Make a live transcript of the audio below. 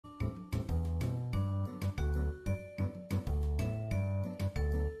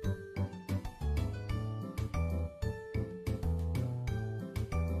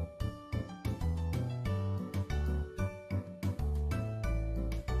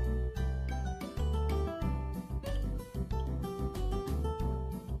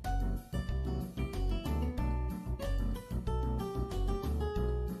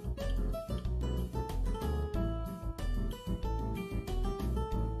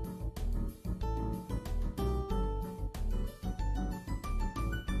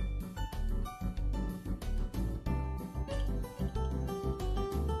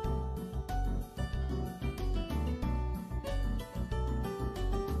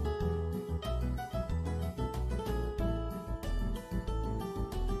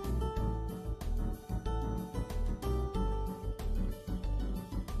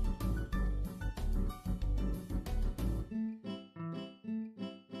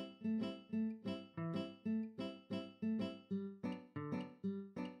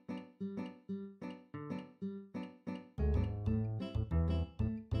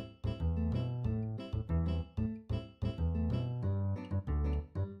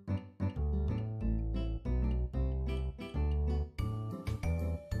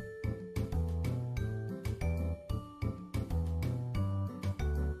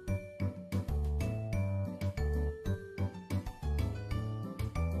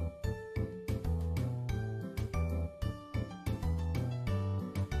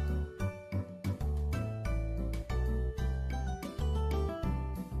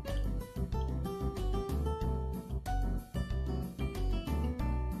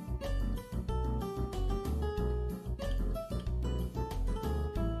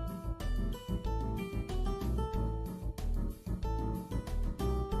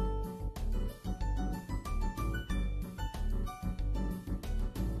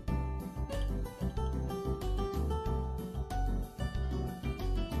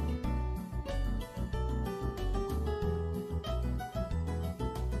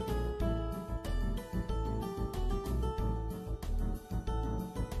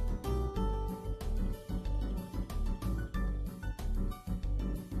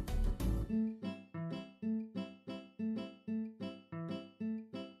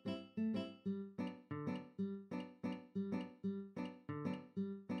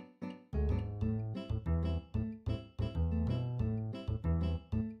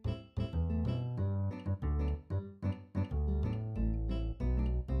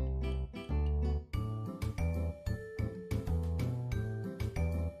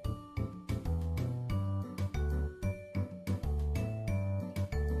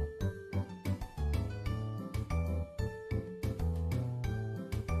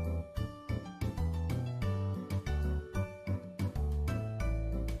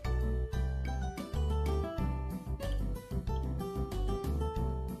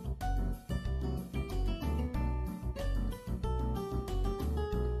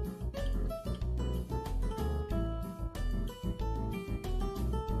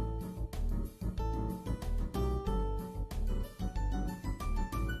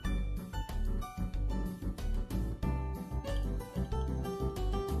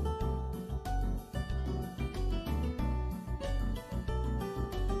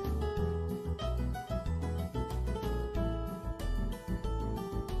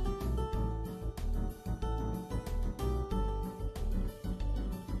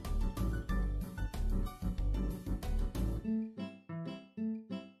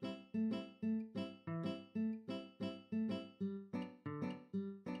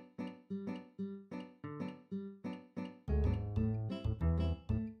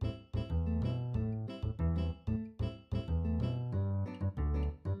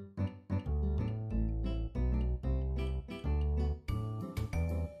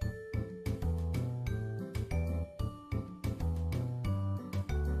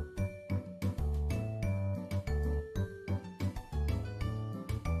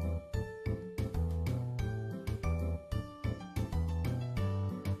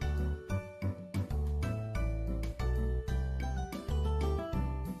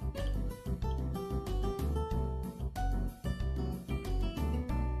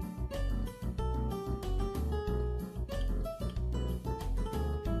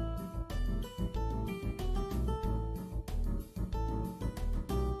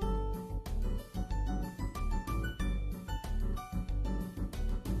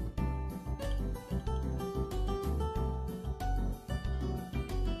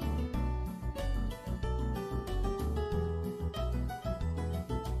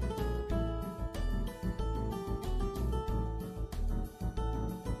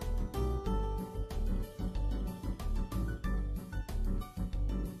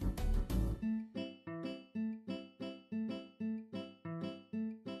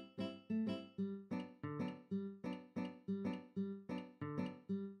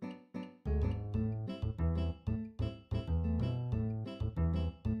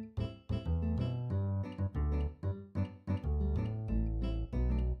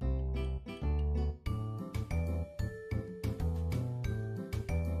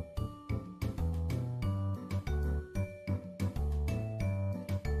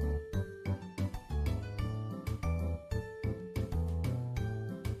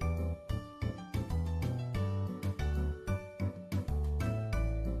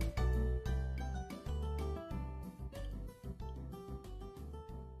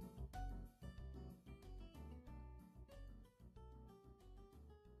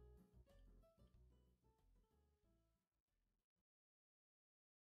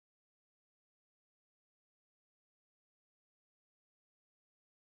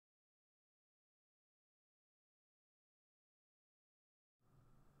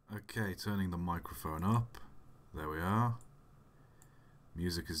Okay, turning the microphone up. There we are.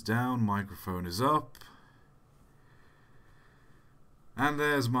 Music is down, microphone is up. And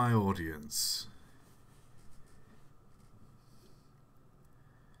there's my audience.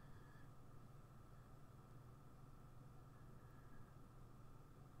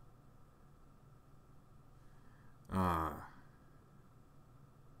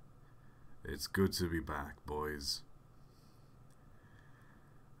 It's good to be back, boys.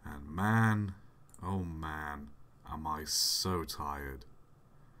 And man, oh man, am I so tired.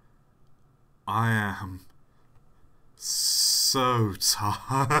 I am so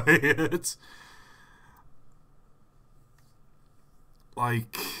tired.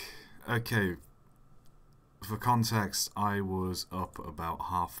 Like, okay, for context, I was up about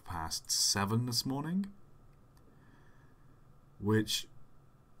 7:30 this morning. Which,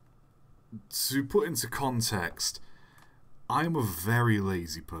 to put into context, I'm a very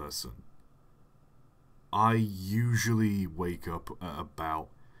lazy person. I usually wake up at about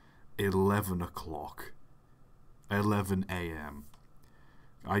 11 o'clock. 11 a.m.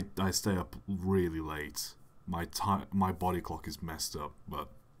 I stay up really late. My body clock is messed up, but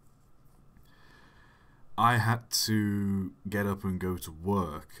I had to get up and go to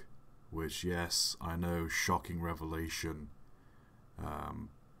work, which, yes, I know, shocking revelation.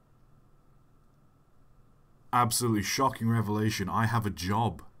 Absolutely shocking revelation. I have a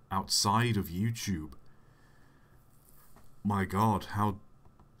job outside of YouTube. My God,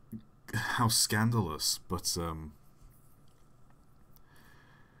 how scandalous. But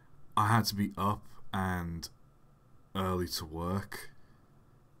I had to be up and early to work,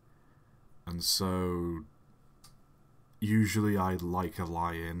 and so usually I'd like a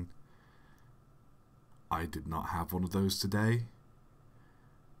lie-in. I did not have one of those today.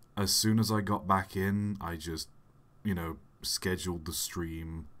 As soon as I got back in, I just, scheduled the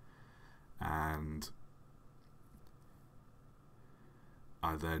stream, and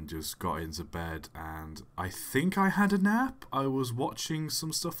I then just got into bed, and I think I had a nap. I was watching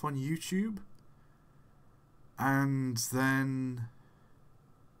some stuff on YouTube, and then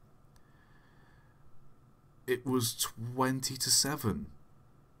it was 20 to 7.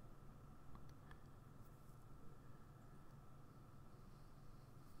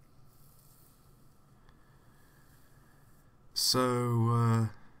 So,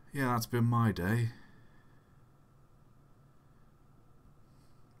 yeah, that's been my day.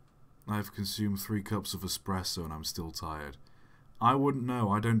 I've consumed 3 cups of espresso and I'm still tired. I wouldn't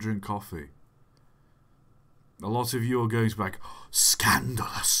know, I don't drink coffee. A lot of you are going to be like,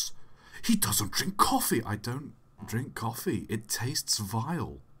 scandalous! He doesn't drink coffee! I don't drink coffee. It tastes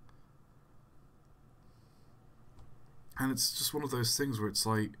vile. And it's just one of those things where it's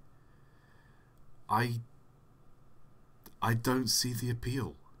like, I don't see the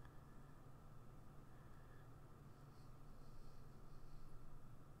appeal.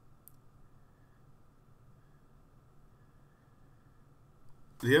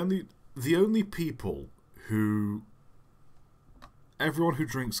 The only people who... Everyone who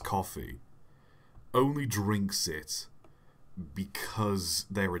drinks coffee only drinks it because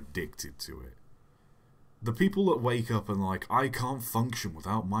they're addicted to it. The people that wake up and like, I can't function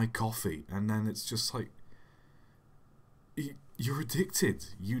without my coffee, and then it's just like, you're addicted.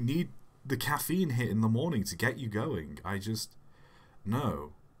 You need the caffeine hit in the morning to get you going.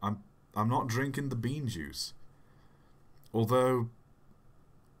 No. I'm not drinking the bean juice. Although,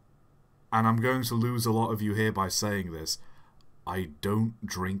 and I'm going to lose a lot of you here by saying this, I don't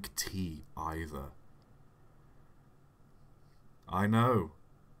drink tea either. I know,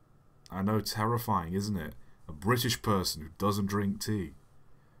 terrifying, isn't it? A British person who doesn't drink tea.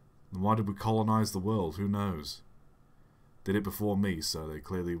 And why did we colonize the world? Who knows? Did it before me, so they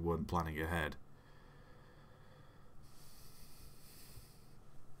clearly weren't planning ahead.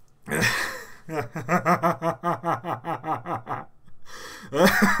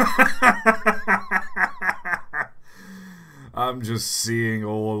 I'm just seeing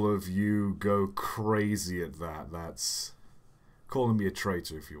all of you go crazy at that. That's calling me a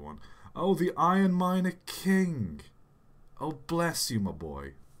traitor if you want. Oh, the Iron Miner King. Oh, bless you, my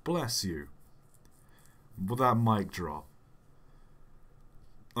boy. Bless you. With that mic drop.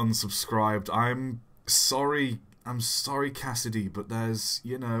 Unsubscribed. I'm sorry, Cassidy, but there's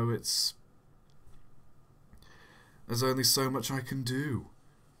only so much I can do.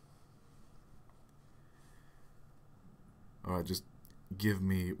 Alright, just give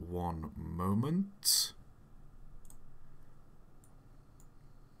me one moment.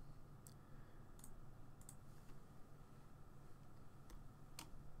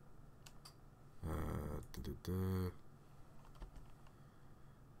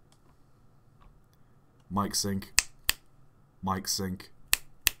 Mic sync. Mic sync.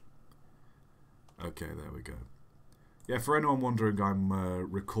 Okay, there we go. Yeah, for anyone wondering, I'm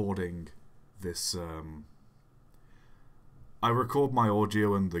recording this. I record my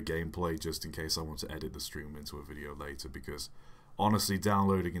audio and the gameplay just in case I want to edit the stream into a video later, because honestly,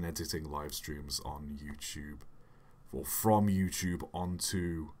 downloading and editing live streams on YouTube, or from YouTube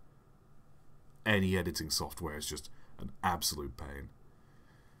onto any editing software, is just an absolute pain.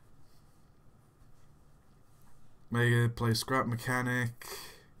 Mega play scrap mechanic.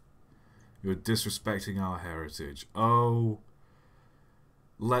 You're disrespecting our heritage. Oh,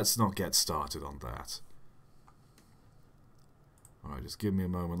 let's not get started on that. Alright, just give me a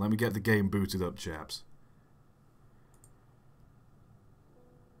moment. Let me get the game booted up, chaps.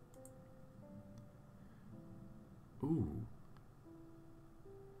 Ooh.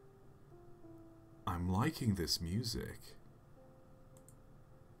 I'm liking this music.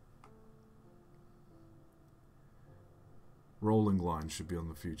 Rolling line should be on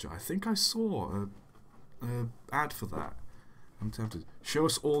the future. I think I saw a ad for that. I'm tempted. Show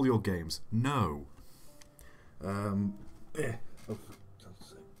us all your games. No.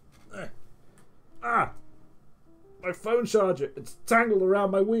 Ah! My phone charger. It's tangled around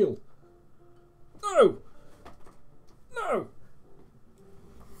my wheel. No! No!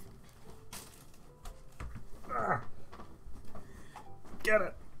 Ah! Get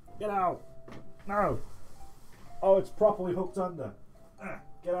it! Get out! No! Oh, it's properly hooked under. Ah,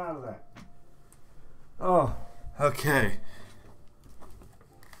 get out of there. Oh, okay.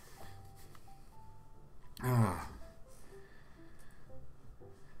 Ah.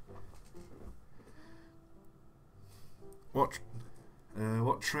 What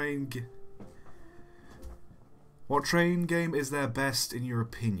train game is their best in your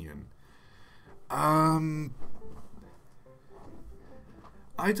opinion? I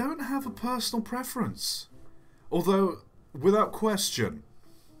don't have a personal preference. Although, without question,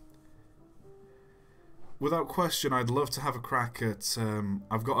 I'd love to have a crack at.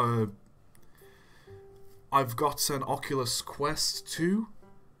 I've got an Oculus Quest 2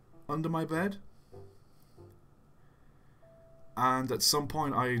 under my bed, and at some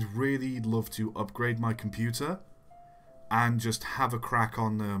point I'd really love to upgrade my computer and just have a crack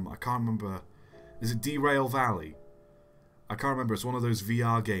on. I can't remember. Is it Derail Valley? I can't remember. It's one of those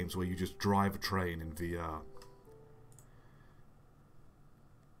VR games where you just drive a train in VR.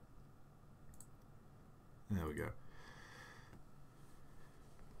 There we go.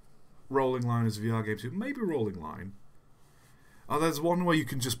 Rolling Line is a VR game too. Maybe Rolling Line. Oh, there's one where you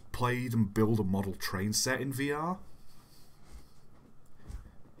can just play and build a model train set in VR.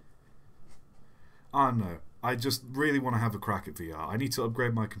 I don't know. I just really want to have a crack at VR. I need to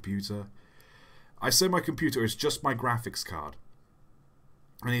upgrade my computer. I say my computer is just my graphics card.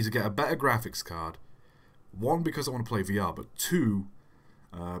 I need to get a better graphics card. One, because I want to play VR, but two,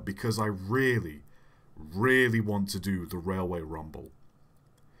 because I really want to do the Railway Rumble.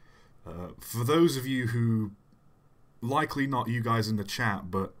 For those of you who, likely not you guys in the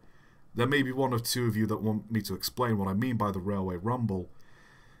chat, but there may be one or two of you that want me to explain what I mean by the Railway Rumble.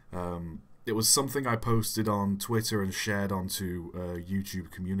 It was something I posted on Twitter and shared onto a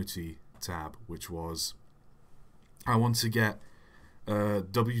YouTube community tab, which was I want to get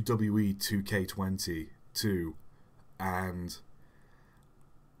WWE 2K22, and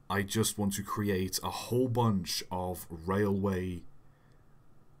I just want to create a whole bunch of railway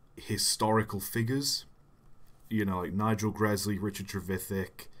historical figures, you know, like Nigel Gresley, Richard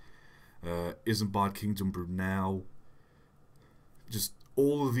Trevithick, Isambard Kingdom Brunel, just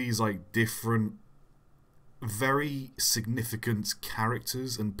all of these like different, very significant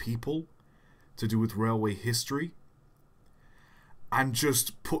characters and people to do with railway history, and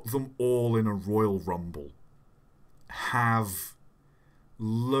just put them all in a Royal Rumble. Have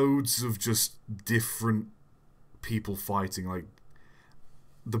loads of just different people fighting, like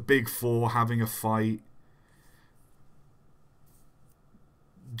the Big Four having a fight,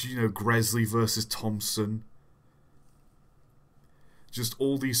 you know, Gresley versus Thompson. Just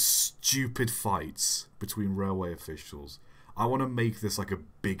all these stupid fights between railway officials. I want to make this like a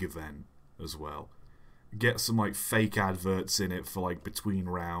big event as well. Get some like fake adverts in it for like between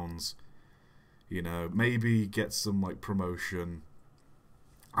rounds. You know, maybe get some like promotion.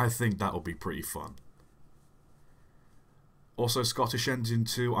 I think that'll be pretty fun. Also, Scottish Engine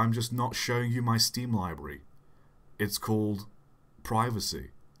 2, I'm just not showing you my Steam library. It's called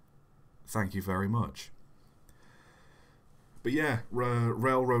Privacy. Thank you very much. But yeah,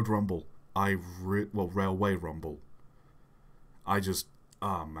 Railroad Rumble. Railway Rumble.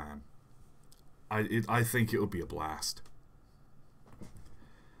 Oh man. I think it would be a blast.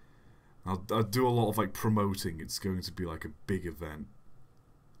 I'll do a lot of like promoting. It's going to be like a big event.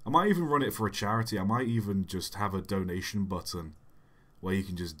 I might even run it for a charity. I might even just have a donation button where you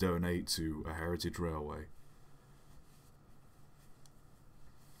can just donate to a heritage railway.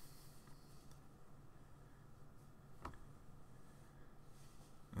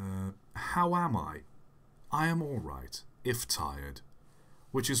 How am I? I am alright, if tired.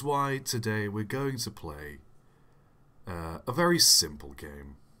 Which is why today we're going to play a very simple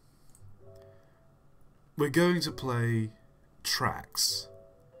game. We're going to play Tracks,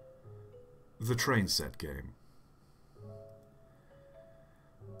 the train set game.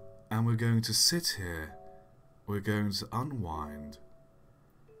 And we're going to sit here, we're going to unwind,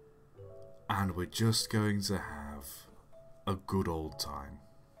 and we're just going to have a good old time.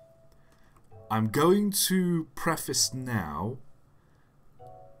 I'm going to preface now,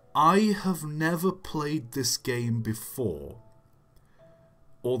 I have never played this game before,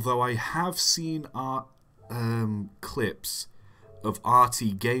 although I have seen clips of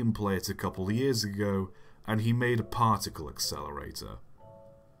RT Gameplay a couple of years ago, and he made a particle accelerator.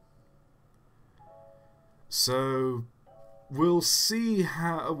 So we'll see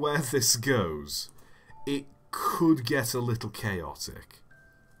where this goes. It could get a little chaotic.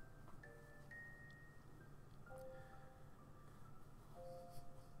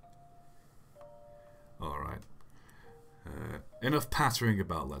 Alright. Enough pattering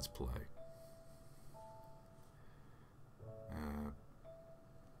about Let's Play.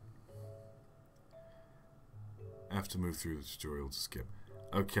 I have to move through the tutorial to skip.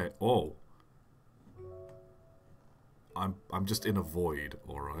 Okay, oh. I'm just in a void,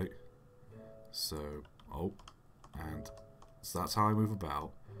 alright? So, oh. And so that's how I move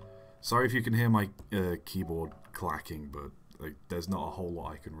about. Sorry if you can hear my keyboard clacking, but like, there's not a whole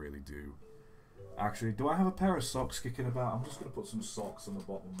lot I can really do. Actually, do I have a pair of socks kicking about? I'm just going to put some socks on the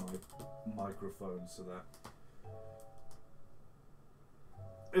bottom of my microphone so that...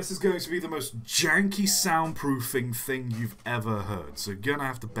 This is going to be the most janky soundproofing thing you've ever heard, so you're going to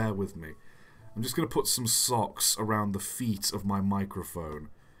have to bear with me. I'm just going to put some socks around the feet of my microphone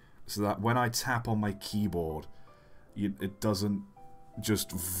so that when I tap on my keyboard, it doesn't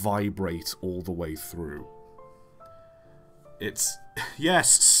just vibrate all the way through. It's...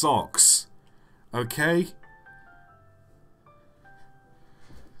 Yes, socks. Okay?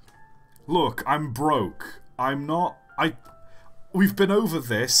 Look, I'm broke. I'm not... We've been over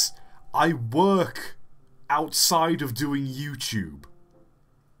this. I work outside of doing YouTube.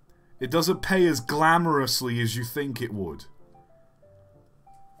 It doesn't pay as glamorously as you think it would.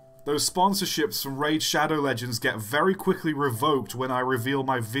 Those sponsorships from Raid Shadow Legends get very quickly revoked when I reveal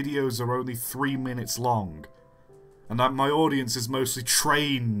my videos are only 3 minutes long. And that my audience is mostly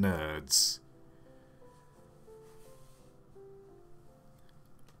train nerds.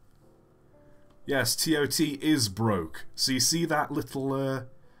 Yes, ToT is broke. So you see that little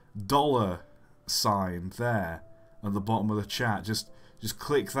dollar sign there at the bottom of the chat? Just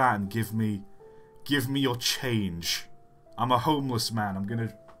click that and give me your change. I'm a homeless man. I'm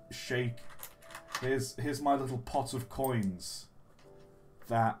gonna shake. Here's my little pot of coins.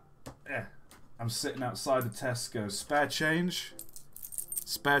 That I'm sitting outside the Tesco. Spare change?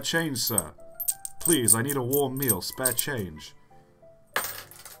 Spare change, sir. Please, I need a warm meal. Spare change.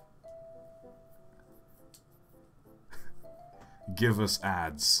 Give us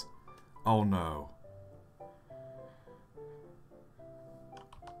ads. Oh no.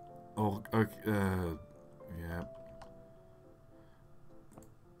 Oh, okay, yeah.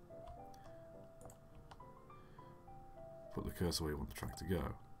 Put the cursor where you want the track to go.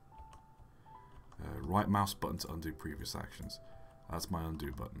 Right mouse button to undo previous actions. That's my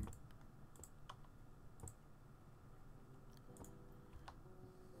undo button.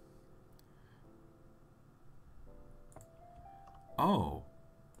 Oh.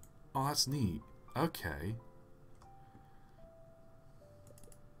 Oh, that's neat. Okay.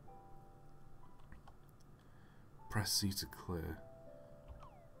 Press C to clear.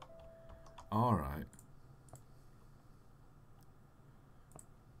 Alright.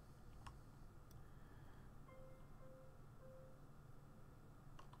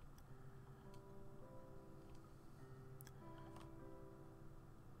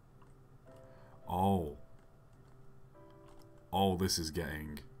 Oh. Oh, this is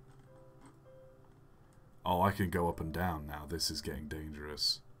getting... Oh, I can go up and down now. This is getting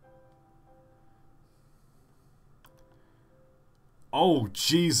dangerous. Oh,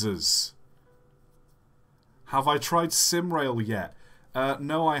 Jesus! Have I tried SimRail yet?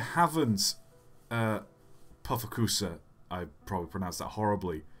 No, I haven't, Puffakusa. I probably pronounced that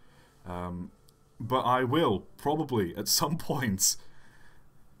horribly. But I will, probably, at some point.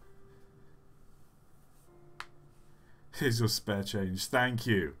 Here's your spare change. Thank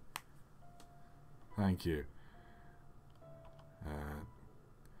you. Thank you.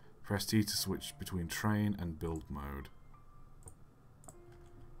 Press T to switch between train and build mode.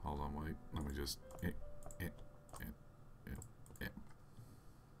 Hold on, wait. Let me just...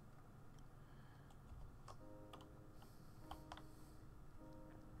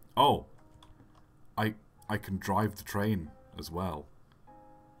 Oh! I can drive the train as well.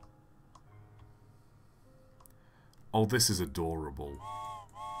 Oh, this is adorable.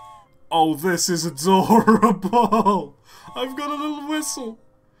 Oh, this is adorable! I've got a little whistle!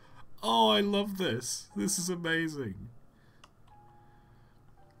 Oh, I love this. This is amazing.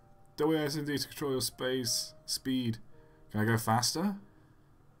 WASD to control your space. Speed. Can I go faster?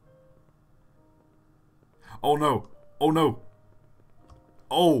 Oh no! Oh no!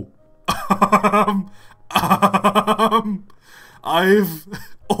 Oh! I've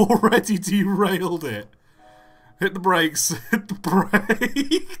already derailed it. Hit the brakes. Hit the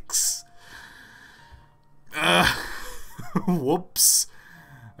brakes. Whoops.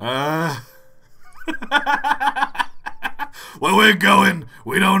 Where we're going,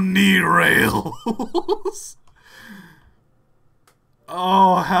 we don't need rails.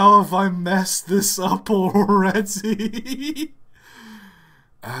 Oh, how have I messed this up already?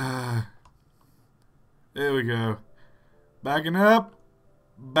 There we go. Backing up.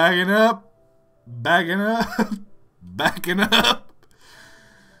 Backing up. Backing up. Backing up.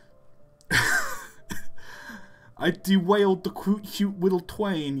 I derailed the cute little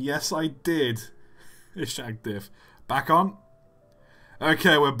twain. Yes, I did. Ishak diff. Back on.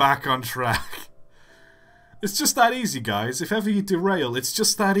 Okay, we're back on track. It's just that easy, guys. If ever you derail, it's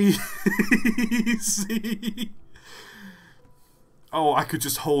just that easy. Oh, I could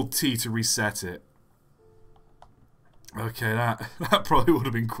just hold T to reset it. Okay, that probably would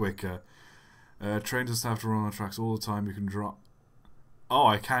have been quicker. Train doesn't have to run on tracks all the time. You can drop... Oh,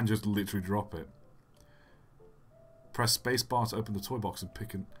 I can just literally drop it. Press spacebar to open the toy box and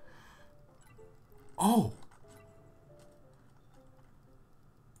pick an... Oh!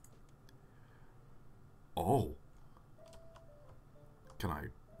 Oh. Can I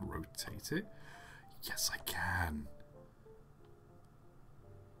rotate it? Yes, I can.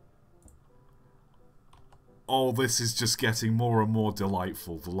 Oh, this is just getting more and more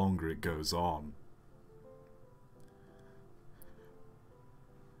delightful the longer it goes on.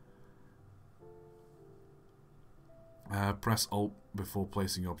 Press Alt before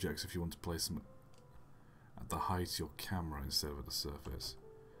placing objects if you want to place them at the height of your camera instead of at the surface.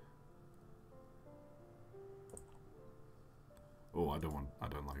 Oh, I don't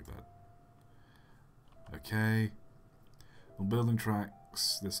like that. Okay. On building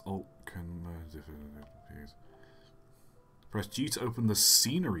tracks, this Alt can... Press G to open the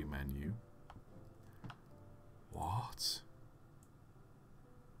scenery menu. What?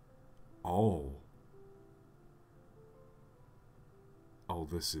 Oh. Oh,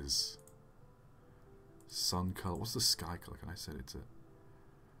 this is... sun color. What's the sky color? Can I set it to...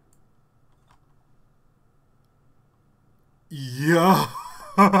 Yeah.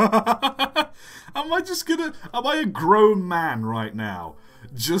 Am I just gonna... Am I a grown man right now?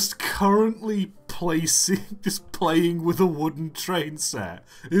 Just currently placing... Just playing with a wooden train set?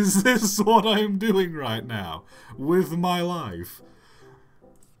 Is this what I'm doing right now? With my life?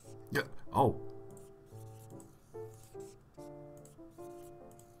 Yeah. Oh.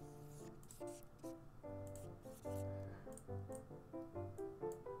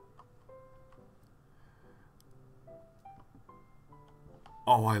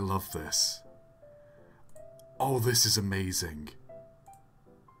 Oh, I love this. Oh, this is amazing.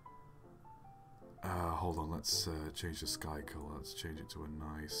 Hold on, let's change the sky color. Let's change it to a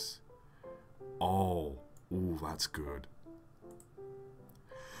nice... Oh, ooh, that's good.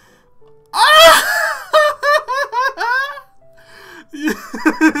 Ah!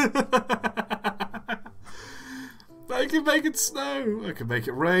 I can make it snow. I can make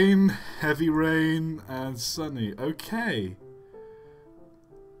it rain, heavy rain, and sunny. Okay.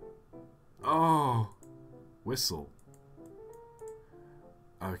 Oh, whistle.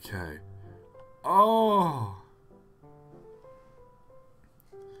 Okay. Oh.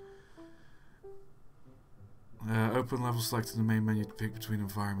 Open level selected in the main menu to pick between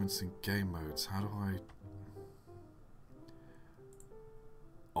environments and game modes. How do I...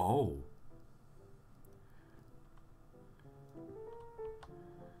 Oh.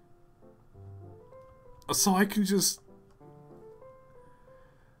 So I can just...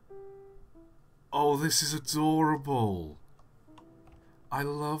 Oh, this is adorable. I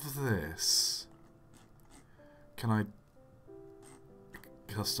love this. Can I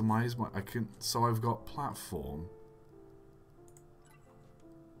customize my... I can... So I've got platform.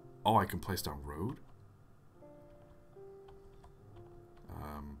 Oh, I can place down road?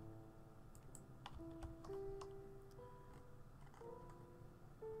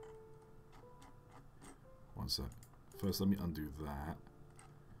 One sec. First, let me undo that.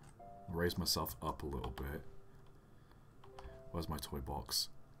 Raise myself up a little bit. Where's my toy box?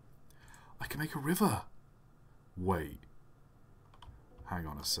 I can make a river! Wait. Hang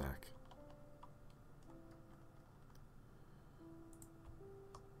on a sec.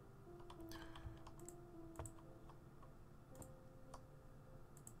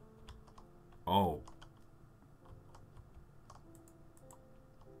 Oh.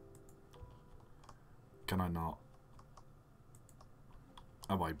 Can I not?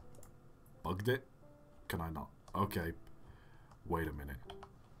 Have I bugged it? Can I not? Okay. Wait a minute.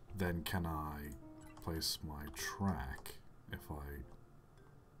 Then can I place my track if I...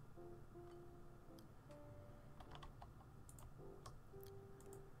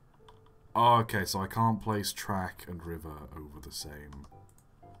 Oh, okay, so I can't place track and river over the same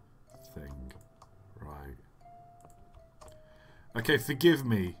thing. Right. Okay, forgive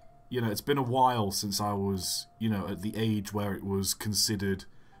me. You know, it's been a while since I was, you know, at the age where it was considered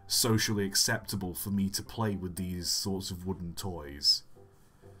socially acceptable for me to play with these sorts of wooden toys.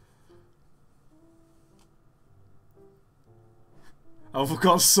 I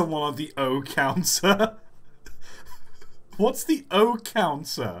forgot someone on the O counter. What's the O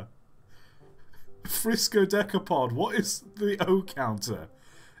counter? Frisco Decapod, what is the O counter?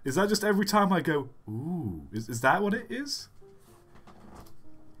 Is that just every time I go, ooh, is that what it is?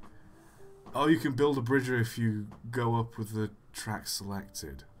 Oh, you can build a bridge if you go up with the track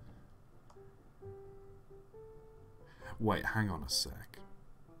selected. Wait, hang on a sec.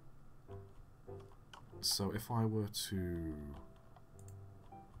 So if I were to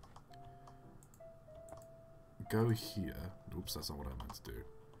go here... Oops, that's not what I meant to do.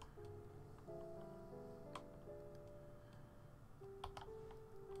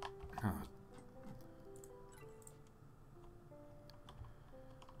 Huh.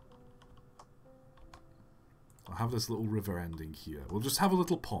 I'll have this little river ending here. We'll just have a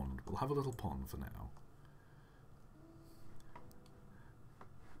little pond. We'll have a little pond for now.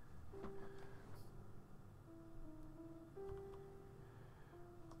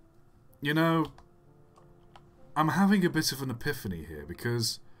 You know, I'm having a bit of an epiphany here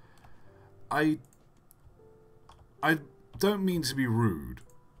because I don't mean to be rude,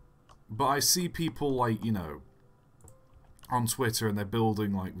 but I see people like, you know, on Twitter and they're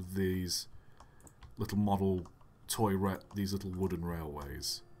building like these little model these little wooden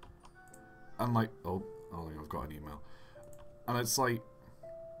railways. And like, oh, I think I've got an email. And it's like,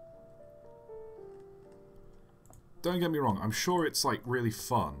 don't get me wrong, I'm sure it's like really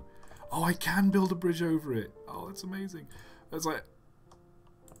fun. Oh, I can build a bridge over it. Oh, that's amazing. It's like,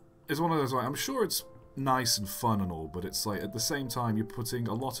 it's one of those, like, I'm sure it's nice and fun and all, but it's like, at the same time, you're putting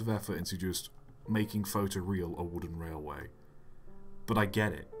a lot of effort into just making photoreal a wooden railway. But I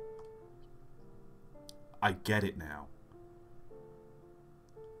get it. I get it now.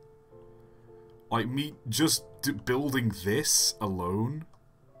 Like, me just building this alone?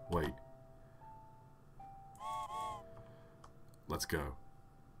 Wait. Let's go.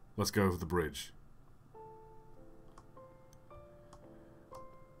 Let's go over the bridge.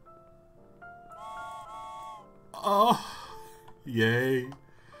 Oh! Yay.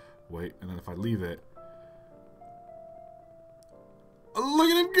 Wait, and then if I leave it... Oh, look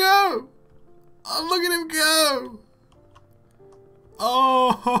at him go! Oh, look at him go!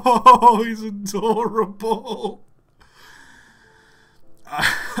 Oh, he's adorable!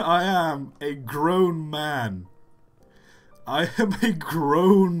 I am a grown man. I am a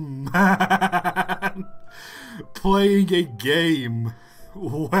grown man playing a game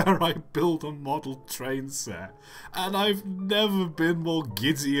where I build a model train set, and I've never been more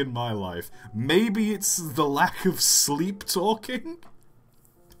giddy in my life. Maybe it's the lack of sleep talking,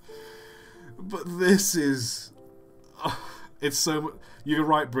 but this is... it's so... You're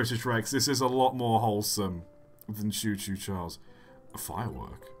right, British Rex, this is a lot more wholesome than Choo Choo Charles. A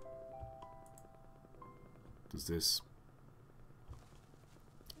firework? Does this...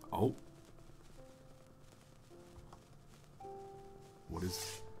 Oh. What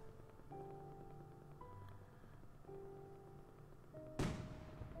is...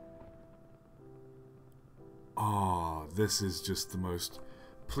 Ah, this is just the most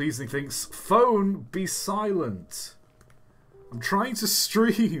pleasing thing. Phone, be silent. I'm trying to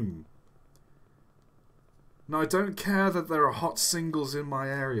stream. No, I don't care that there are hot singles in my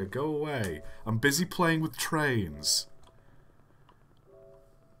area. Go away. I'm busy playing with trains.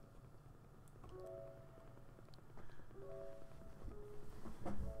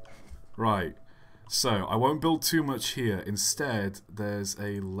 Right. So, I won't build too much here. Instead, there's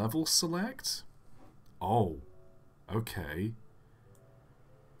a level select. Oh. Okay.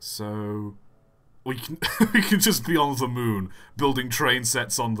 So... we can we can just be on the moon, building train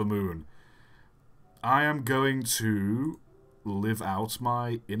sets on the moon. I am going to live out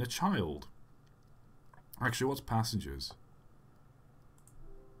my inner child. Actually, what's passengers?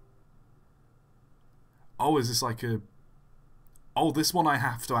 Oh, is this like a... Oh, this one I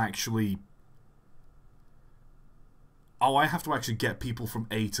have to actually... Oh, I have to actually get people from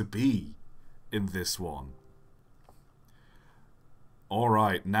A to B in this one.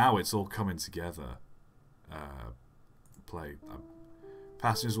 Alright, now it's all coming together. Play.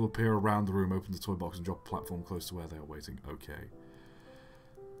 Passengers will appear around the room, open the toy box and drop a platform close to where they are waiting. Okay.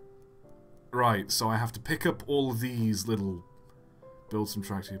 Right, so I have to pick up all of these little... Build some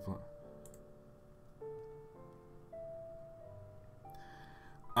tracks here.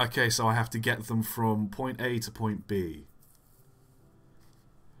 Okay, so I have to get them from point A to point B.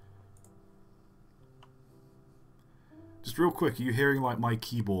 Just real quick, are you hearing like my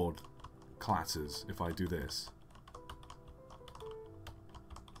keyboard clatters if I do this?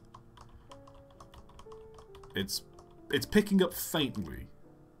 It's picking up faintly.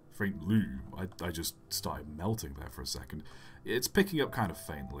 Faintly. I just started melting there for a second. It's picking up kind of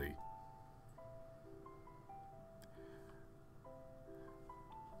faintly.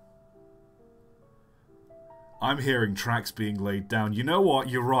 I'm hearing tracks being laid down. You know what?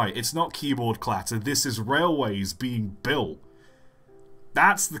 You're right. It's not keyboard clatter. This is railways being built.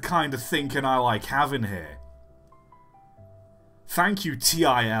 That's the kind of thinking I like having here. Thank you,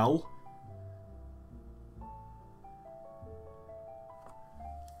 TIL.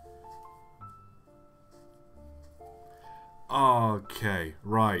 Okay,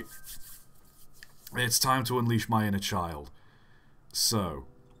 right. It's time to unleash my inner child. So...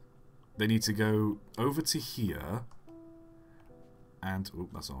 they need to go over to here. And... oh,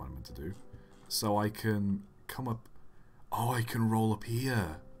 that's not what I meant to do. So I can come up... oh, I can roll up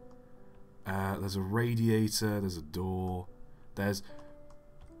here. There's a radiator, there's a door. There's...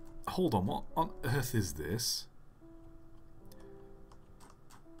 hold on, what on earth is this?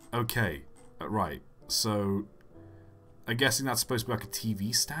 Okay, right. So... I'm guessing that's supposed to be like a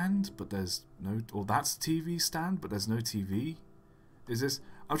TV stand, but there's no... or that's a TV stand, but there's no TV? Is this...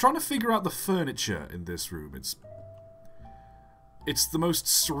 I'm trying to figure out the furniture in this room. It's the most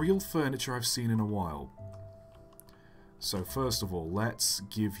surreal furniture I've seen in a while. So first of all, let's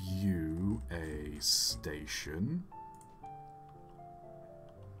give you a station.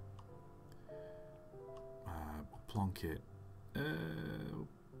 Plonk it.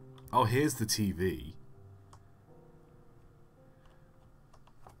 Oh, here's the TV.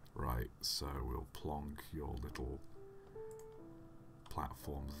 Right, so we'll plonk your little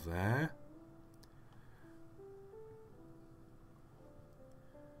platform there.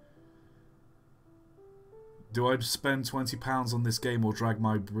 Do I spend £20 on this game or drag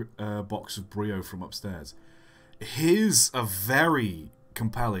my box of brio from upstairs? Here's a very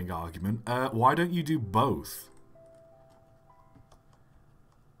compelling argument. Why don't you do both?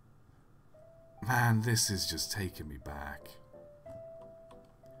 Man, this is just taking me back.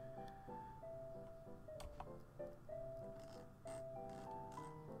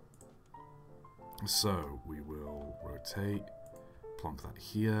 So, we will rotate, plonk that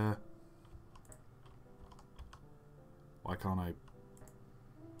here. Why can't I...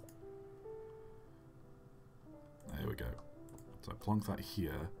 there we go. So, plonk that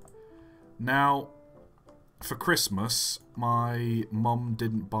here. Now, for Christmas, my mum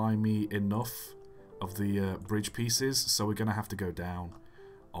didn't buy me enough of the bridge pieces, so we're going to have to go down.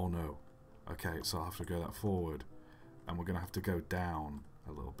 Oh no. Okay, so I'll have to go that forward. And we're going to have to go down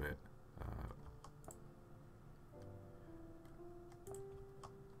a little bit.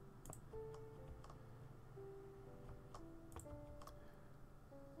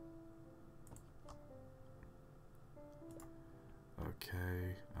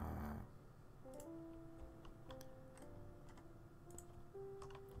 Okay,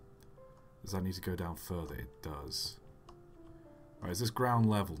 does that need to go down further? It does. Alright, is this ground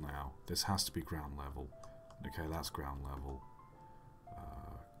level now? This has to be ground level. Okay, that's ground level.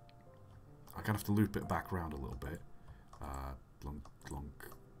 I'm gonna have to loop it back around a little bit. Clunk, clunk,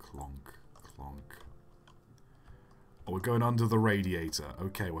 clunk, clunk. Oh, we're going under the radiator.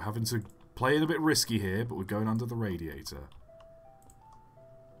 Okay, we're having to play it a bit risky here, but we're going under the radiator.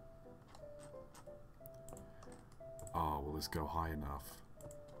 Oh, will this go high enough?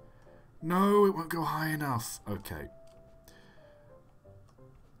 No, it won't go high enough. Okay.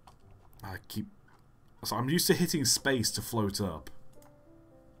 So I'm used to hitting space to float up.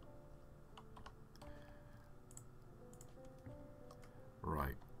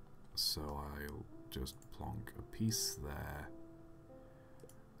 Right. So I'll just plonk a piece there.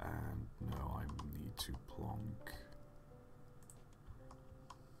 And no, I need to plonk.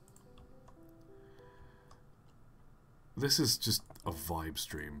 This is just a vibe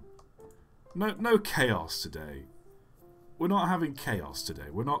stream. No chaos today. We're not having chaos today.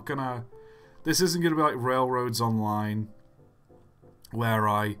 We're not gonna... This isn't gonna be like Railroads Online, where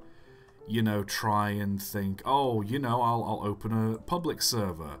I, you know, try and think, oh, you know, I'll open a public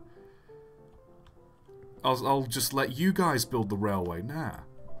server. I'll just let you guys build the railway. Nah.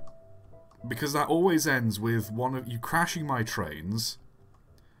 Because that always ends with one of you crashing my trains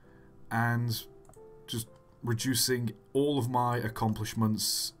and just reducing all of my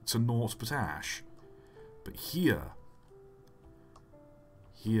accomplishments to naught potash. But here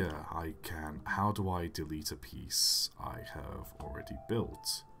I can... How do I delete a piece I have already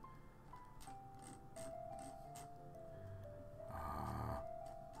built?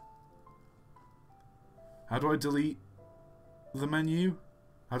 How do I delete the menu?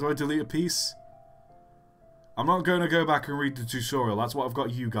 How do I delete a piece? I'm not going to go back and read the tutorial. That's what I've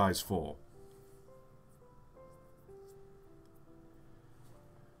got you guys for.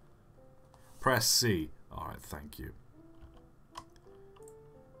 Press C. Alright, thank you.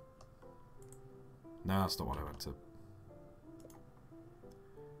 No, that's not what I meant to...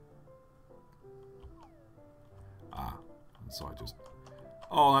 Ah, and so I just...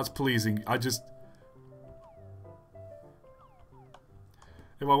 Oh, that's pleasing. I just...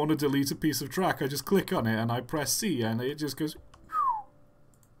 If I want to delete a piece of track, I just click on it and I press C and it just goes...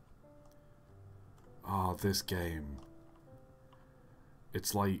 Ah, this game.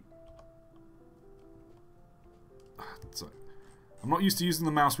 It's like... I'm not used to using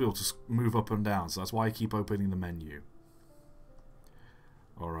the mouse wheel to move up and down, so that's why I keep opening the menu.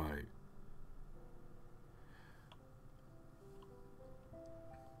 Alright.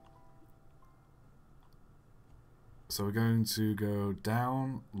 So we're going to go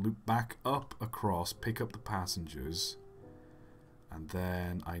down, loop back up, across, pick up the passengers, and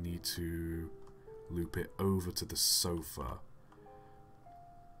then I need to loop it over to the sofa.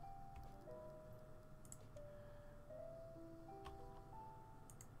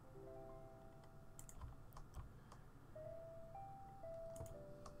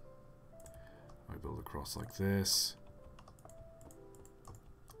 I build across like this.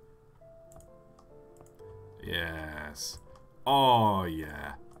 Yes. Oh,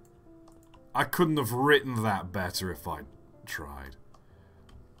 yeah. I couldn't have written that better if I'd tried.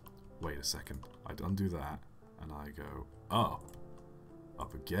 Wait a second. I'd undo that, and I go up.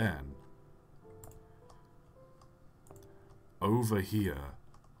 Up again. Over here.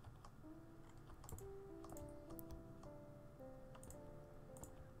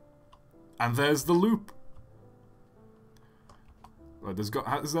 And there's the loop. Right,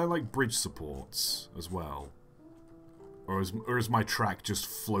 is there like bridge supports as well? Or is my track just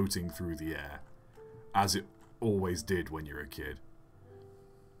floating through the air? As it always did when you're a kid.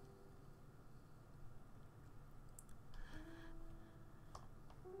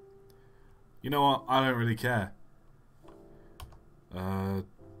 You know what? I don't really care.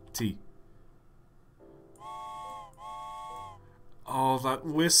 T. Oh, that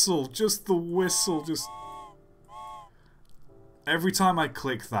whistle. Just the whistle. Just... Every time I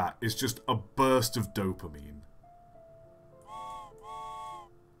click that, it's just a burst of dopamine.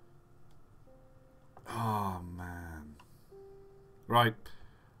 Oh, man. Right.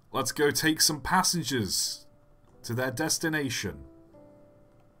 Let's go take some passengers to their destination.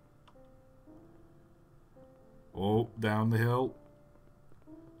 Oh, down the hill.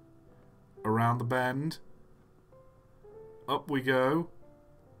 Around the bend. Up we go.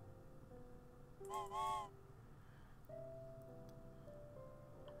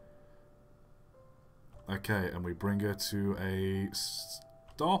 Okay, and we bring her to a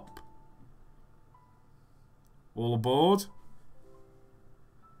stop. All aboard.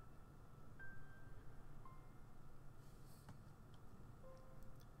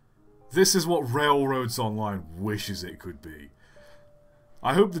 This is what Railroads Online wishes it could be.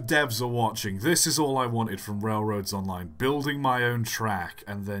 I hope the devs are watching. This is all I wanted from Railroads Online. Building my own track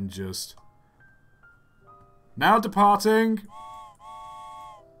and then just... Now departing!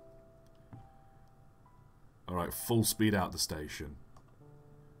 Alright, full speed out the station.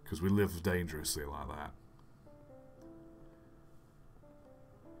 Because we live dangerously like that.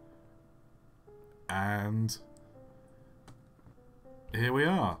 And... here we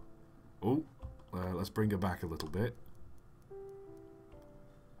are. Oh, let's bring her back a little bit.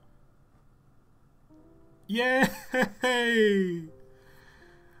 Yay!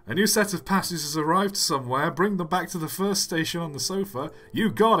 A new set of passengers has arrived somewhere. Bring them back to the first station on the sofa. You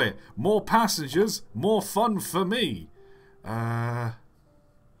got it. More passengers, more fun for me.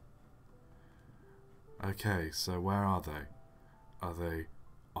 Okay, so where are they? Are they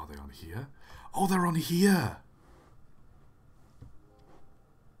on here? Oh, they're on here.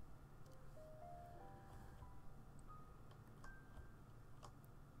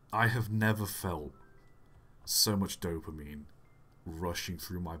 I have never felt so much dopamine rushing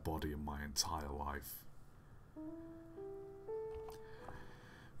through my body in my entire life.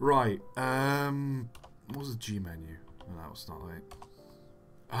 Right, what was the G menu? Oh, that was not right.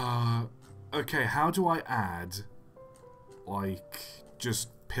 Okay, how do I add, like, just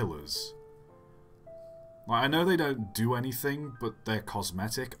pillars? Like, I know they don't do anything, but they're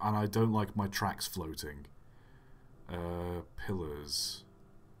cosmetic, and I don't like my tracks floating. Pillars.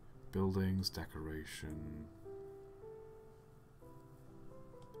 Buildings, decoration.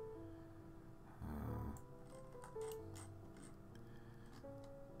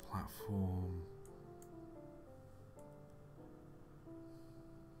 Platform.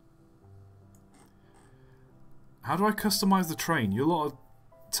 How do I customize the train? You're lot of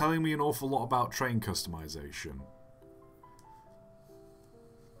telling me an awful lot about train customization.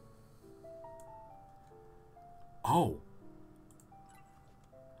 Oh.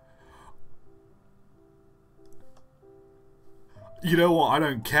 You know what? I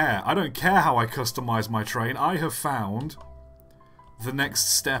don't care. I don't care how I customize my train. I have found the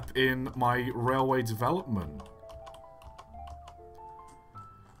next step in my railway development.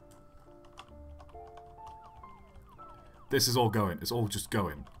 This is all going. It's all just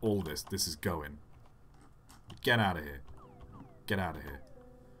going. All this is going. Get out of here. Get out of here.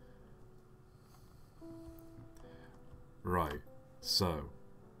 Right. So,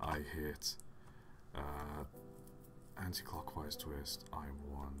 I hit anti-clockwise twist. I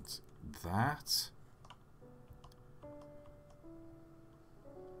want that.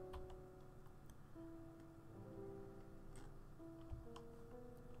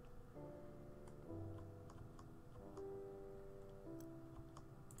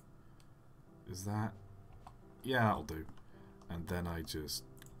 Is that? Yeah, that'll do. And then I just...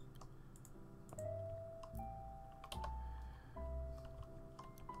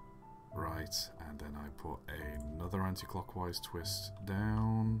 Right, and then I put another anti-clockwise twist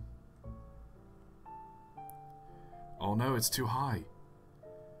down. Oh no, it's too high.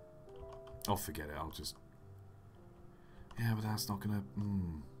 Oh, forget it, I'll just... Yeah, but that's not gonna...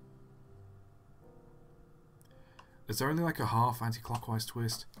 Is there only like a half anti-clockwise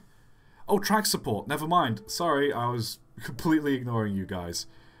twist? Oh, track support. Never mind. Sorry, I was completely ignoring you guys.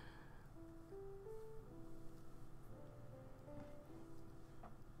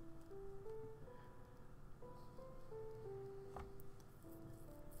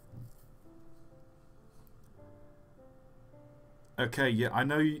 Okay, yeah, I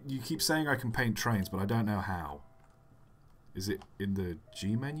know you keep saying I can paint trains, but I don't know how. Is it in the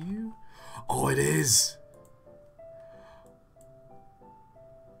G menu? Oh, it is!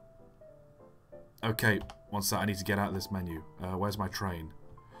 Okay, one sec, I need to get out of this menu. Where's my train?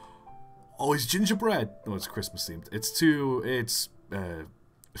 Oh, it's gingerbread! Oh, it's Christmas themed. It's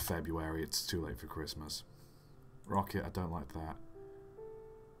February, it's too late for Christmas. Rocket, I don't like that.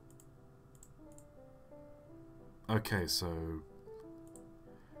 Okay, so...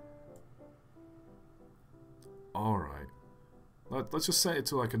 Alright. Let's just set it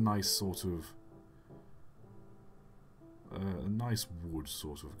to like a nice sort of... a nice wood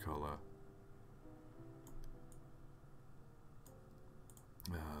sort of colour.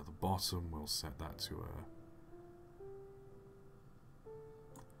 The bottom, we'll set that to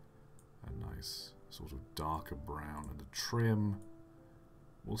a nice sort of darker brown, and the trim,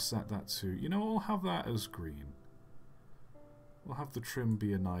 we'll set that to, you know, I'll have that as green. We'll have the trim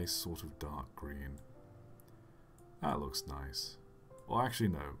be a nice sort of dark green. That looks nice. Well, actually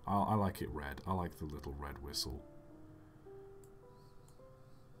no, I like it red. I like the little red whistle.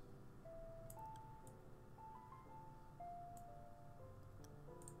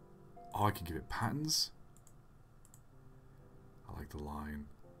 Oh, I can give it patterns. I like the line.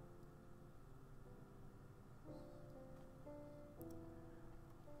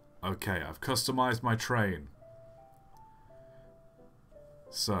 Okay, I've customized my train.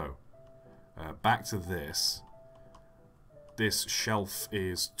 So, back to this. This shelf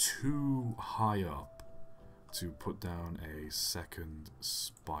is too high up to put down a second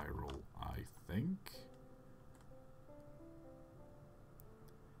spiral, I think.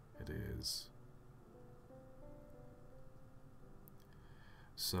 It is.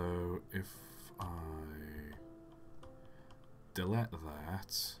 So if I delete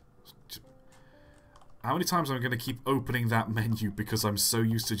that. How many times am I going to keep opening that menu because I'm so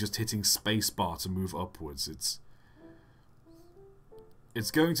used to just hitting spacebar to move upwards?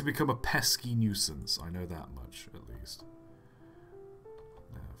 It's going to become a pesky nuisance. I know that much, at least.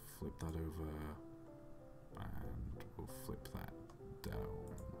 Now, flip that over. And we'll flip that down.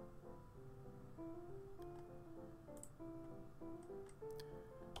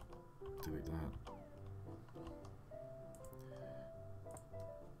 Delete that.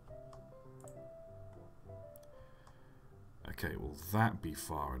 Okay, will that be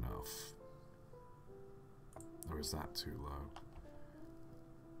far enough? Or is that too low?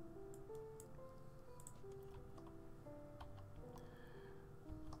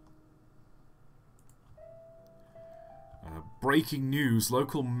 Breaking news,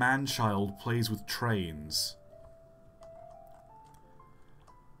 local man-child plays with trains.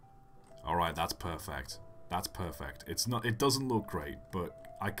 Alright, that's perfect. That's perfect. It's not, it doesn't look great, but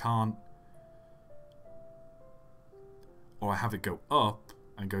I can't... Or I have it go up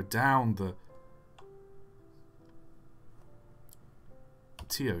and go down the...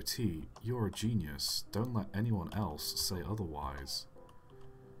 ToT, you're a genius. Don't let anyone else say otherwise.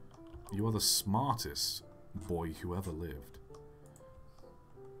 You are the smartest boy who ever lived.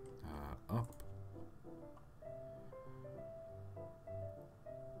 Up.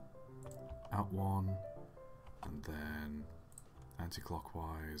 Out one. And then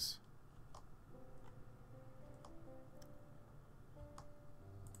anti-clockwise.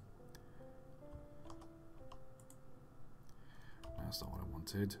 That's not what I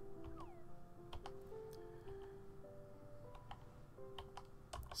wanted.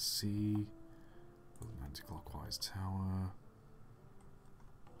 C. An anti-clockwise tower.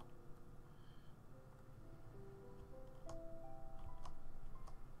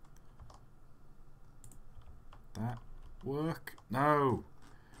 That work? No!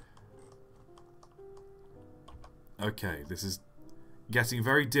 Okay, this is getting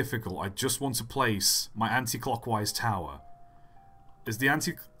very difficult. I just want to place my anti-clockwise tower.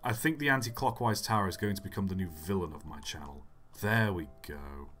 I think the anti-clockwise tower is going to become the new villain of my channel. There we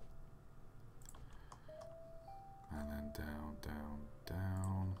go. And then down, down,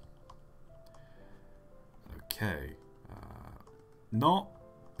 down. Okay. Not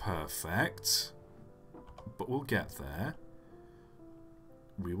perfect. But we'll get there.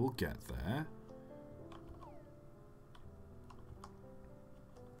 We will get there.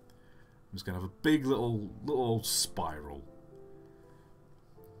 I'm just going to have a big little spiral.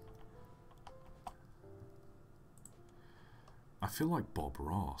 I feel like Bob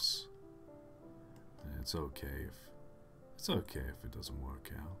Ross. It's okay if it doesn't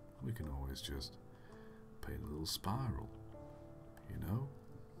work out. We can always just paint a little spiral, you know?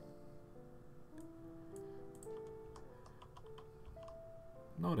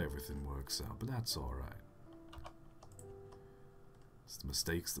 Not everything works out, but that's alright. It's the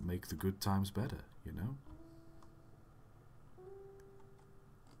mistakes that make the good times better, you know?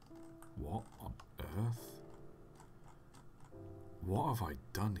 What on earth? What have I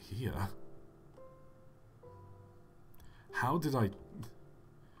done here? How did I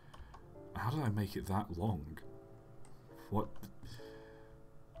make it that long? What?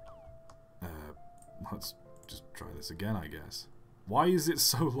 Let's just try this again, I guess. Why is it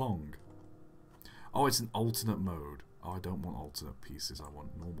so long? Oh, it's an alternate mode. Oh, I don't want alternate pieces. I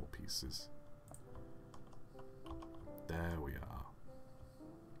want normal pieces. There we are.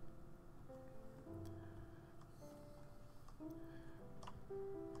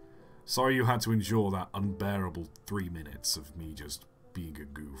 Sorry you had to endure that unbearable 3 minutes of me just being a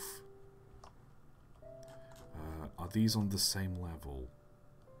goof. Are these on the same level?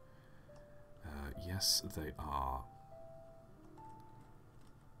 Yes, they are.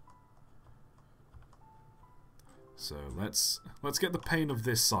 So let's get the pain of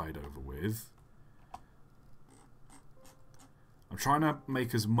this side over with. I'm trying to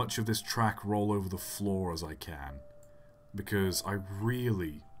make as much of this track roll over the floor as I can, because I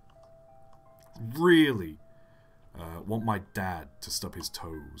really want my dad to stub his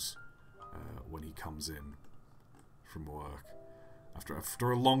toes when he comes in from work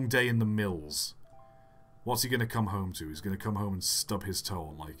after a long day in the mills. What's he gonna come home to? He's gonna come home and stub his toe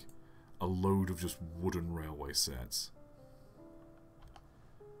on like a load of just wooden railway sets.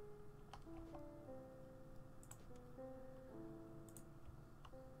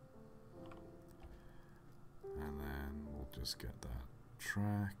 And then we'll just get that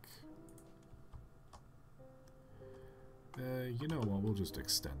track. You know what, we'll just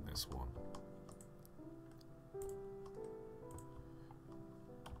extend this one.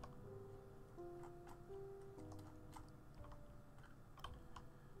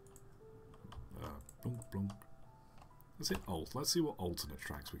 Blunk, blunk. Let's hit alt. Let's see what alternate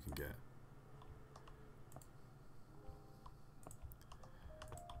tracks we can get.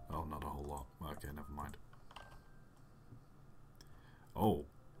 Oh, not a whole lot. Okay, never mind. Oh.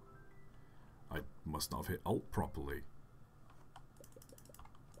 I must not have hit alt properly.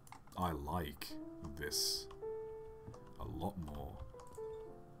 I like this a lot more.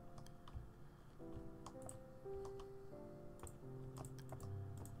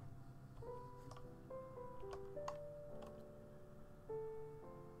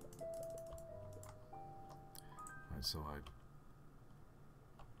 Right, so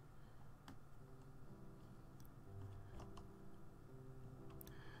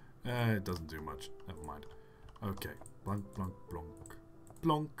it doesn't do much. Never mind. Okay. Blunk, blunk, blunk.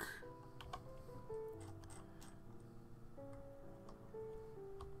 Blunk.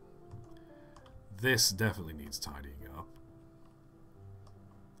 This definitely needs tidying up.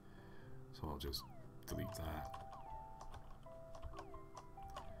 So I'll just delete that.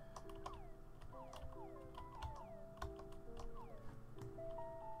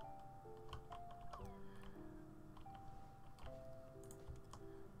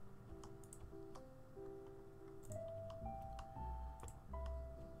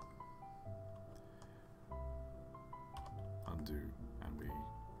 Undo, and we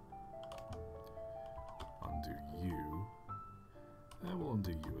undo you. And we'll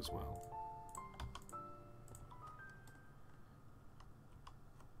undo you as well.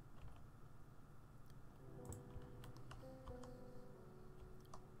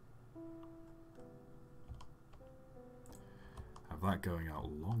 Have that going out a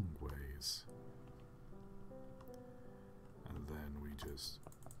long ways. And then we just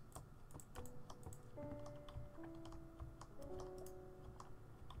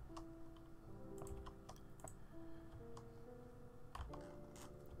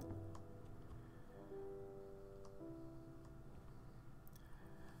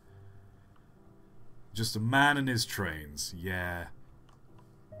a man and his trains, yeah.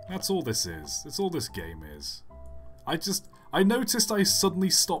 That's all this is. That's all this game is. I noticed I suddenly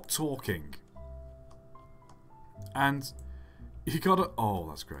stopped talking. And you gotta... Oh,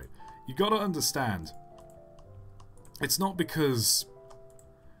 that's great. You gotta understand. It's not because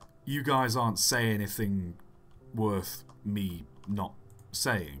you guys aren't saying anything worth me not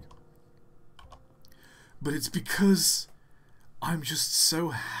saying. But it's because I'm just so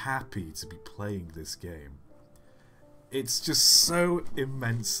happy to be playing this game. It's just so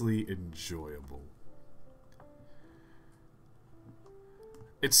immensely enjoyable.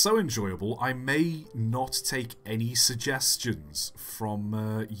 It's so enjoyable, I may not take any suggestions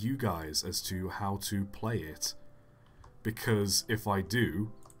from you guys as to how to play it. Because if I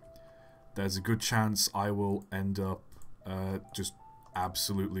do, there's a good chance I will end up just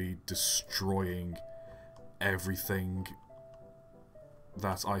absolutely destroying everything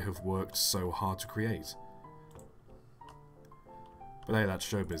that I have worked so hard to create. But hey, that's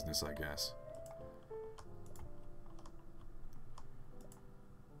show business, I guess.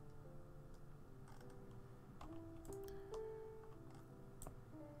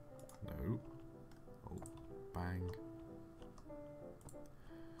 No. Oh, bang.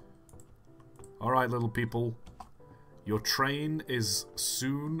 Alright, little people. Your train is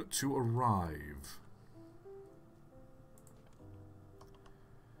soon to arrive.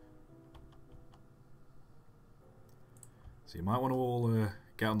 So you might want to all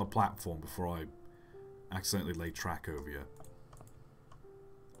get on the platform before I accidentally lay track over you.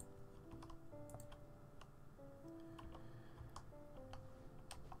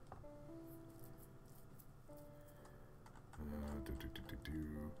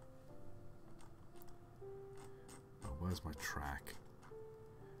 Oh, where's my track?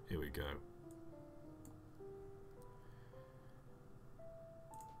 Here we go.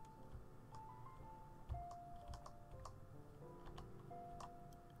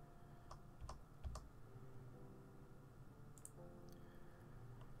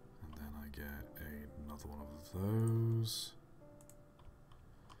 Another one of those.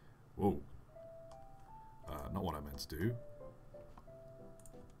 Whoa. Not what I meant to do.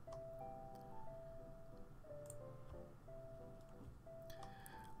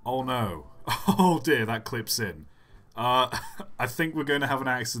 Oh no. Oh dear, that clips in. I think we're going to have an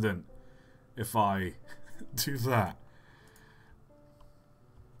accident if I do that.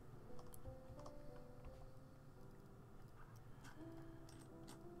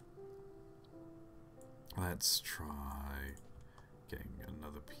 Let's try getting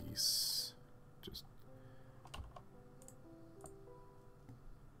another piece. Just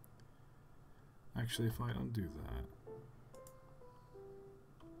actually, if I undo that,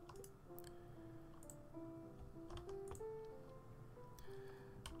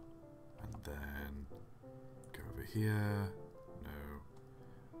 And then go over here. No.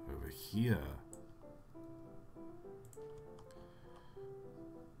 Over here.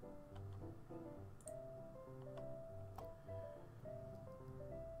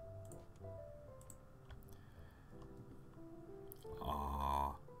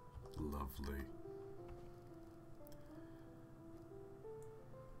 Ah, lovely.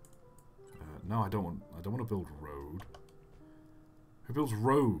 No, I don't want to build a road. Who builds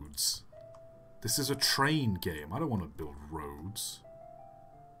roads? This is a train game. I don't want to build roads.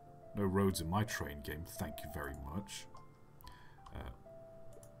 No roads in my train game. Thank you very much.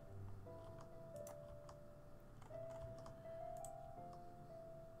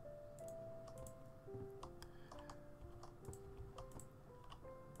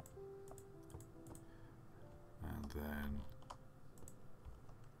 And then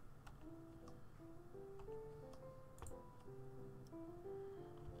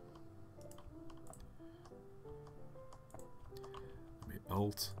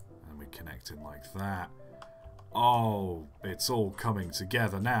alt, and we connect in like that. Oh, it's all coming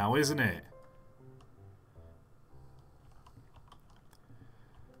together now, isn't it?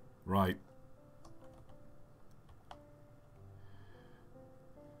 Right.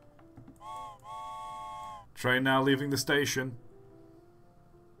 Train now leaving the station.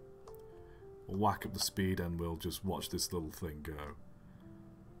 We'll whack up the speed and we'll just watch this little thing go.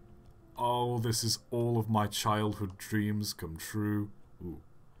 Oh, this is all of my childhood dreams come true. Ooh.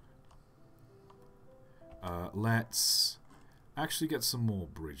 Let's actually get some more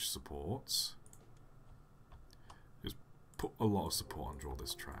bridge supports. Just put a lot of support under all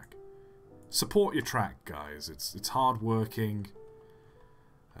this track. Support your track, guys. It's hard working.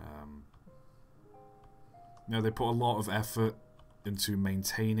 You know, they put a lot of effort into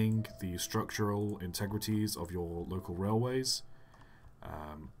maintaining the structural integrities of your local railways.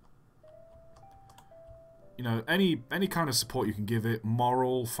 You know, any kind of support you can give it,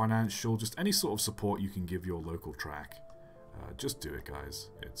 moral, financial, just any sort of support you can give your local track. Just do it, guys.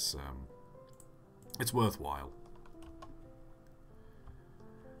 It's worthwhile.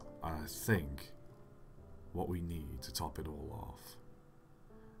 I think what we need to top it all off,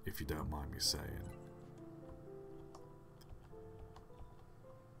 if you don't mind me saying,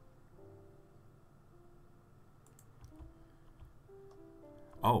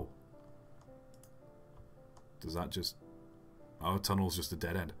 oh. Does that just... Oh, tunnel's just a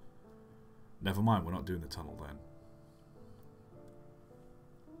dead end. Never mind, we're not doing the tunnel then.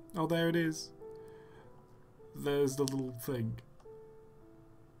 Oh, there it is. There's the little thing.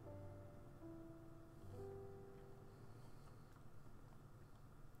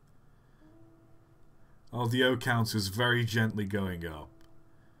 Oh, the O count is very gently going up.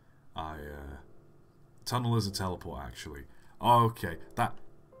 Tunnel is a teleport, actually. Okay, that...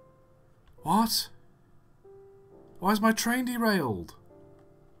 What? Why is my train derailed?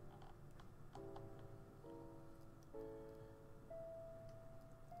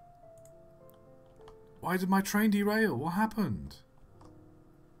 Why did my train derail? What happened?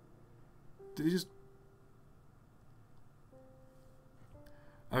 Did he just...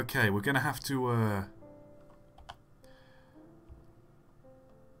 Okay, we're gonna have to,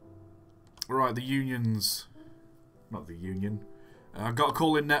 Right, the unions... Not the union. I've got to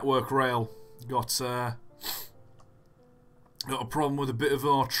call in Network Rail. Got a problem with a bit of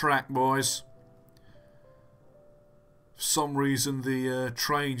our track, boys. For some reason, the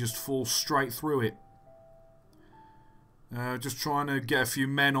train just falls straight through it. Just trying to get a few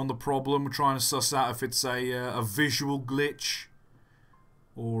men on the problem. We're trying to suss out if it's a visual glitch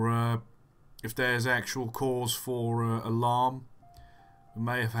or if there's actual cause for alarm. We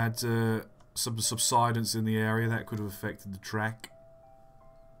may have had some subsidence in the area that could have affected the track.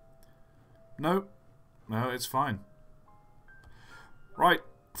 No, it's fine. Right,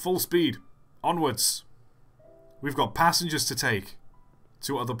 full speed, onwards. We've got passengers to take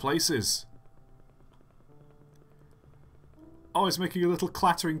to other places. Oh, it's making a little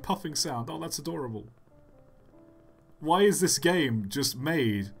clattering, puffing sound. Oh, that's adorable. Why is this game just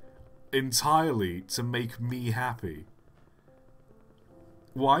made entirely to make me happy?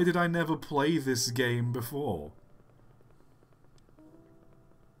 Why did I never play this game before?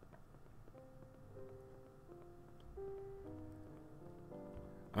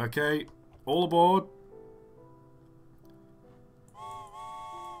 Okay, all aboard.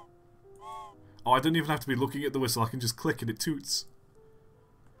 Oh, I don't even have to be looking at the whistle. I can just click and it toots.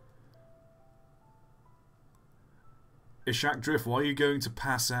 Ishak Drift, why are you going to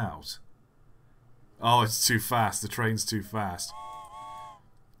pass out? Oh, it's too fast. The train's too fast.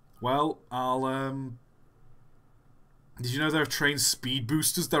 Well, I'll Did you know there are train speed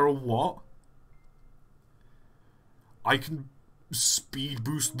boosters? There are what? I can speed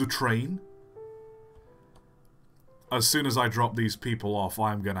boost the train? As soon as I drop these people off,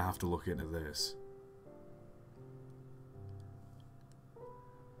 I'm gonna have to look into this.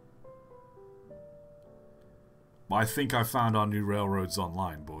 But I think I found our new railroads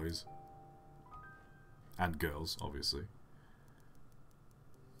online, boys. And girls, obviously.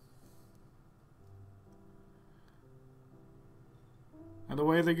 And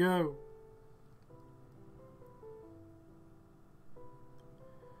away they go.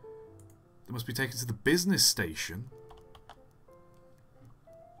 They must be taken to the business station.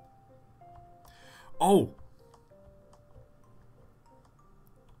 Oh!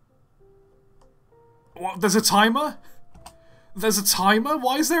 What? There's a timer? There's a timer?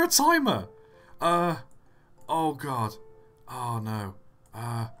 Why is there a timer? Oh god. Oh no.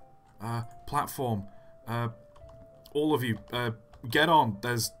 Platform. All of you, get on.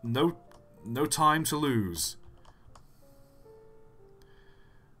 There's no time to lose.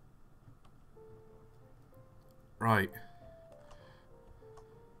 Right.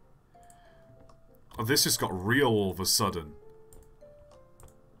 Oh, this just got real all of a sudden.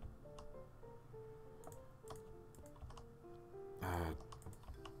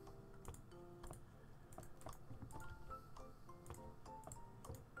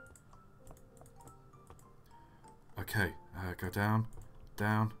 Okay, go down,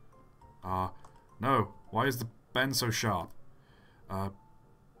 down. No, why is the bend so sharp? I'm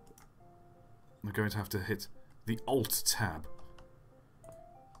going to have to hit the Alt tab.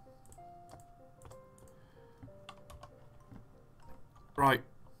 Right.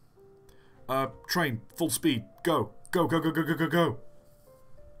 Train, full speed, go. Go, go, go, go, go, go, go.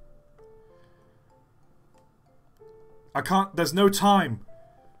 I can't, there's no time.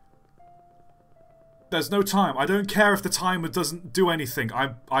 There's no time. I don't care if the timer doesn't do anything.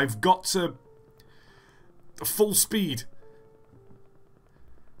 I've got to... full speed.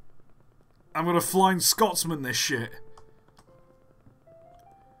 I'm gonna Flying Scotsman this shit.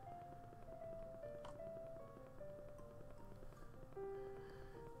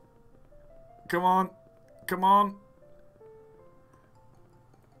 Come on. Come on.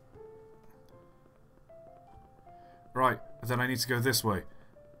 Right, then I need to go this way.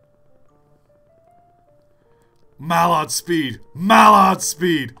 Mallard speed! Mallard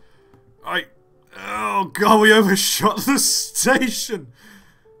speed! Oh god, we overshot the station!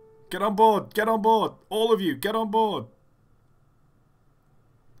 Get on board! Get on board! All of you, get on board!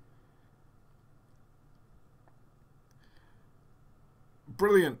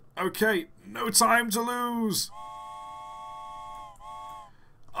 Brilliant. Okay, no time to lose!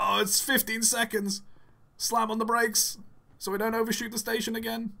 Oh, it's 15 seconds! Slam on the brakes so we don't overshoot the station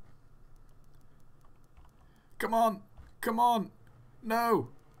again. Come on! Come on! No!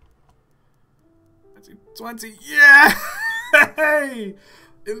 20. Yeah! Hey!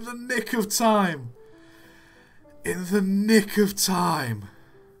 In the nick of time! In the nick of time!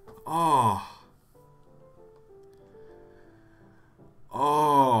 Oh.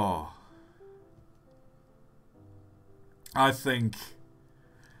 Oh. I think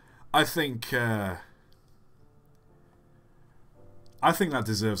that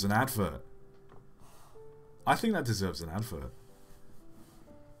deserves an advert. I think that deserves an advert.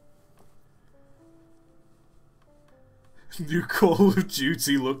 New Call of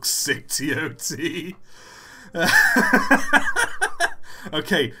Duty looks sick, ToT.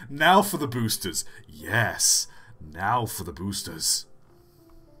 Okay, now for the boosters. Yes, now for the boosters.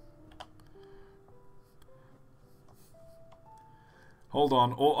 Hold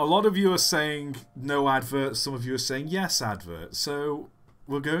on, a lot of you are saying no advert, some of you are saying yes advert. So,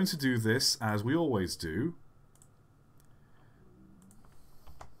 we're going to do this as we always do.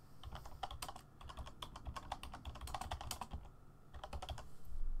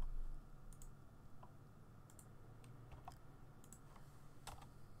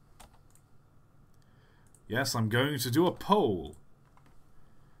 Yes, I'm going to do a poll.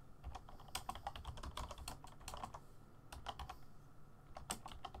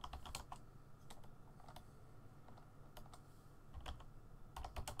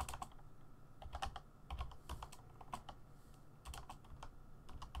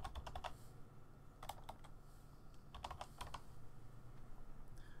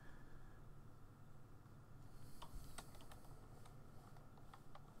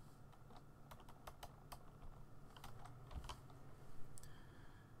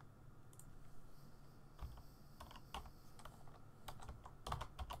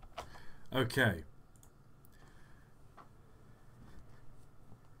 Okay.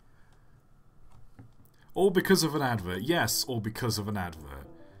 All because of an advert. Yes, all because of an advert.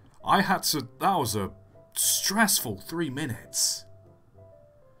 I had to... That was a stressful 3 minutes.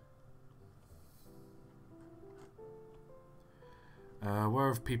 Where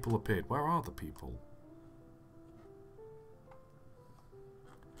have people appeared? Where are the people?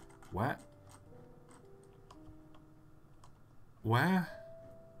 Where? Where?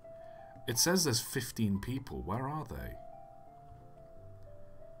 It says there's 15 people. Where are they?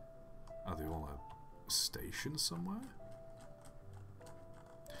 Are they all at a station somewhere?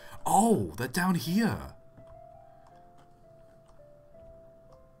 Oh, they're down here.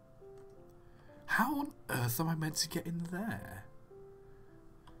 How on earth am I meant to get in there?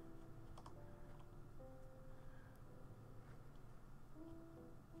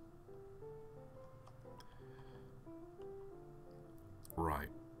 Right.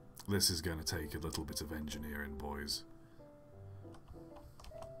 This is going to take a little bit of engineering, boys.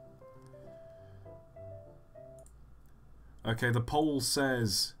 Okay, the poll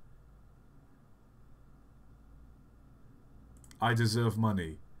says I deserve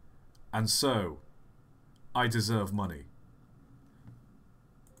money. And so, I deserve money.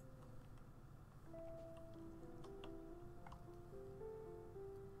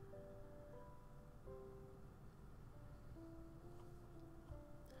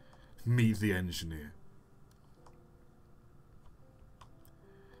 Meet the engineer.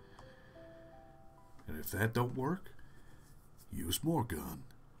 And if that don't work, use more gun.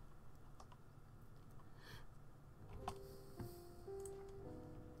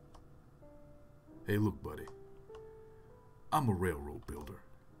 Hey, look, buddy. I'm a railroad builder.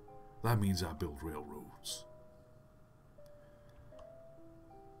 That means I build railroads.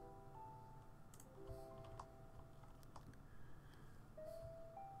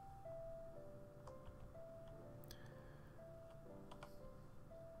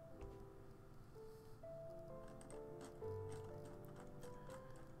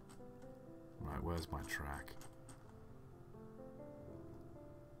 Right, where's my track?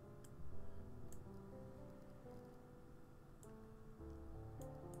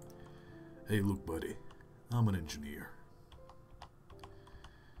 Hey, look, buddy. I'm an engineer.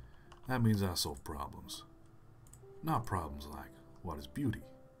 That means I solve problems. Not problems like, what is beauty?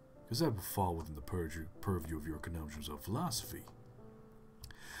 Because that will fall within the purview of your conundrums of philosophy.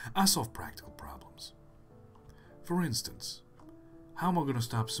 I solve practical problems. For instance, how am I going to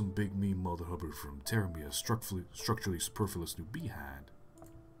stop some big mean mother hubbard from tearing me a structurally superfluous new behind?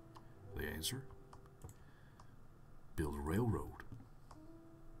 The answer? Build a railroad.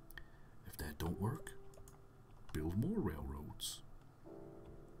 If that don't work, build more railroads.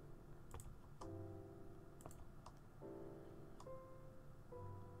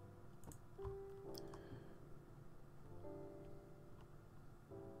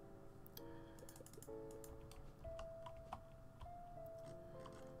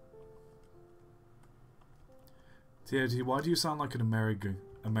 ToT, why do you sound like an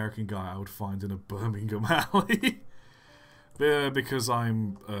American guy I would find in a Birmingham alley? Yeah, because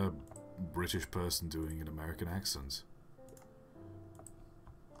I'm a British person doing an American accent.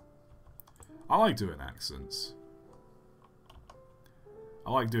 I like doing accents.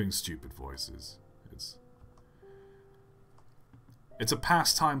 I like doing stupid voices. It's a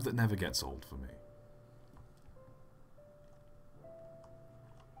pastime that never gets old for me.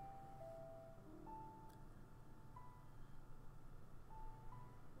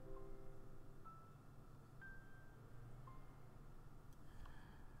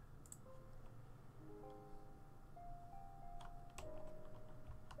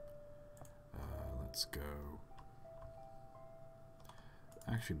 Let's go.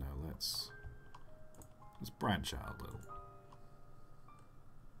 Actually, no. Let's branch out a little.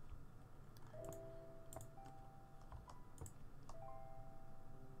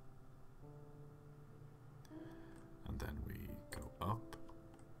 And then we go up,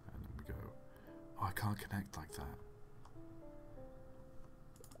 and then we go. Oh, I can't connect like that.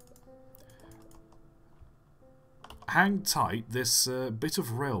 Hang tight, this bit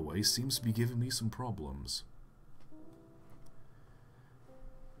of railway seems to be giving me some problems.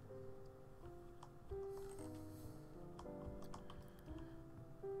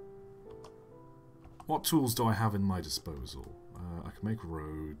 What tools do I have in my disposal? I can make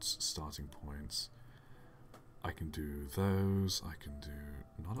roads, starting points. I can do those, I can do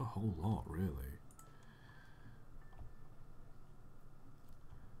not a whole lot really.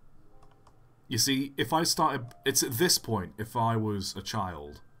 You see, if I started... It's at this point, if I was a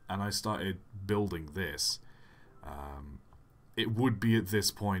child and I started building this, it would be at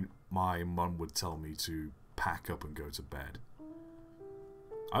this point my mum would tell me to pack up and go to bed.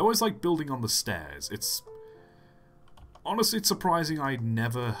 I always like building on the stairs. Honestly, it's surprising I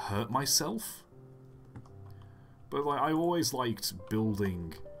never hurt myself. But like, I always liked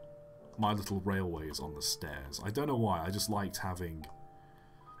building my little railways on the stairs. I don't know why, I just liked having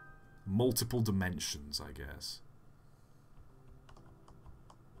multiple dimensions, I guess.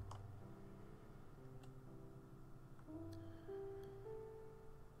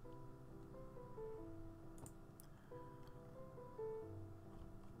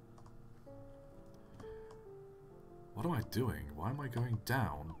 What am I doing? Why am I going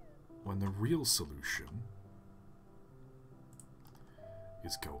down when the real solution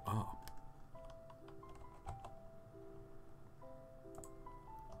is go up?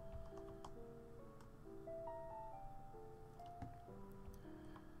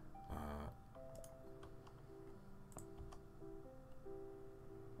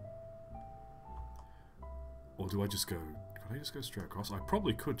 Or do I just go... Could I just go straight across? I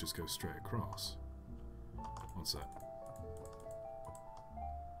probably could just go straight across. What's that?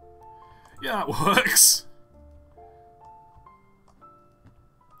 Yeah, that works!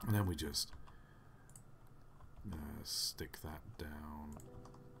 And then we just stick that down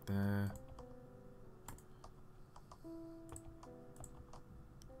there.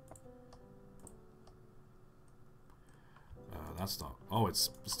 That's not... Oh, it's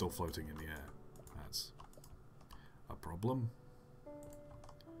still floating in the air. That's a problem.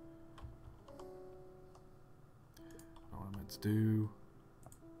 What I meant to do...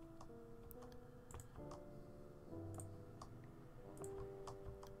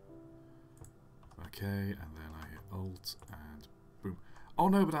 Okay, and then I hit Alt and boom. Oh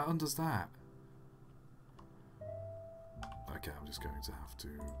no, but that undoes that. Okay, I'm just going to have to...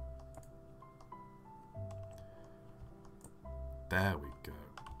 There we go.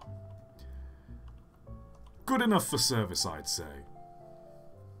 Good enough for service, I'd say.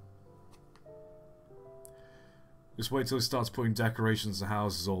 Just wait till he starts putting decorations and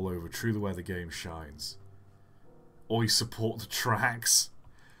houses all over. Truly where the game shines. Or you support the tracks.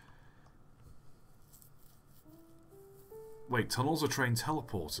 Wait, tunnels are train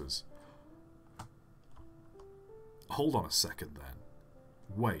teleporters. Hold on a second then.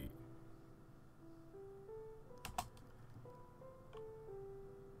 Wait.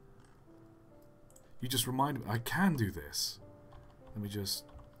 You just reminded me, I can do this. Let me just...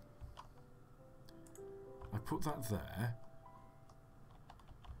 I put that there.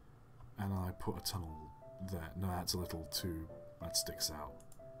 And I put a tunnel there. No, that's a little too... That sticks out.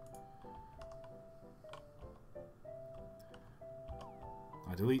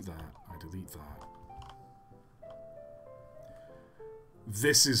 I delete that. I delete that.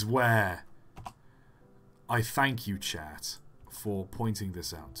 This is where I thank you, chat, for pointing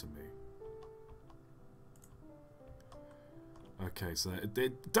this out to me. Okay, so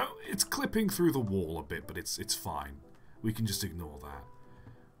it's clipping through the wall a bit, but it's fine. We can just ignore that.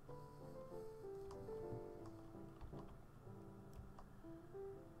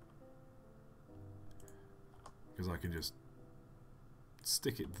 Because I can just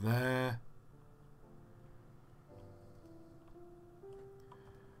stick it there.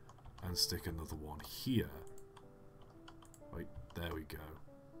 And stick another one here. Wait, there we go.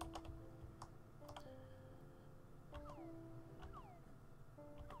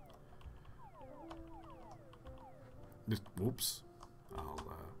 Just, whoops. I'll,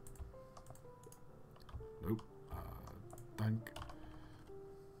 nope. Thank.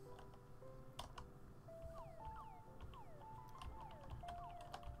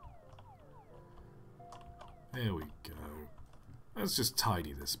 There we go. Let's just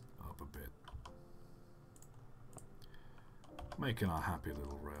tidy this up a bit. Making our happy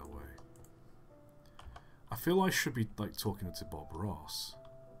little railway. I feel I should be, like, talking to Bob Ross.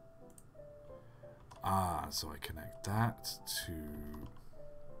 Ah, so I connect that to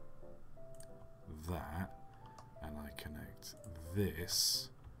that, and I connect this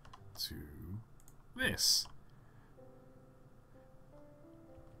to this.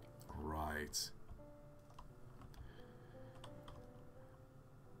 Right.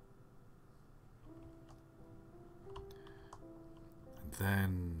 And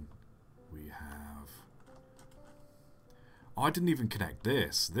then we have... Oh, I didn't even connect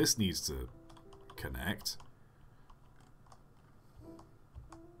this. This needs to connect.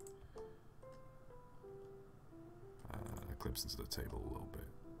 Clips into the table a little bit.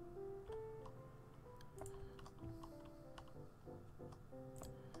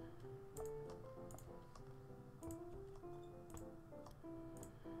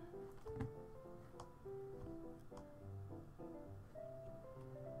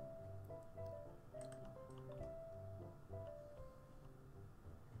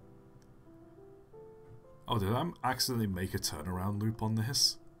 Oh, did I accidentally make a turnaround loop on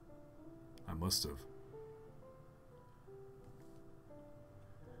this? I must have.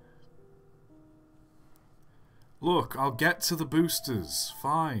 Look, I'll get to the boosters.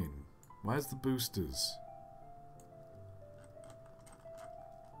 Fine. Where's the boosters?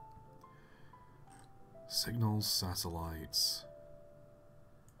 Signals, satellites.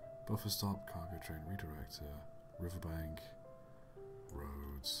 Buffer stop, cargo train redirector, riverbank,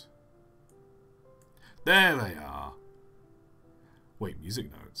 roads. There they are! Wait, music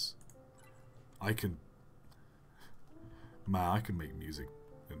notes? I can... Man, I can make music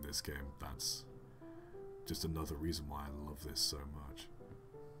in this game. That's just another reason why I love this so much.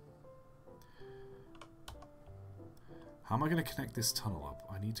 How am I going to connect this tunnel up?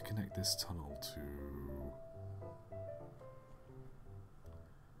 I need to connect this tunnel to...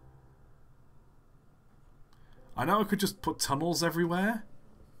 I know I could just put tunnels everywhere,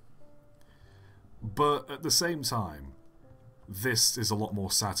 but at the same time, this is a lot more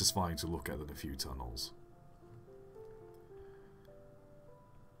satisfying to look at than a few tunnels.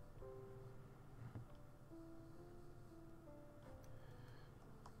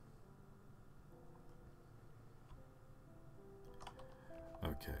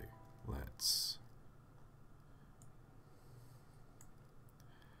 Okay, let's...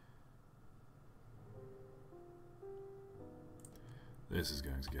 This is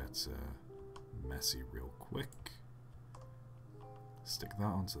going to get messy real quick. Stick that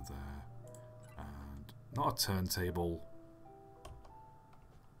onto there. And not a turntable.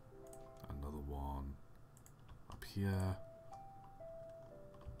 Another one up here.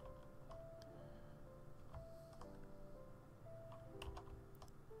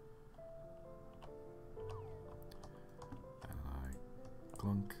 And I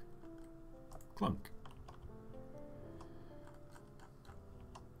clunk, clunk.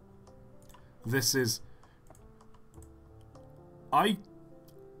 This is... I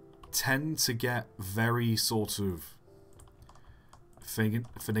tend to get very sort of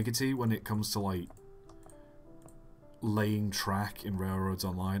finicky when it comes to like laying track in Railroads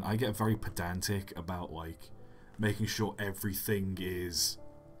Online. I get very pedantic about like making sure everything is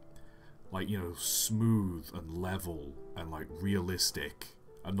like, you know, smooth and level and like realistic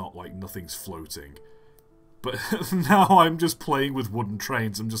and not like nothing's floating. But now I'm just playing with wooden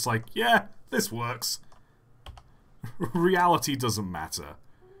trains. I'm just like, yeah, this works. Reality doesn't matter.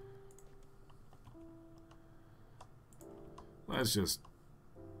 Let's just...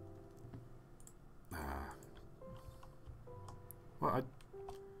 Well,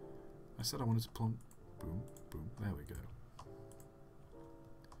 I said I wanted to plump. Boom, boom. There we go.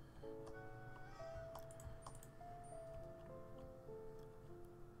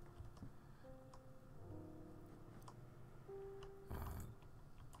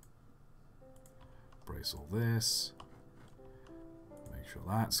 Brace all this. Make sure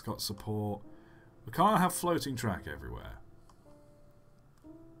that's got support. We can't have floating track everywhere.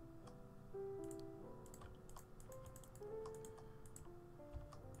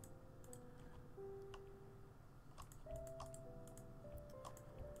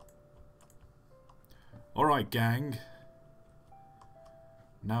 Alright, gang.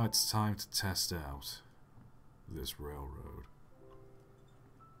 Now it's time to test out this railroad.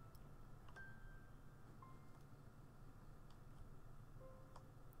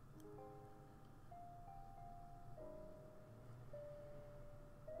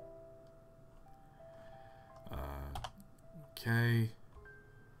 Okay.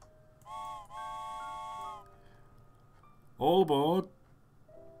 All aboard.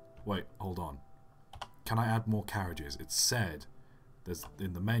 Wait, hold on. Can I add more carriages? It said there's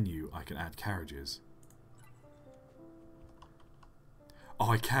in the menu I can add carriages. Oh,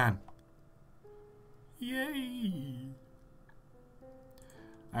 I can. Yay!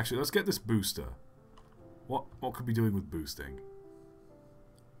 Actually, let's get this booster. What could we be doing with boosting?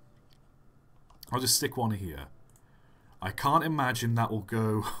 I'll just stick one here. I can't imagine that will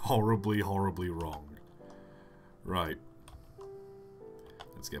go horribly, horribly wrong. Right.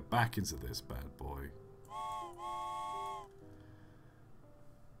 Let's get back into this bad boy.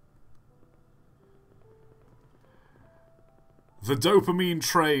 The dopamine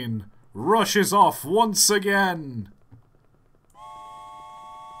train rushes off once again!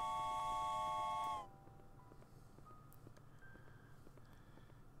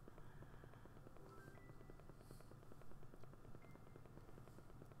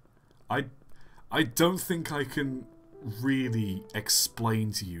 I don't think I can really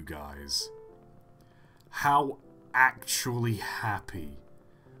explain to you guys how actually happy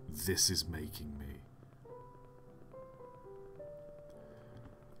this is making me.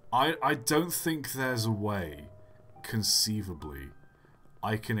 I don't think there's a way, conceivably,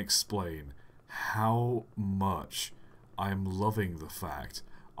 I can explain how much I'm loving the fact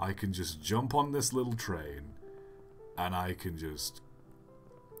I can just jump on this little train and I can just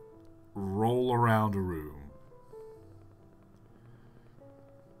roll around a room.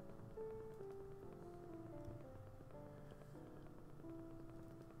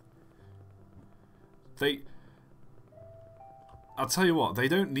 I'll tell you what, they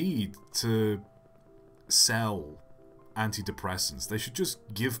don't need to sell antidepressants. They should just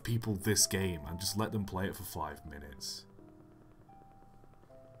give people this game and just let them play it for 5 minutes.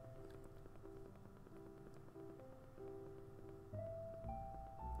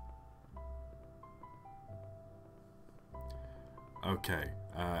 Okay,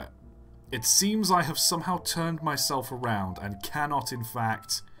 it seems I have somehow turned myself around and cannot, in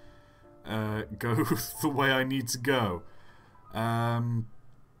fact, go the way I need to go. How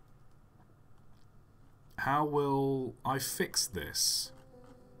will I fix this?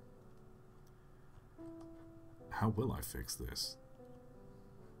 How will I fix this?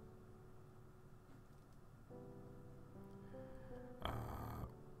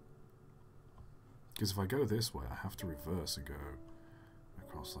 Because if I go this way, I have to reverse and go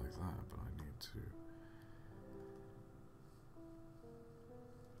across like that, but I need to...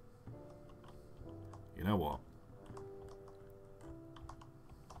 You know what?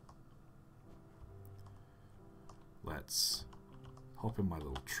 Let's hop in my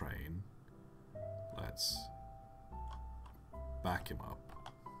little train. Let's back him up.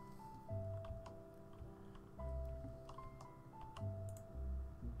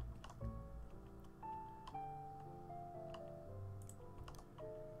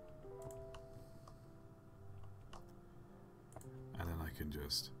 And then I can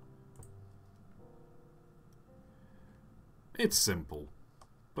just... It's simple,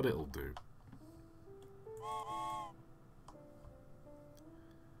 but it'll do.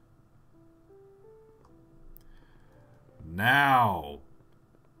 Now,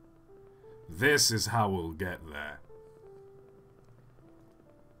 this is how we'll get there.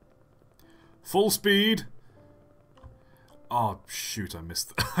 Full speed. Oh shoot! I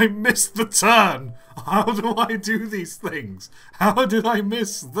missed. I missed the turn. How do I do these things? How did I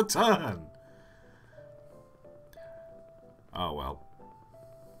miss the turn? Oh well.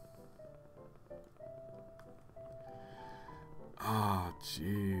 Ah,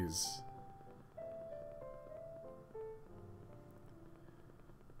 jeez.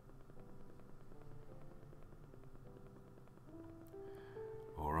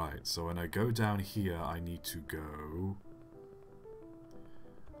 Alright, so when I go down here, I need to go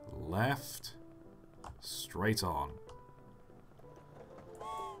left, straight on.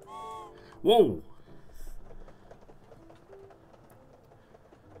 Whoa!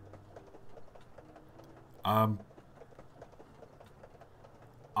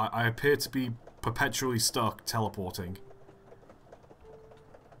 I appear to be perpetually stuck teleporting.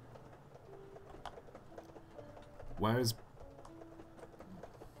 Where's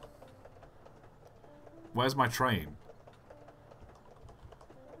my train?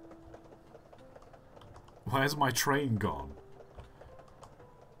 Where's my train gone?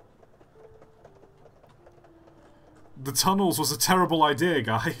 The tunnels was a terrible idea,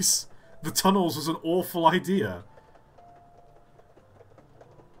 guys. The tunnels was an awful idea.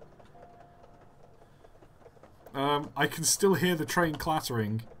 I can still hear the train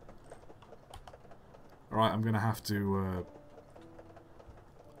clattering. Alright, I'm gonna have to,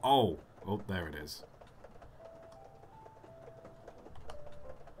 Oh, there it is.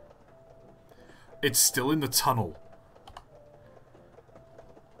 It's still in the tunnel.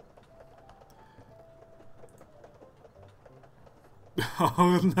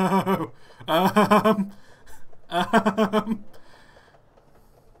 Oh no!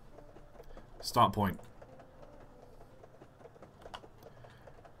 Start point.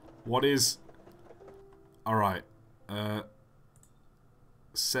 What is... Alright.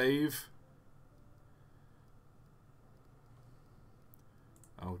 Save.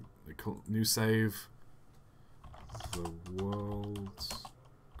 Oh, new save. The world's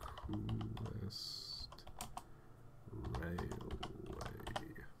coolest railway.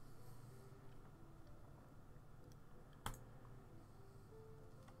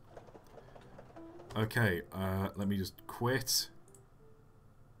 Okay, let me just quit.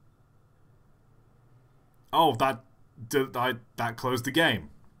 Oh, that closed the game.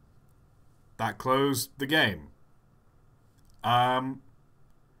 That closed the game. Why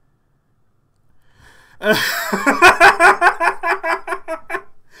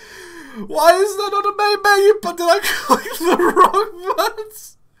is that not a main menu? But did I click the wrong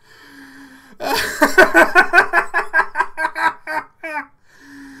buttons?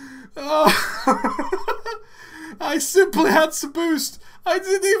 Oh. I simply had to boost. I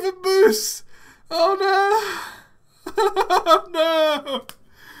didn't even boost. Oh no. Oh no.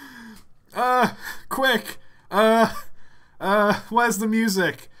 Quick. Where's the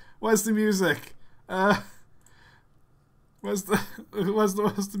music? Where's the music? Where's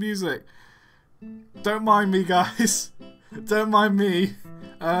the music? Don't mind me, guys. Don't mind me.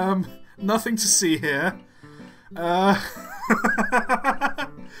 Nothing to see here.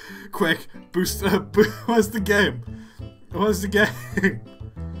 Quick, boost. Where's the game? Where's the game?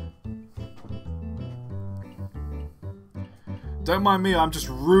 Don't mind me. I'm just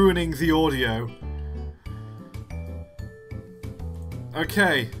ruining the audio.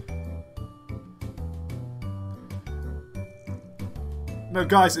 Okay. No,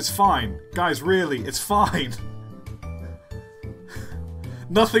 guys, it's fine. Guys, really, it's fine.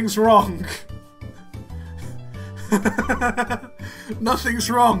 Nothing's wrong. Nothing's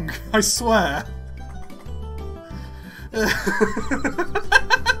wrong, I swear.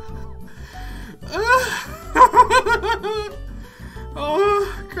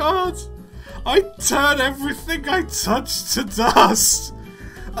 Oh, God. I turn everything I touch to dust.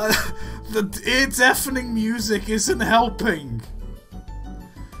 The ear-deafening music isn't helping.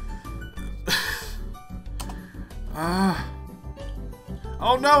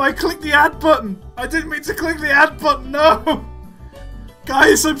 Oh no, I clicked the add button! I didn't mean to click the add button, no!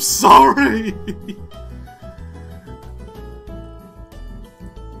 Guys, I'm sorry!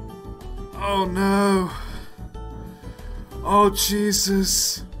 Oh no. Oh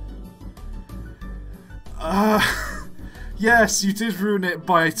Jesus. Yes, you did ruin it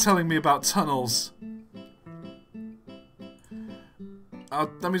by telling me about tunnels.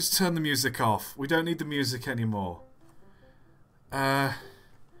 Let me just turn the music off. We don't need the music anymore.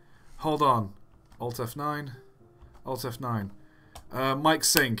 Hold on. Alt F9. Alt F9. Mic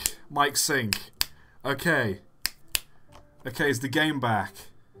sync. Mic sync. Okay. Okay, is the game back?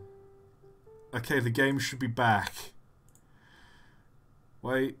 Okay, the game should be back.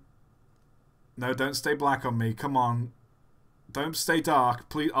 Wait. No, don't stay black on me. Come on. Don't stay dark.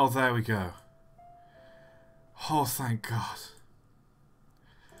 Please. Oh, there we go. Oh, thank God.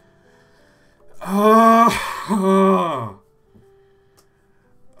 Oh. Oh.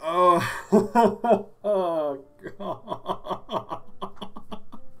 Oh, God.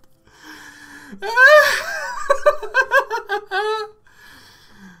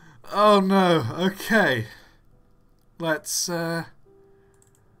 Oh, no. Okay. Let's, I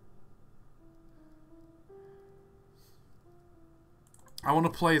want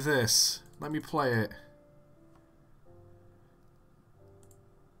to play this. Let me play it.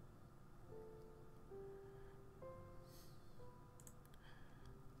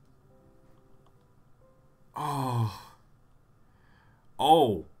 Oh.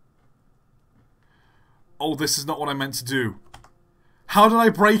 Oh. Oh, this is not what I meant to do. How did I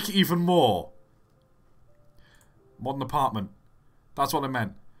break even more? Modern apartment. That's what I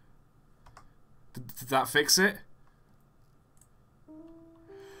meant. Did that fix it?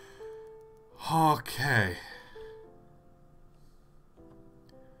 Okay.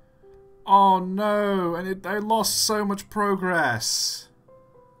 Oh no, and I lost so much progress.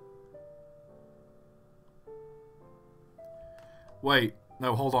 Wait,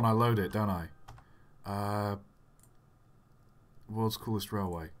 no, hold on, I load it, don't I? World's coolest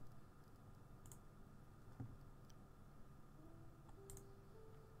railway.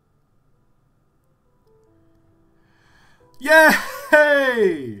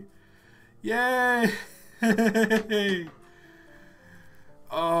 Yay! Yay!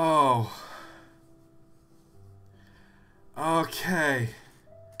 Oh. Okay.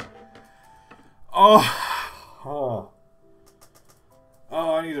 Oh. Oh.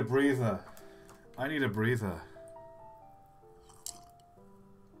 Oh, I need a breather. I need a breather.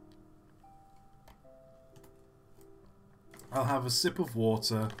 I'll have a sip of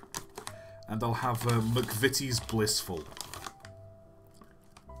water, and I'll have a McVitie's Blissful.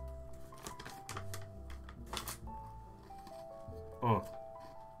 Oh.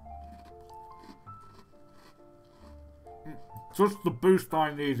 Just the boost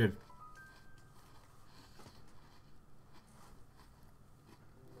I needed.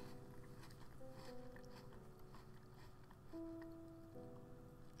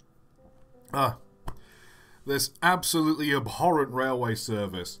 This absolutely abhorrent railway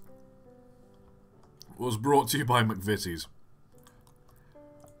service was brought to you by McVitie's.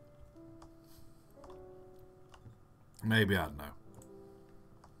 Maybe, I don't know.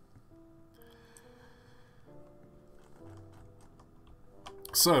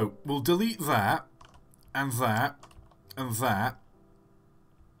 So, we'll delete that, and that, and that,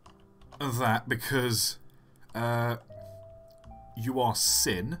 and that, because you are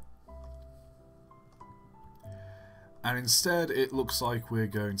sin. And instead, it looks like we're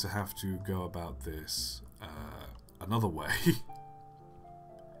going to have to go about this another way.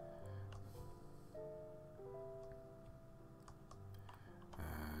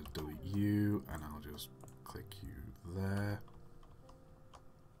 Delete you, and I'll just click you there.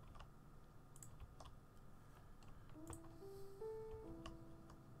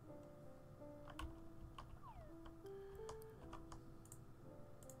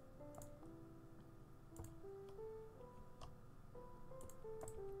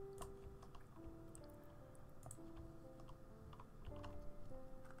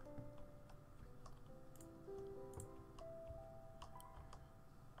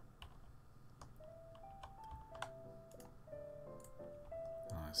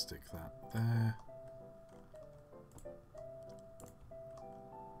 Stick that there.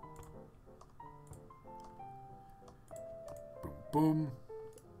 Boom, boom.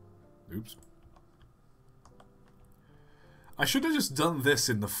 Oops. I should have just done this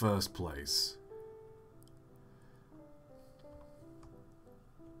in the first place.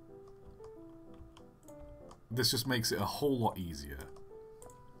 This just makes it a whole lot easier.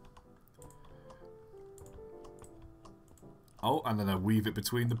 Oh, and then I weave it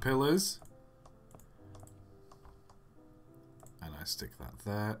between the pillars. And I stick that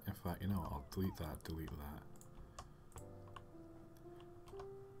there. In fact, you know what? I'll delete that, delete that.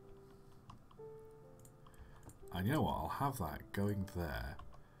 And you know what? I'll have that going there.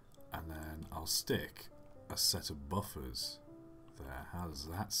 And then I'll stick a set of buffers there. How does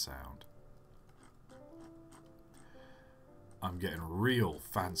that sound? I'm getting real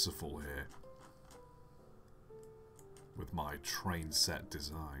fanciful here with my train set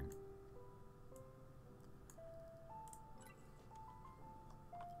design.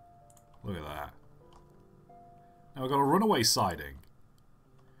 Look at that. Now I've got a runaway siding.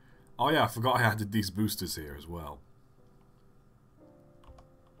 Oh yeah, I forgot I added these boosters here as well.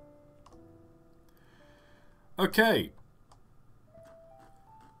 Okay.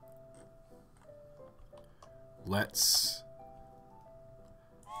 Let's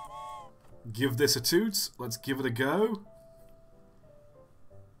give this a toot. Let's give it a go.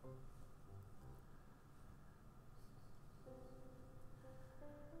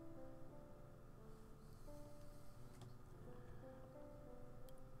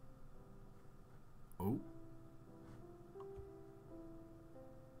 Oh.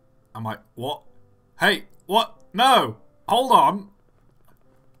 Am I... What? Hey, what? No! Hold on!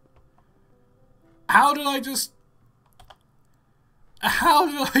 How did I just... How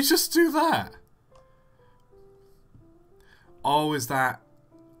did I just do that? Oh, is that...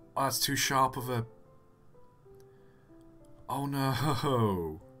 Oh, that's too sharp of a... Oh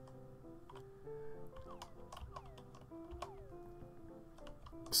no!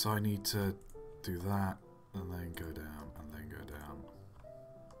 So I need to do that, and then go down, and then go down.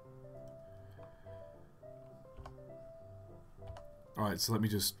 Alright, so let me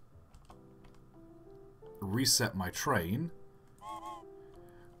just reset my train.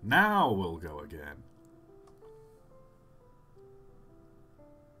 Now we'll go again.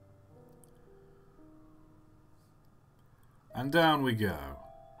 And down we go.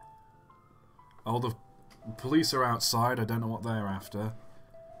 Oh, the police are outside. I don't know what they're after.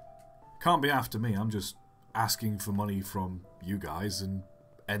 Can't be after me. I'm just asking for money from you guys and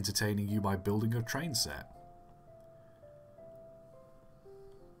entertaining you by building a train set.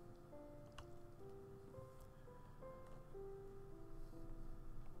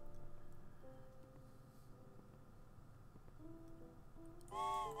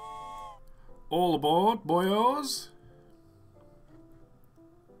 All aboard, boyos!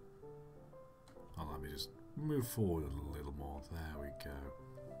 Oh, let me just move forward a little more. There we go.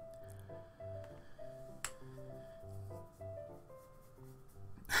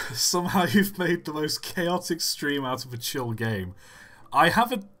 Somehow you've made the most chaotic stream out of a chill game. I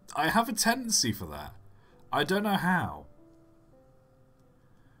have a tendency for that. I don't know how.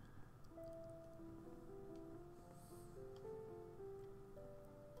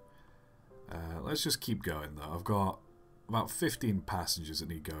 Let's just keep going though. I've got about 15 passengers that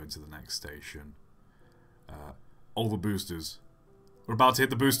need going to the next station. All the boosters. We're about to hit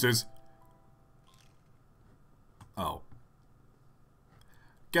the boosters. Oh.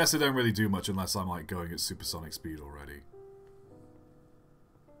 Guess they don't really do much unless I'm like going at supersonic speed already.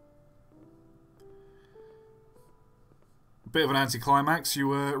 Bit of an anticlimax.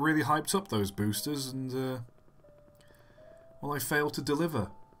 You really hyped up those boosters and Well, I failed to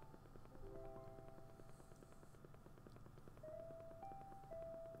deliver.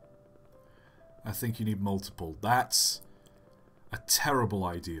 I think you need multiple. That's a terrible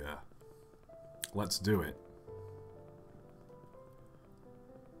idea. Let's do it.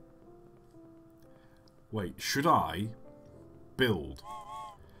 Wait, should I build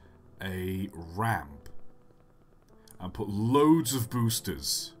a ramp and put loads of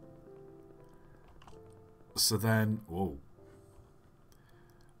boosters? So then, whoa.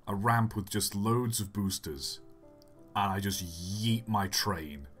 A ramp with just loads of boosters. And I just yeet my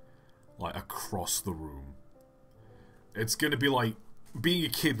train, like, across the room. It's gonna be like being a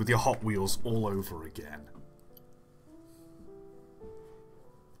kid with your Hot Wheels all over again.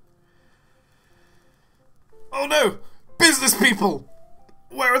 Oh no! Business people!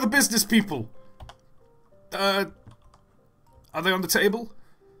 Where are the business people? Are they on the table?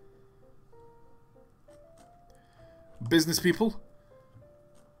 Business people?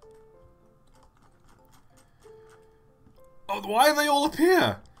 Oh, why are they all up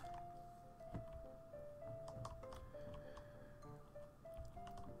here?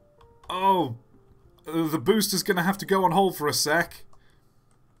 Oh, the booster's gonna have to go on hold for a sec.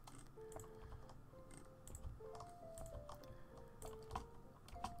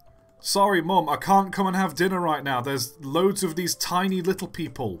 Sorry, Mum, I can't come and have dinner right now. There's loads of these tiny little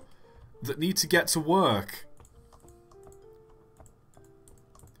people that need to get to work.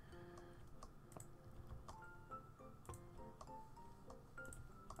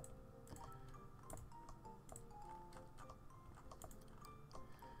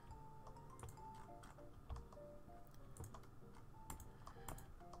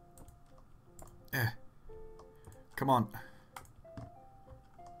 Come on.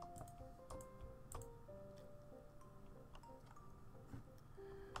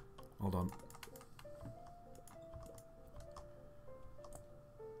 Hold on.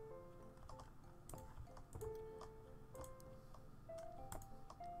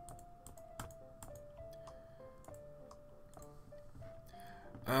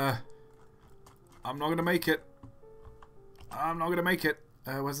 I'm not gonna make it. I'm not gonna make it.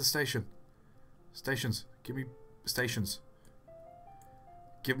 Where's the station? Stations. Give me stations.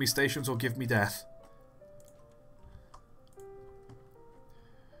 Give me stations or give me death.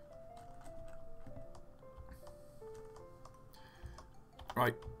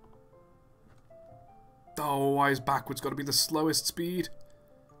 Right. Oh, why is backwards got to be the slowest speed?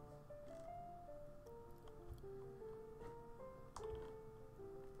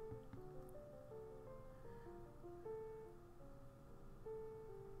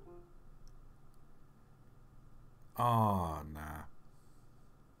 Oh, nah.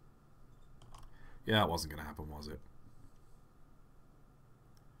 Yeah, that wasn't going to happen, was it?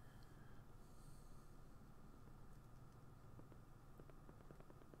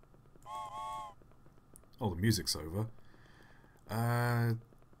 Oh, the music's over.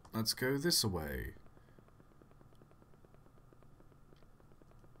 Let's go this way.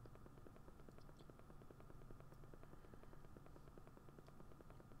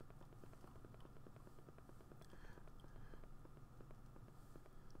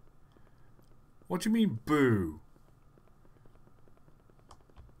 What do you mean, boo?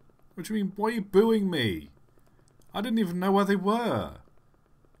 What do you mean, why are you booing me? I didn't even know where they were.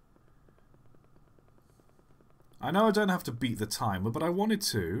 I know I don't have to beat the timer, but I wanted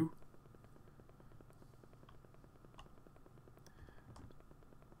to.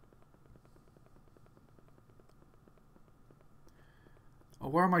 Oh,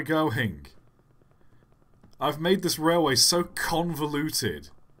 where am I going? I've made this railway so convoluted.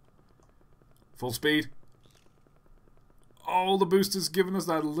 Full speed. Oh, the booster's given us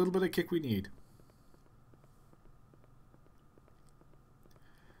that little bit of kick we need.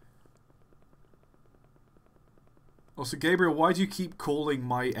 Also, Gabriel, why do you keep calling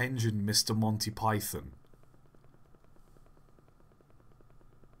my engine Mr. Monty Python?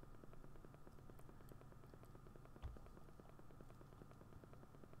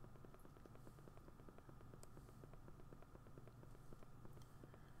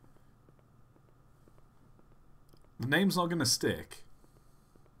 The name's not going to stick.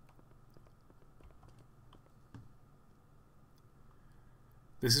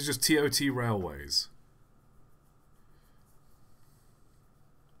 This is just ToT Railways.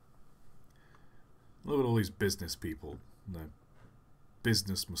 Look at all these business people. Their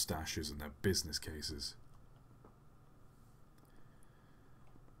business moustaches and their business cases.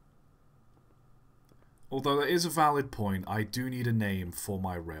 Although there is a valid point, I do need a name for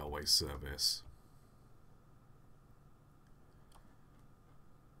my railway service.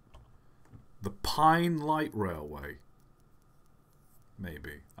 The Pine Light Railway.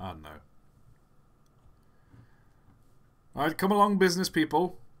 Maybe. I don't know. Alright, come along, business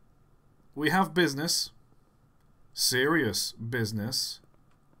people. We have business. Serious business.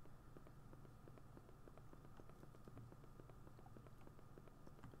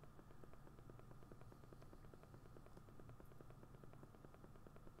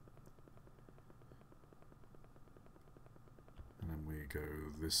 And then we go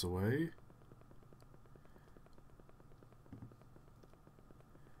this way.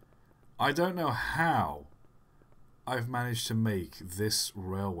 I don't know how I've managed to make this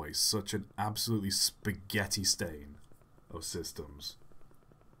railway such an absolutely spaghetti stain of systems.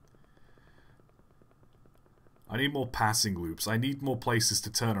 I need more passing loops. I need more places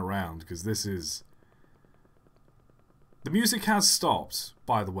to turn around, because this is... The music has stopped,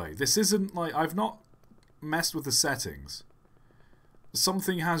 by the way. This isn't like... I've not messed with the settings.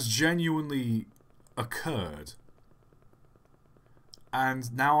 Something has genuinely occurred.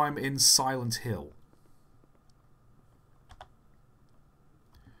 And now I'm in Silent Hill.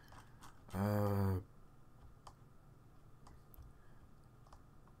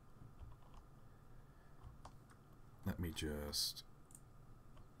 Let me just...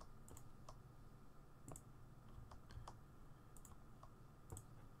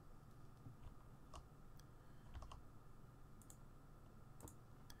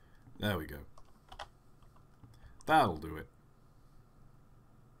 There we go. That'll do it.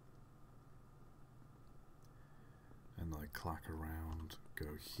 And I clack around, go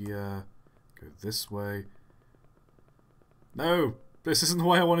here, go this way. No! This isn't the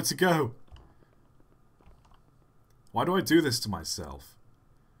way I wanted to go! Why do I do this to myself?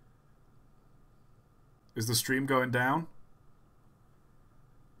 Is the stream going down?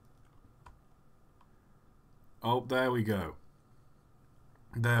 Oh, there we go.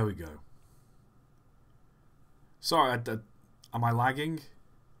 There we go. Sorry, am I lagging?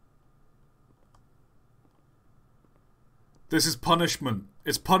 This is punishment.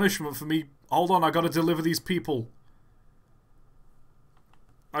 It's punishment for me. Hold on, I gotta deliver these people.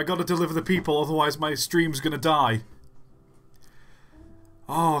 I gotta deliver the people, otherwise my stream's gonna die.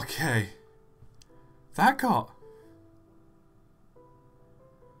 Okay. That got...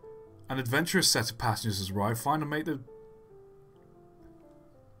 An adventurous set of passengers has arrived. Find and make the...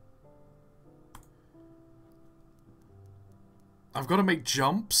 I've got to make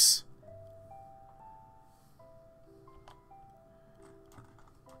jumps.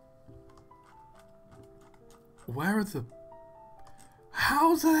 Where are the...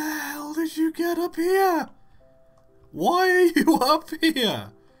 How the hell did you get up here? Why are you up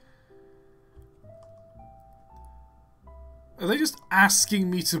here? Are they just asking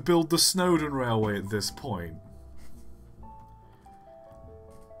me to build the Snowdon Railway at this point?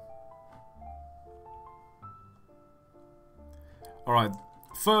 Alright,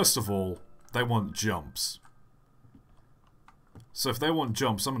 first of all, they want jumps. So if they want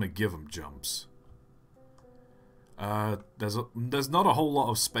jumps, I'm going to give them jumps. There's not a whole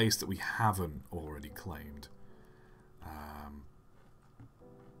lot of space that we haven't already claimed.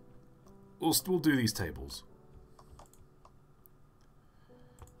 We'll do these tables.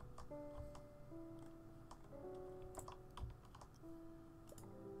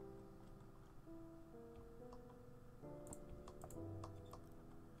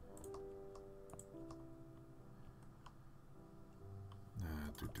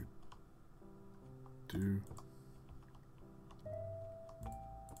 Do.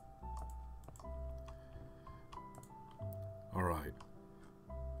 All right.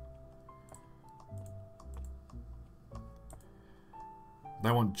 They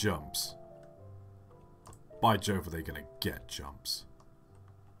want jumps. By Jove, are they going to get jumps?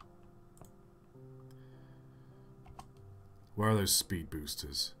 Where are those speed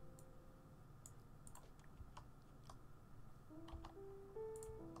boosters?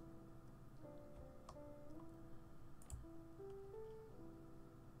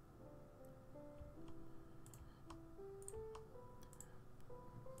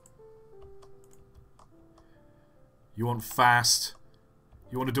 You want fast?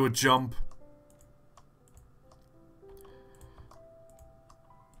 You want to do a jump?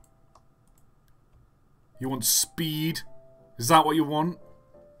 You want speed? Is that what you want?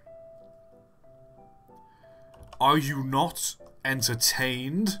 Are you not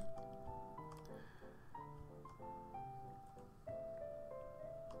entertained?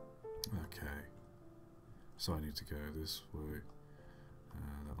 Okay. So I need to go this way.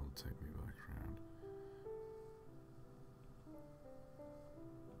 That'll take me back around.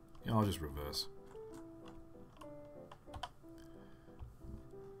 Yeah, I'll just reverse.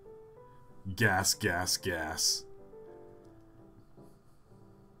 Gas, gas, gas.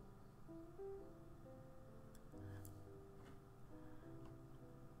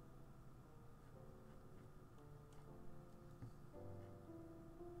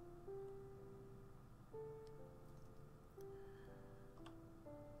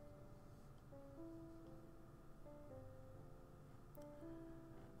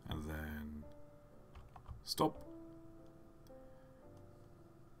 Stop.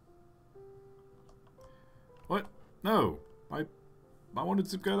 What? No. I wanted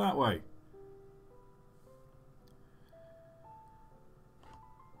to go that way.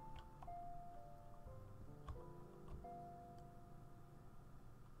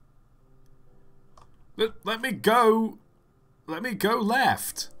 Let me go. Let me go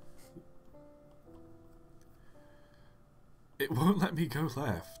left. It won't let me go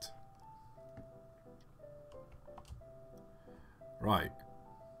left. Right.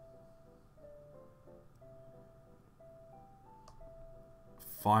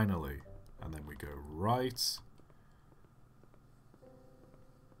 Finally. And then we go right.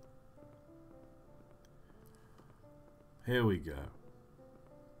 Here we go.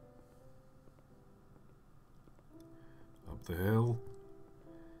 Up the hill.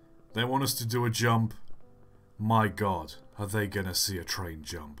 They want us to do a jump. My God, are they gonna see a train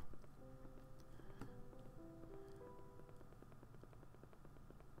jump?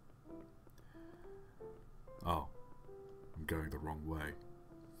 Oh, I'm going the wrong way.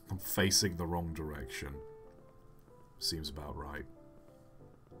 I'm facing the wrong direction. Seems about right.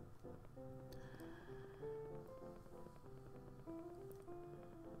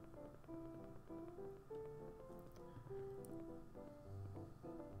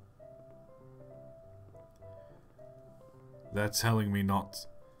 They're telling me not.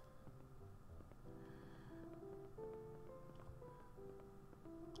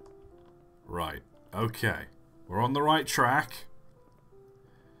 Right. Okay. We're on the right track.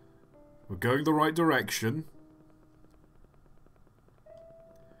 We're going the right direction.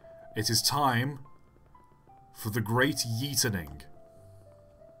 It is time for the great yeetening.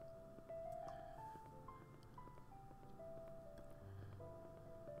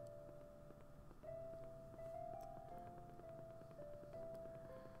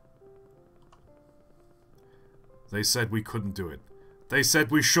 They said we couldn't do it. They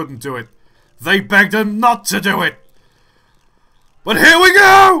said we shouldn't do it. They begged them not to do it. But here we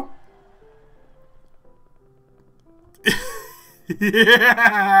go!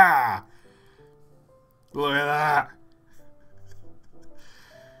 Yeah! Look at that.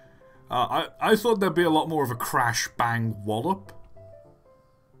 I thought there'd be a lot more of a crash bang wallop.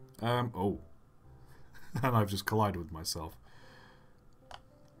 Oh. And I've just collided with myself.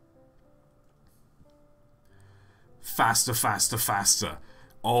 Faster, faster, faster.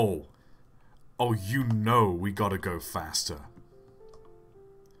 Oh. Oh, you know we gotta go faster.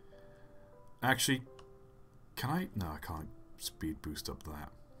 Actually, can I? No, I can't speed boost up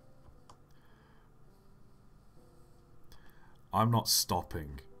that. I'm not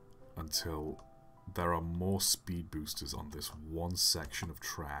stopping until there are more speed boosters on this one section of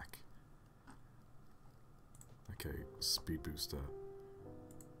track. Okay, speed booster.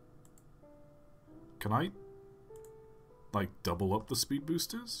 Can I, like, double up the speed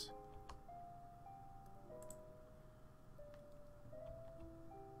boosters?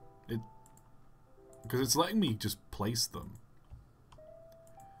 Because it's letting me just place them.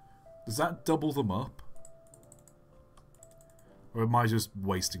 Does that double them up? Or am I just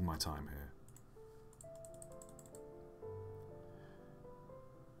wasting my time here?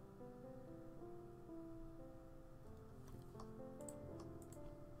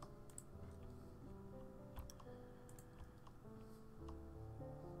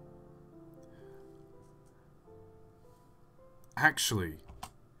 Actually,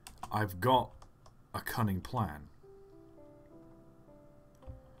 I've got a cunning plan.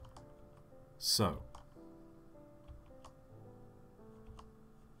 So,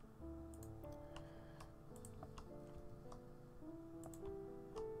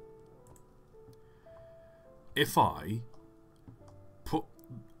 if I put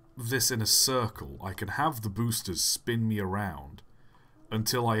this in a circle, I can have the boosters spin me around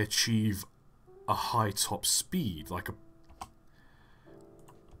until I achieve a high top speed, like a...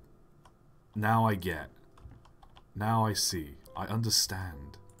 Now I get. Now I see. I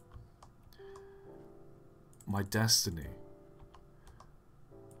understand. My destiny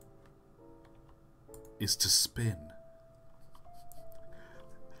is to spin.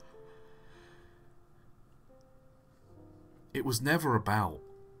 It was never about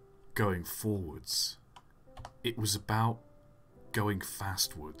going forwards. It was about going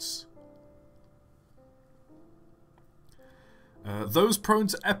fastwards. Those prone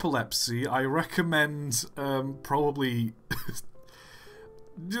to epilepsy, I recommend probably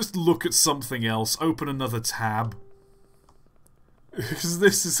just look at something else, open another tab. Because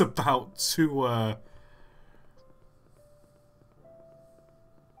this is about to...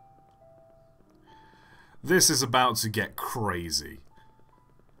 This is about to get crazy.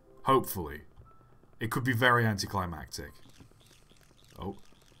 Hopefully. It could be very anticlimactic. Oh.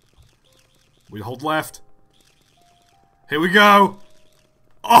 We hold left. Here we go!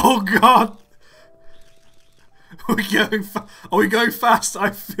 Oh god! Are we going fast?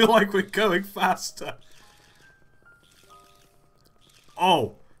 I feel like we're going faster.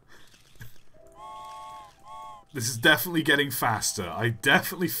 Oh! This is definitely getting faster. I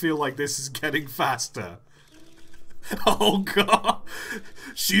definitely feel like this is getting faster. Oh god!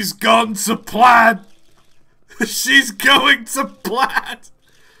 She's gone to Plaid! She's going to Plaid!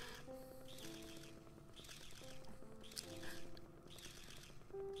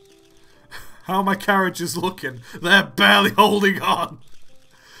 How are my carriages looking? They're barely holding on!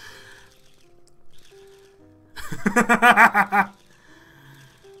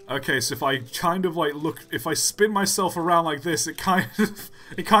 Okay, so if I kind of like if I spin myself around like this, it kind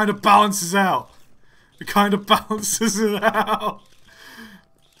of balances out. It kind of balances it out.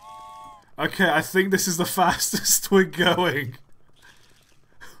 Okay, I think this is the fastest we're going.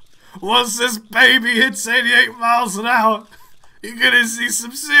 Once this baby hits 88 miles an hour, you're gonna see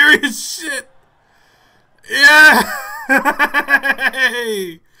some serious shit. Yeah!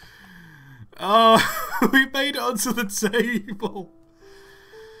 Oh, we made it onto the table.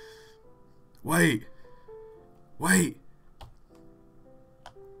 Wait. Wait.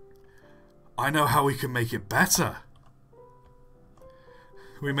 I know how we can make it better.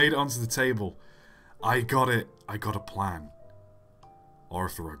 We made it onto the table. I got it. I got a plan.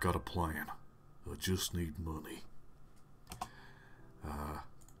 Arthur, I got a plan. I just need money.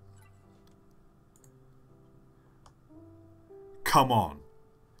 Come on.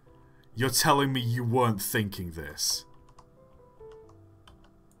 You're telling me you weren't thinking this.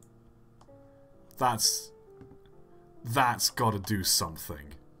 That's gotta do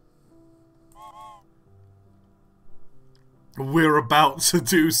something. We're about to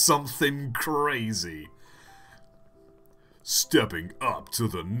do something crazy. Stepping up to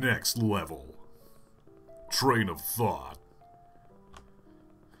the next level. Train of thought.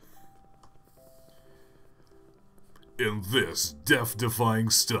 In this death-defying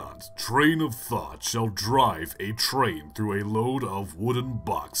stunt, Train of Thought shall drive a train through a load of wooden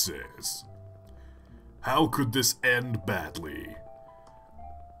boxes. How could this end badly?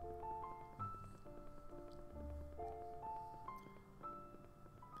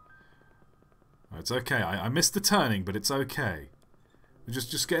 It's okay. I missed the turning, but it's okay. We're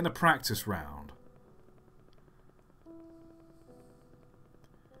just getting a practice round.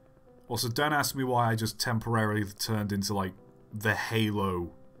 Also, don't ask me why I just temporarily turned into, like, the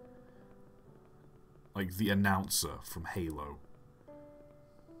Halo... like, the announcer from Halo.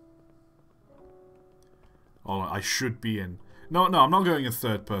 Oh, I should be in... No, I'm not going in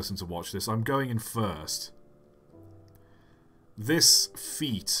third person to watch this. I'm going in first. This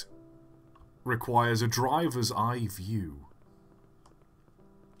feat requires a driver's eye view.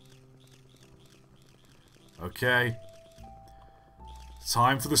 Okay.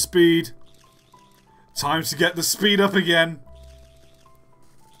 Time for the speed. Time to get the speed up again.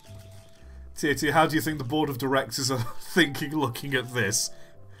 ToT, how do you think the board of directors are looking at this?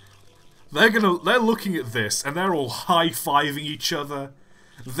 They're looking at this and they're all high-fiving each other.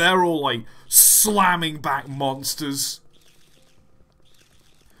 They're all like slamming back monsters.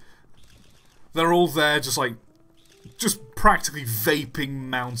 They're all there just practically vaping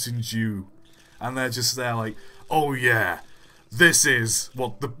Mountain Dew. And they're just there like, oh yeah, this is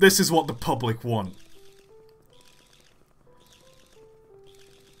what the public want.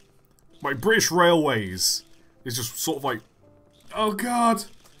 Like British Railways is just sort of like, oh god,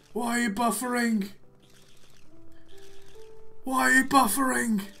 why are you buffering? Why are you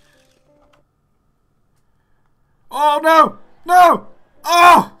buffering? Oh no! No!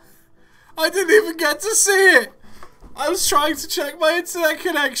 Oh! I didn't even get to see it! I was trying to check my internet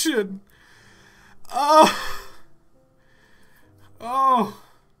connection! Oh! Oh!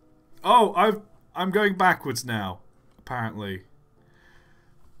 Oh, I'm going backwards now, apparently.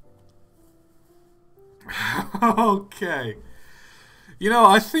 Okay. You know,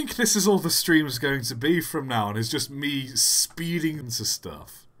 I think this is all the stream is going to be from now on, is just me speeding into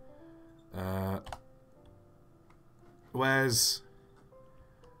stuff. Where's...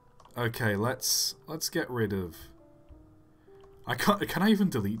 Okay, let's get rid of... Can I even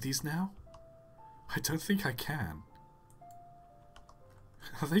delete these now? I don't think I can.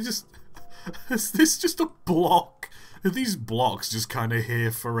 Are they just... Is this just a block? Are these blocks just kind of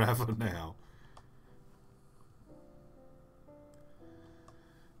here forever now?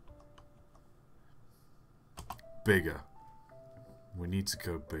 Bigger. We need to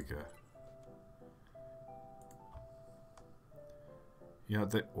go bigger. Yeah,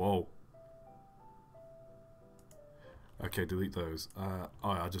 whoa. Okay, delete those. Oh,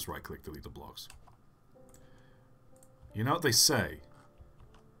 I'll just right-click, delete the blocks. You know what they say?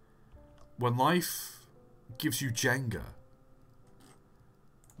 When life gives you Jenga,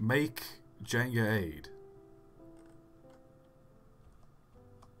 make Jenga aid.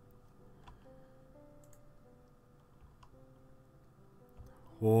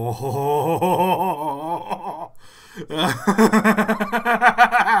 Oh.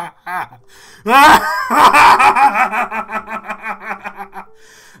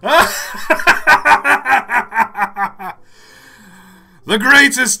 The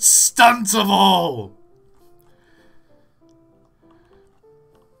greatest stunt of all!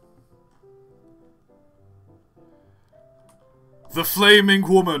 The flaming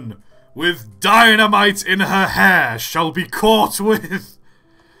woman with dynamite in her hair shall be caught with...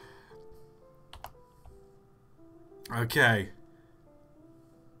 Okay.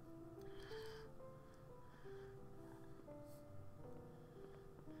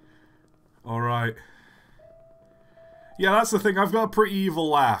 Alright. Yeah, that's the thing. I've got a pretty evil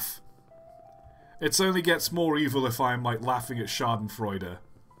laugh. It only gets more evil if I'm, like, laughing at Schadenfreude.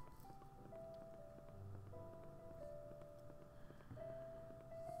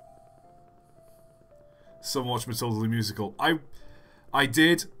 Some watch Matilda the Musical. I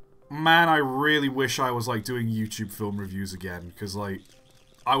did. Man, I really wish I was, like, doing YouTube film reviews again. Because, like,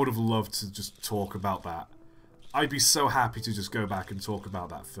 I would have loved to just talk about that. I'd be so happy to just go back and talk about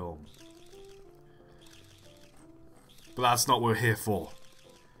that film. But that's not what we're here for.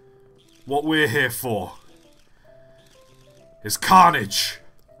 What we're here for is carnage,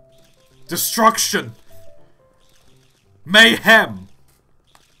 destruction, mayhem.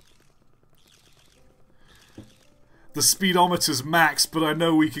 The speedometer's max, but I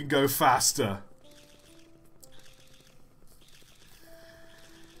know we can go faster.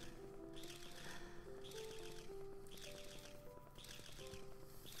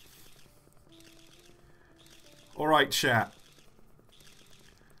 Alright, chat.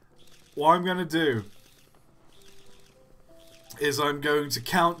 What I'm gonna do is I'm going to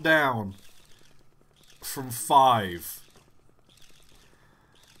count down from 5.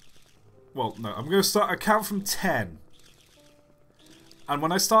 Well, no, I'm going to start a count from 10. And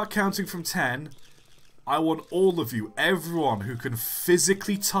when I start counting from 10, I want all of you, everyone who can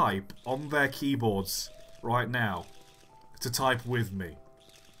physically type on their keyboards right now, to type with me.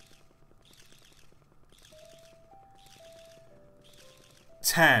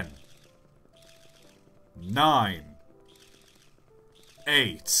 10, 9,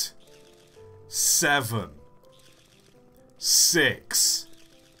 8, 7, 6,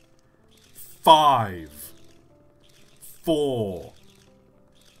 5, 4,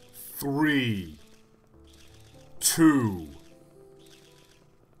 3, 2,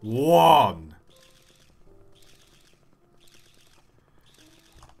 1.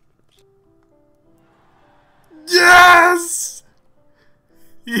 Yes!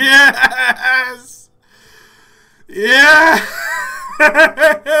 Yes! Yeah!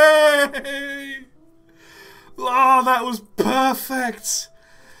 Oh, that was perfect!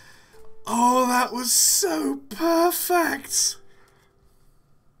 Oh, that was so perfect!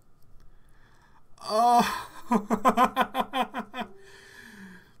 Oh.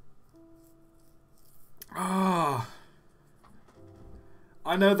 Oh.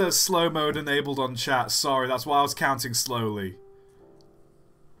 I know there's slow mode enabled on chat, sorry, that's why I was counting slowly.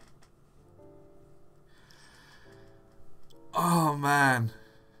 Oh, man.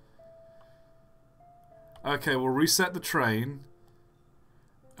 Okay, we'll reset the train.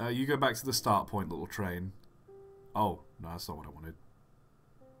 You go back to the start point, little train. Oh, no, that's not what I wanted.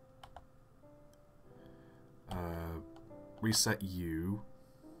 Reset you.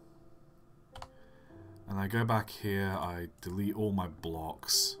 And I go back here, I delete all my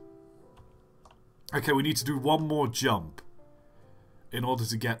blocks. Okay, we need to do one more jump in order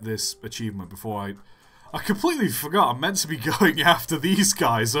to get this achievement before I completely forgot I'm meant to be going after these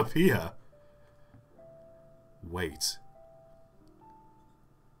guys up here. Wait.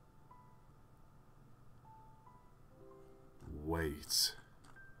 Wait.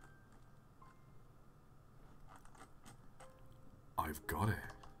 I've got it.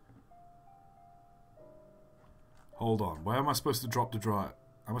 Hold on. Where am I supposed to drop the drive?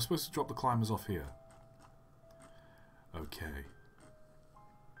 Am I supposed to drop the climbers off here? Okay.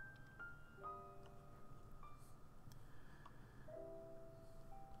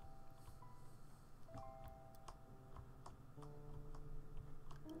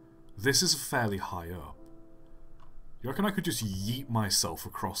 This is fairly high up. You reckon I could just yeet myself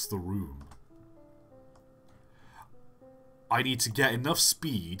across the room? I need to get enough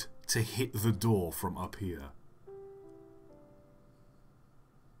speed to hit the door from up here.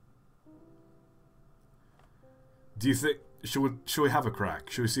 Do you think... Should we have a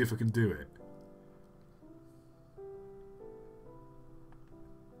crack? Should we see if we can do it?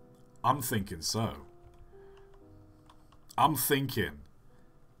 I'm thinking so. I'm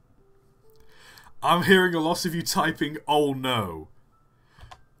hearing a lot of you typing, "Oh no."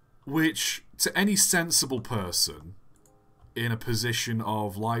 Which, to any sensible person in a position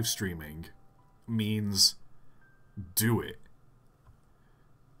of live streaming, means do it.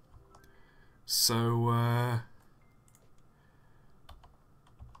 So,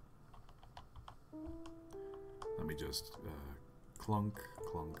 let me just, clunk,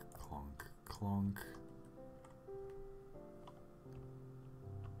 clunk, clunk, clunk.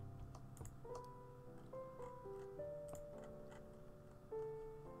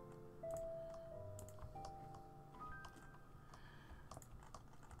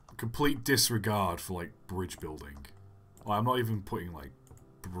 Complete disregard for, like, bridge building. Like, I'm not even putting, like,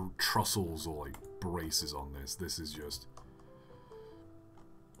 trussles or, like, braces on this. This is just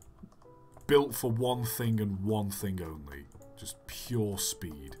built for one thing and one thing only. Just pure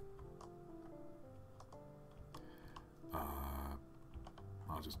speed.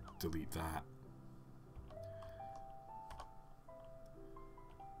 I'll just delete that.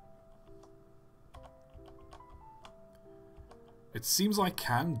 It seems I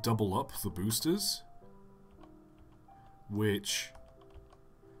can double up the boosters, which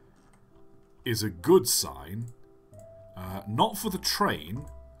is a good sign. Not for the train,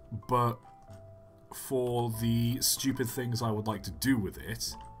 but for the stupid things I would like to do with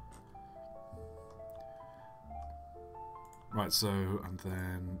it. Right, so, and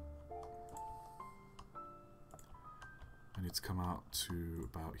then I need to come out to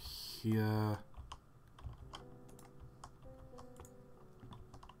about here.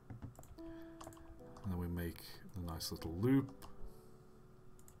 And then we make a nice little loop.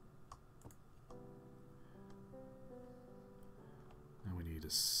 And we need a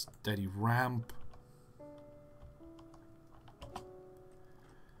steady ramp.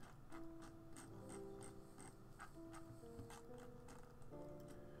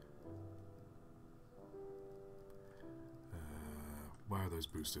 Where are those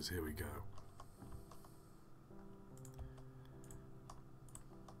boosters? Here we go.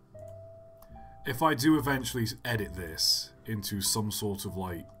 If I do eventually edit this into some sort of,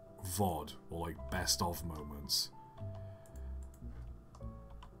 like, VOD, or, like, best of moments,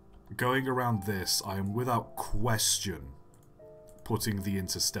 going around this, I am without question putting the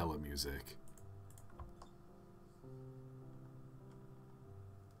Interstellar music.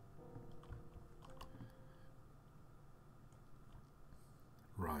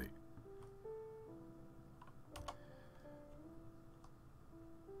 Right.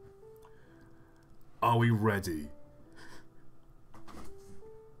 Are we ready?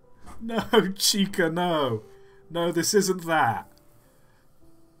 No, Chica, no. No, this isn't that.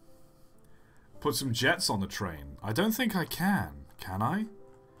 Put some jets on the train. I don't think I can. Can I?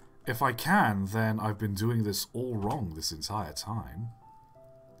 If I can, then I've been doing this all wrong this entire time.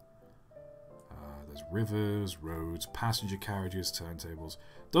 There's rivers, roads, passenger carriages, turntables.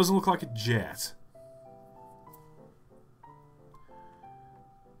 Doesn't look like a jet.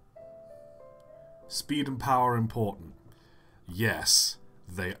 Speed and power important. Yes,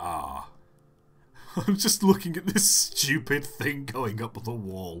 they are. I'm just looking at this stupid thing going up the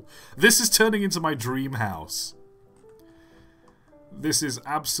wall. This is turning into my dream house. This is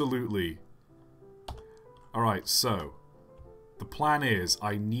absolutely... Alright, so... The plan is,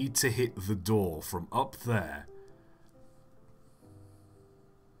 I need to hit the door from up there.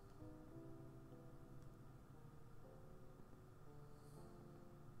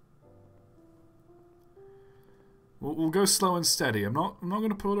 We'll go slow and steady. I'm not going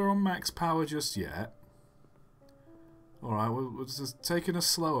to put her on max power just yet. Alright, we're just taking a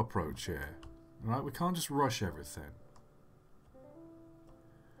slow approach here. Alright, we can't just rush everything.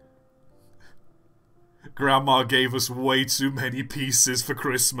 Grandma gave us way too many pieces for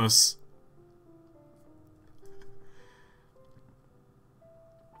Christmas.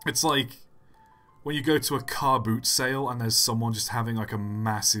 It's like when you go to a car boot sale and there's someone just having like a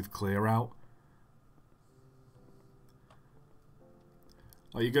massive clear out.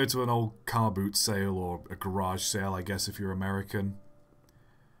 Like you go to an old car boot sale or a garage sale, I guess if you're American.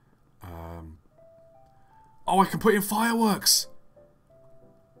 Oh, I can put in fireworks!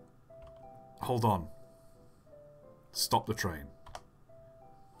 Hold on. Stop the train.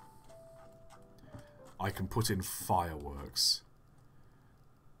 I can put in fireworks.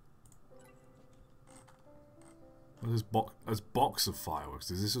 There's box of fireworks.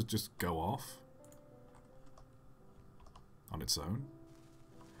 Does this just go off? On its own?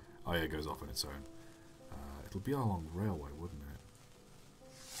 Oh yeah, it goes off on its own. It'll be along railway, wouldn't it?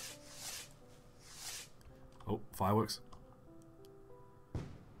 Oh, fireworks.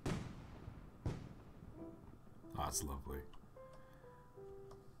 That's lovely.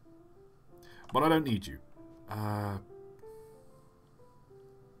 But I don't need you.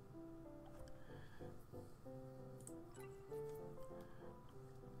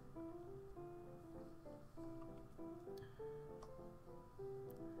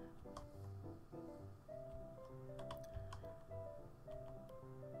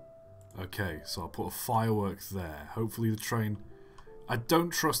 Okay, so I'll put a firework there. Hopefully the train... I don't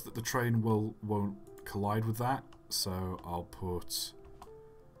trust that the train won't collide with that, so I'll put...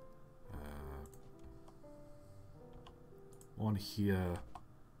 one here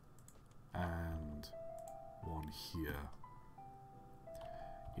and one here.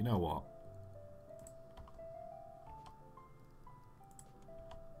 You know what?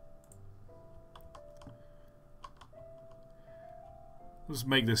 Let's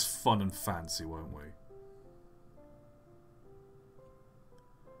make this fun and fancy, won't we?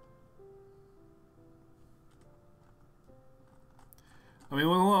 I mean,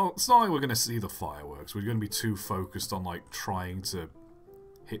 well, it's not like we're going to see the fireworks. We're going to be too focused on, like, trying to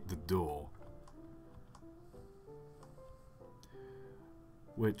hit the door.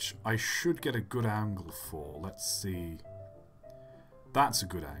 Which I should get a good angle for. Let's see. That's a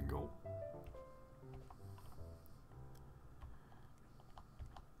good angle.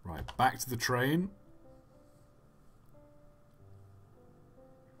 Right, back to the train.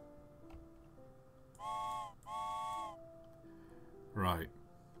 Right.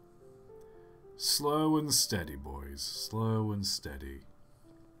 Slow and steady, boys. Slow and steady.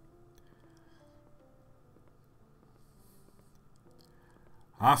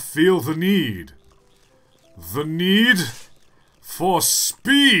 I feel the need. The need for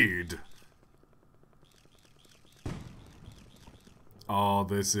speed. Oh,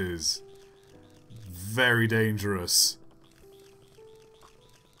 this is very dangerous.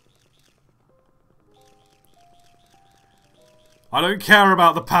 I don't care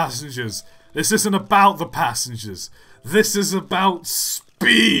about the passengers. This isn't about the passengers. This is about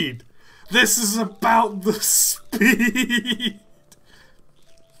speed. This is about the speed.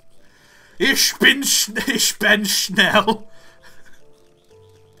 Ich bin schnell.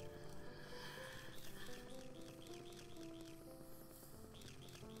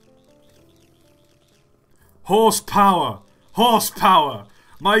 Horsepower! Horsepower!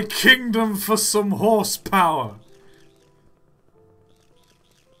 My kingdom for some horsepower!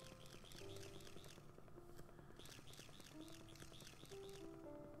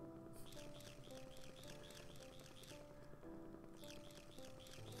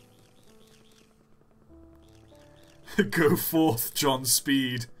 Go forth, John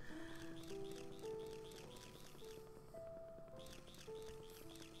Speed.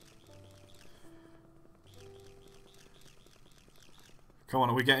 Come on,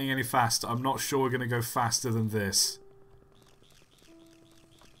 are we getting any faster? I'm not sure we're going to go faster than this.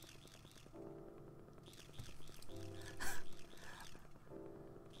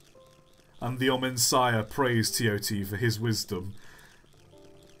 And the Omensire praised ToT for his wisdom.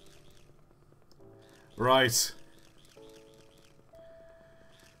 Right.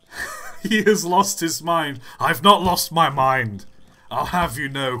 He has lost his mind. I've not lost my mind. I'll have you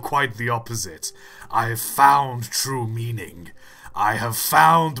know quite the opposite. I have found true meaning. I have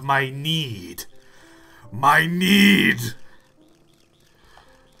found my need. My need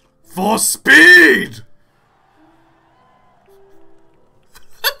for speed!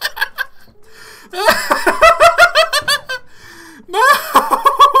 No!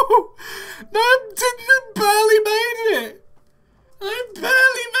 No, I barely made it! I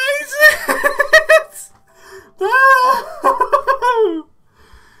barely made it! No!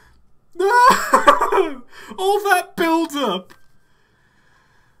 No! All that build-up!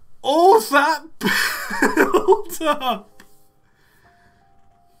 All that build-up!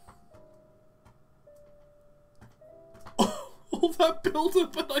 All that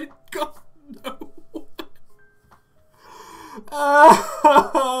build-up and I got nowhere.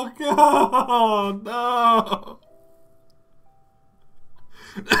 Oh, God, no!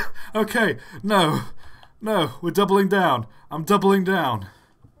 Okay, no. No, we're doubling down. I'm doubling down.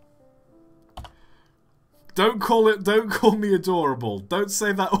 Don't call me adorable. Don't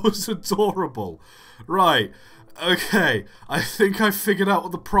say that was adorable. Right, okay. I think I figured out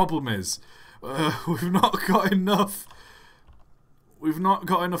what the problem is. We've not got enough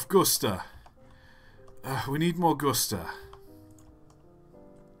gusta. We need more gusta.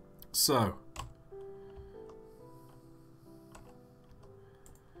 So.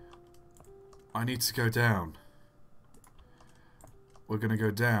 I need to go down. we're going to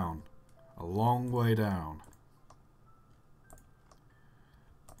go down. A long way down.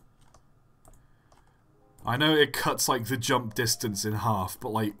 I know it cuts like the jump distance in half, but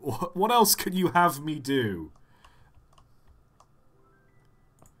like, what else can you have me do?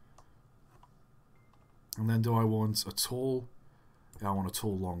 And then do I want a tall? Yeah, I want a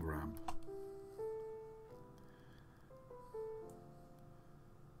tall long ramp.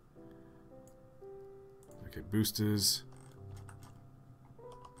 Okay, boosters.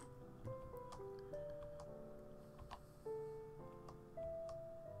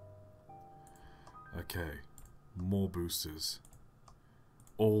 Okay, more boosters.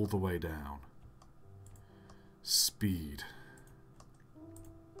 All the way down. Speed.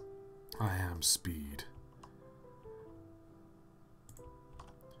 I am speed.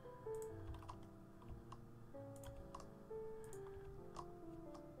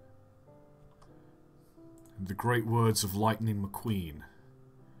 In the great words of Lightning McQueen,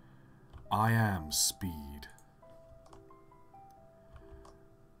 I am speed.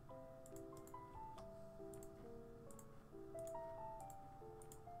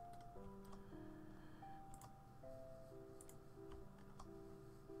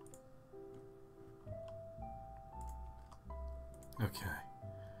 Okay.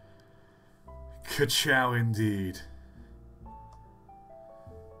 Ka-chow indeed.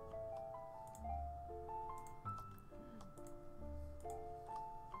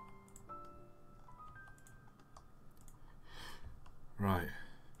 Right.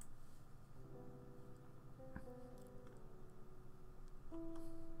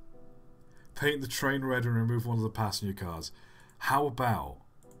 Paint the train red and remove one of the passenger cars. How about...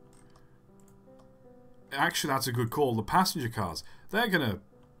 Actually, that's a good call. The passenger cars, they're gonna...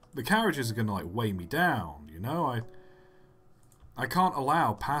 The carriages are gonna, like, weigh me down, you know? I can't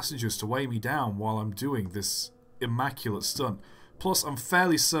allow passengers to weigh me down while I'm doing this immaculate stunt. Plus, I'm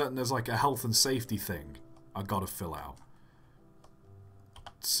fairly certain there's, like, a health and safety thing I gotta fill out.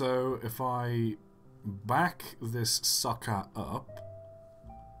 So, if I back this sucker up...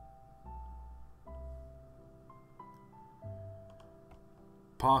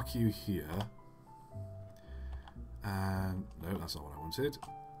 Park you here... And no, that's not what I wanted.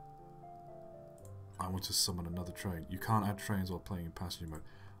 I want to summon another train. You can't add trains while playing in passenger mode.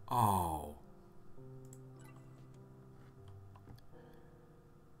 Oh.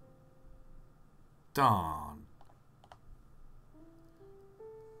 Darn.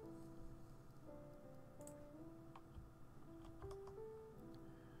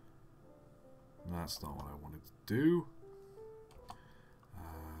 That's not what I wanted to do.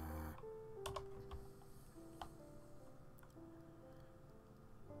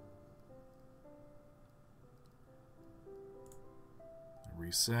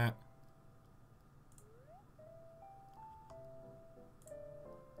 Reset.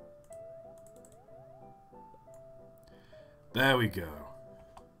 There we go.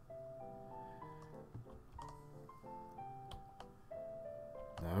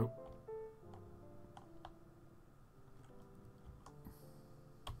 No.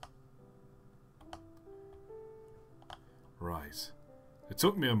 Right. It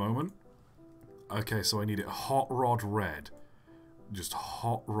took me a moment. Okay, so I need it hot rod red. Just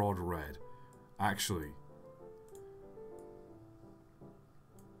hot rod red. Actually.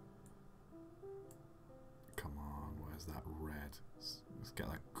 Come on, where's that red? Let's get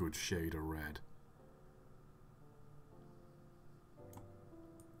that good shade of red.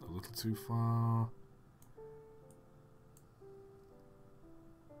 A little too far.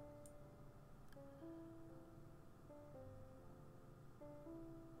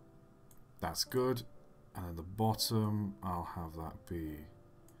 That's good. And then the bottom, I'll have that be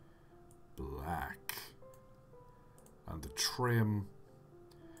black. And the trim,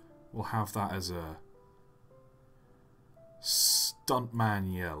 we'll have that as a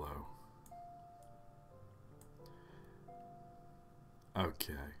stuntman yellow.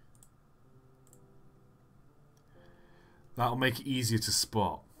 Okay. That'll make it easier to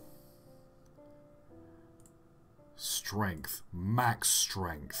spot. Strength. Max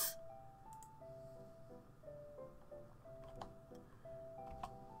strength.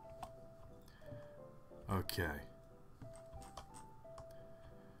 Okay.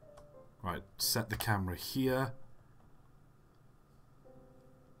 Right, set the camera here.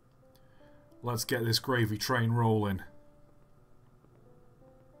 Let's get this gravy train rolling.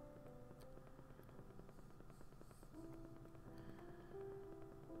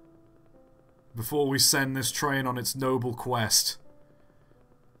 Before we send this train on its noble quest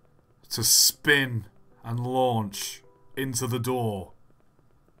to spin and launch into the door.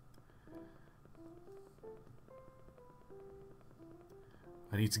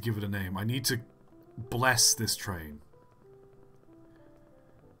 I need to give it a name. I need to bless this train.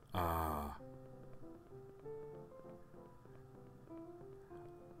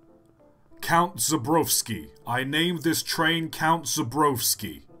 Count Zabrowski. I named this train Count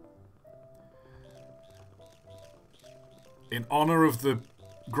Zabrowski. In honor of the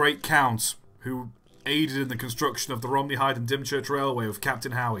great Count who aided in the construction of the Romney Hyde and Dymchurch Railway with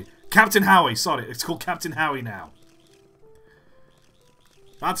Captain Howie. Captain Howie, sorry, it's called Captain Howie now.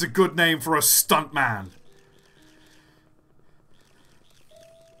 That's a good name for a stuntman.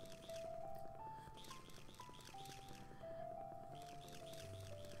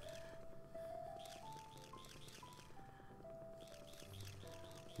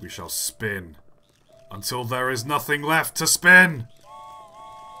 We shall spin until there is nothing left to spin.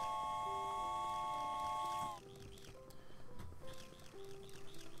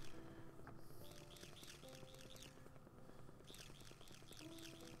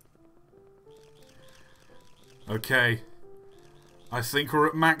 Okay. I think we're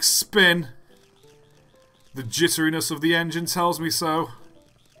at max spin. The jitteriness of the engine tells me so.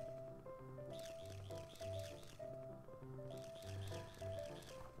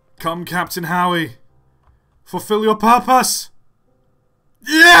 Come, Captain Howie. Fulfill your purpose.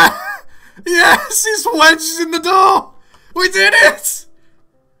 Yeah! Yes! He's wedged in the door! We did it!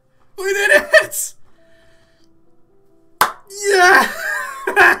 We did it!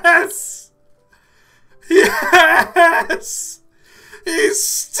 Yes! Yes! He's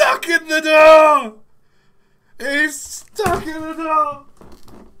stuck in the door! He's stuck in the door!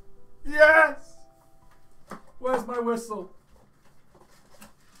 Yes! Where's my whistle?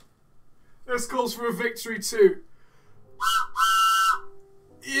 This calls for a victory too.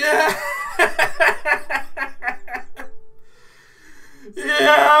 Yeah!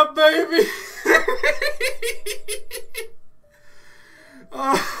 Yeah, baby!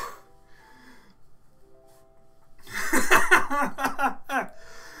 Oh.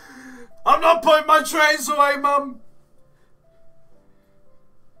 I'm not putting my trains away, Mum!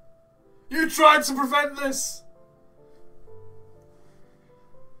 You tried to prevent this!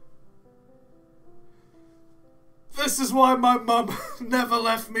 This is why my mum never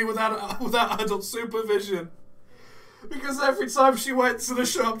left me without adult supervision. Because every time she went to the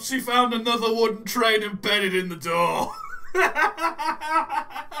shop, she found another wooden train embedded in the door.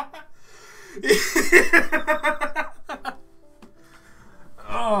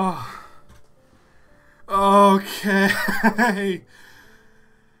 Oh. Okay.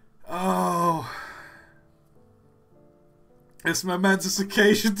 Oh. This momentous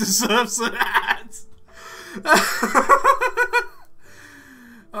occasion deserves an ad.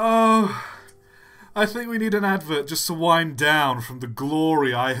 Oh, I think we need an advert just to wind down from the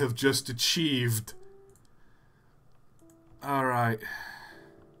glory I have just achieved. Alright.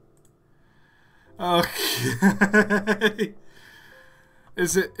 Okay.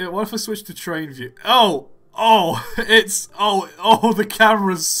 Is it... What if I switch to train view? Oh! Oh! It's... Oh, the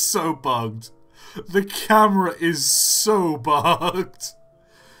camera's so bugged. The camera is so bugged.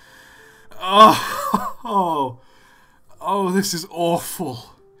 Oh, this is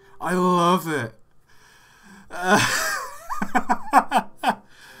awful. I love it.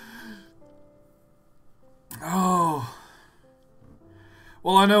 Oh.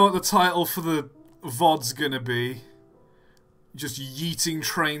 Well, I know what the title for the VOD's gonna be. Just yeeting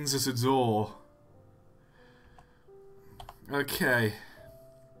trains at a door. Okay.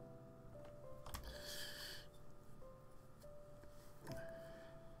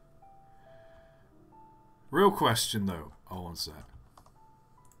 Real question, though. Oh, one sec.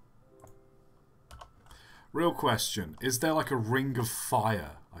 Real question. Is there like a ring of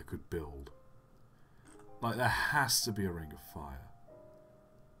fire I could build? Like, there has to be a ring of fire.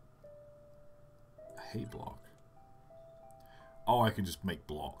 A hay block. Oh, I can just make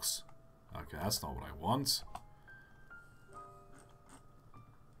blocks. Okay, that's not what I want.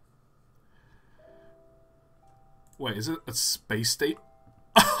 Wait, is it a space station?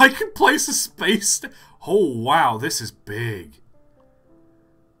 I can place a space station? Oh, wow, this is big.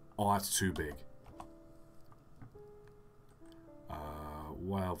 Oh, that's too big.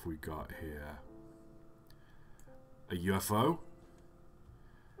 What have we got here? A UFO?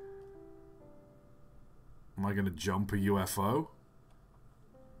 Am I going to jump a UFO?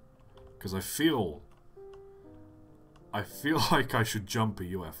 Because I feel like I should jump a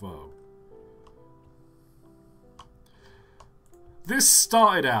UFO. This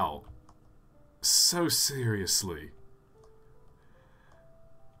started out so seriously.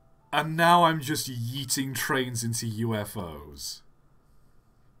 And now I'm just yeeting trains into UFOs.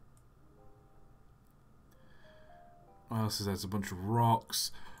 What else is there? There's a bunch of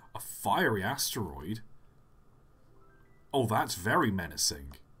rocks. A fiery asteroid. Oh, that's very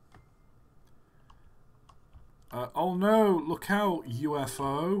menacing. Oh no, look out,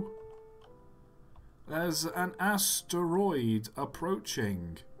 UFO. There's an asteroid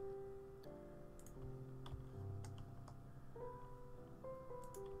approaching.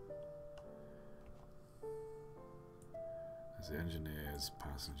 There's the engineers,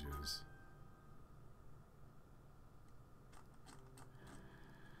 passengers.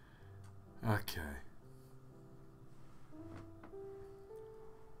 Okay.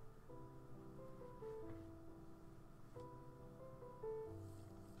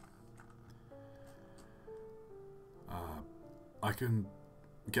 I can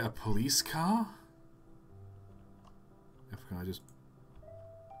get a police car? If can I just...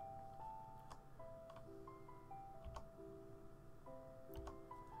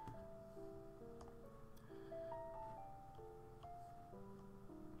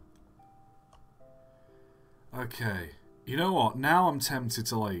 Okay. You know what? Now I'm tempted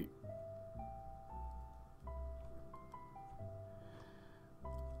to, like...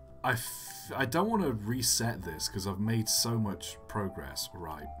 I don't want to reset this because I've made so much progress.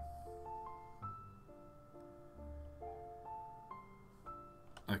 Right.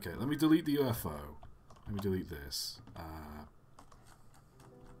 Okay, let me delete the UFO. Let me delete this.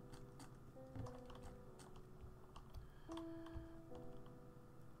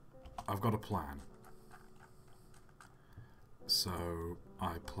 I've got a plan. So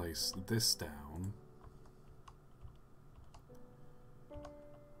I place this down.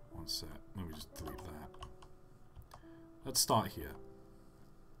 One sec. Let me just delete that. Let's start here.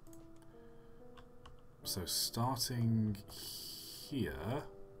 So starting here,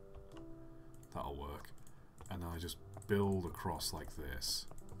 that'll work. And then I just build across like this.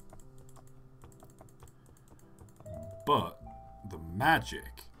 But the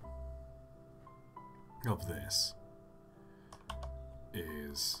magic of this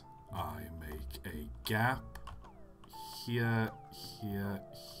is I make a gap here, here,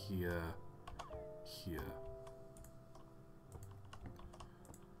 here, here.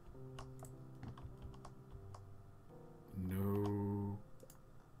 No.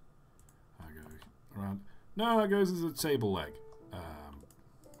 I go around. No, that goes as a table leg. I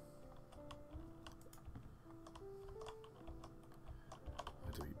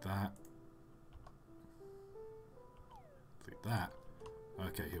delete that. Delete that.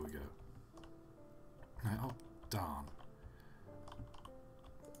 Okay, here we go. Right, oh, darn.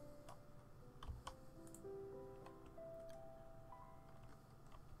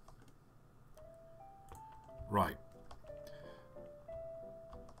 Right.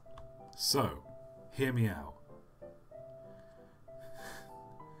 So, hear me out.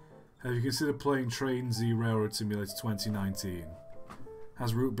 Have you considered playing Train Z Railroad Simulator 2019?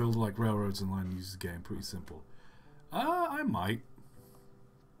 Has route builder like railroads and line uses the game. Pretty simple. I might.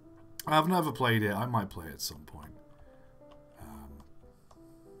 I've never played it. I might play it at some point.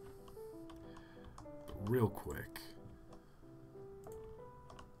 But real quick.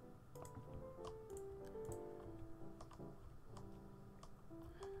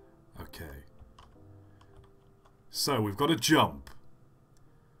 Okay. So, we've got to jump.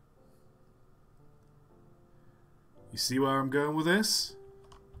 You see where I'm going with this?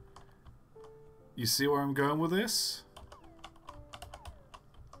 You see where I'm going with this?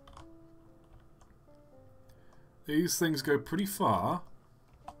 These things go pretty far.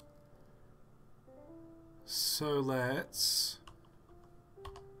 So let's...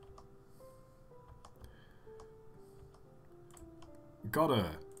 Gotta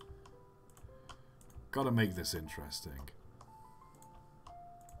make this interesting.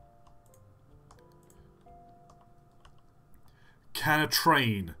 Can a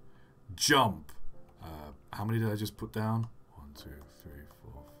train jump? How many did I just put down? 1, 2, 3,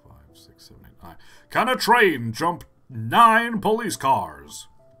 4, 5, 6, 7, 8, 9. Can a train jump 9 police cars?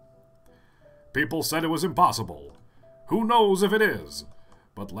 People said it was impossible. Who knows if it is?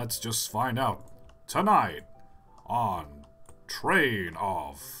 But let's just find out tonight on Train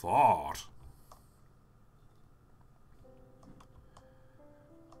of Thought.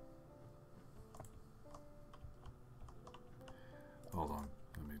 Hold on.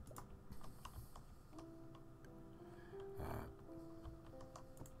 Let me...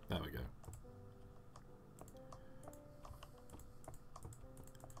 there we go.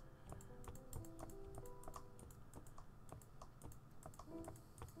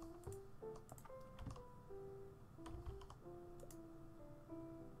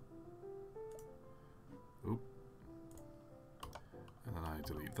 Oop. And then I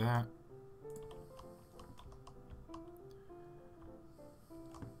delete that.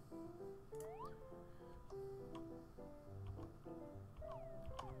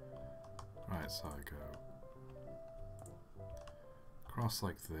 So I go across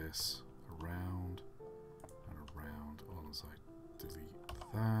like this, around and around. Once I delete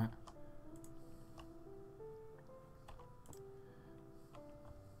that.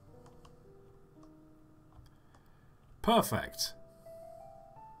 Perfect.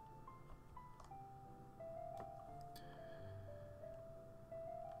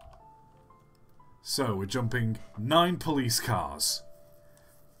 So we're jumping 9 police cars.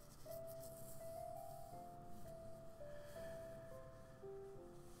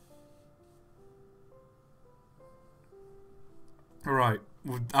 Alright,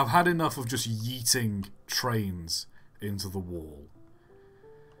 I've had enough of just yeeting trains into the wall.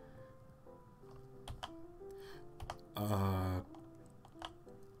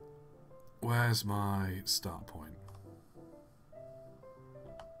 Where's my start point?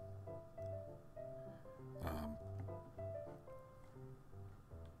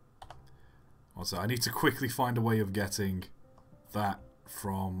 Also, I need to quickly find a way of getting that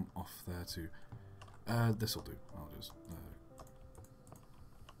from off there to... this'll do. I'll just...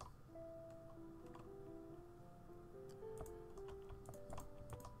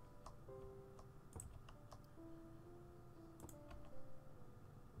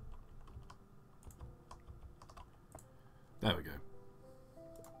 There we go.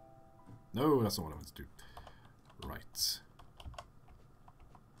 No, that's not what I meant to do. Right.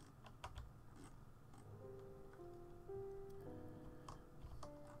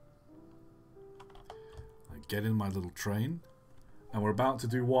 I get in my little train, and we're about to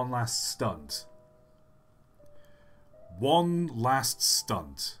do one last stunt. One last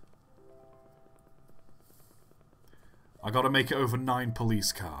stunt. I gotta make it over 9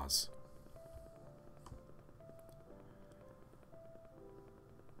 police cars.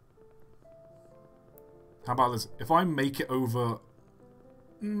 How about this? If I make it over...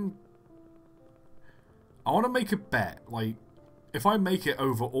 I want to make a bet. Like, if I make it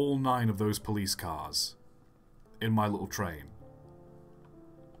over all 9 of those police cars in my little train,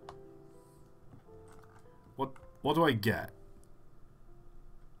 what do I get?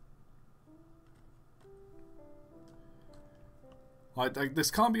 Like,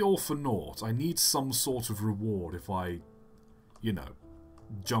 this can't be all for naught. I need some sort of reward if I, you know,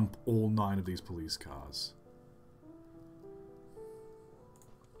 jump all 9 of these police cars.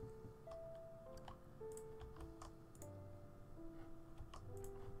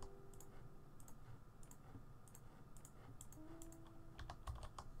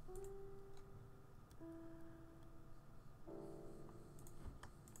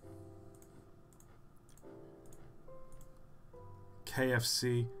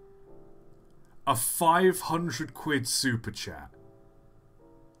 KFC. A 500 quid super chat.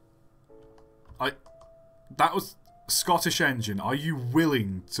 That was Scottish Engine. Are you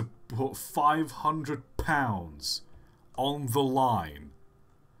willing to put £500 on the line?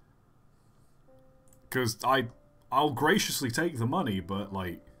 Because I'll graciously take the money, but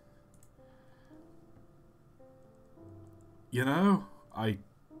like, you know,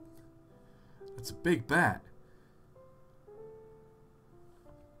 it's a big bet.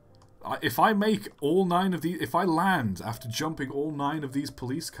 If I make all 9 of these, if I land after jumping all 9 of these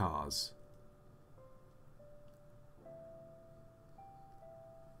police cars,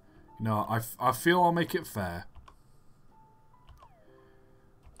 you know, I feel I'll make it fair.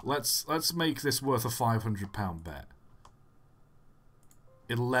 Let's make this worth a £500 bet.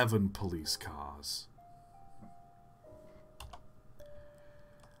 11 police cars.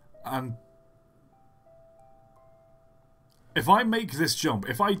 And if I make this jump,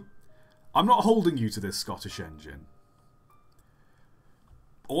 I'm not holding you to this, Scottish Engine.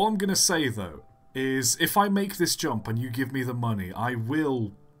 All I'm going to say, though, is if I make this jump and you give me the money, I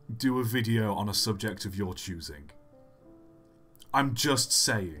will do a video on a subject of your choosing. I'm just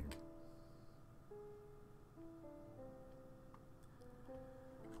saying.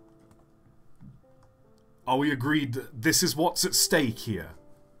 Are we agreed that this is what's at stake here?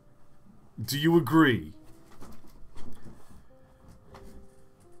 Do you agree?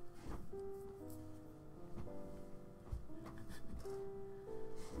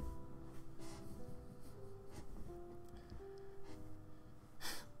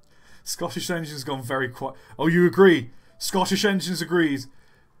 Scottish Engine's gone very quiet. Oh, you agree? Scottish Engines agrees.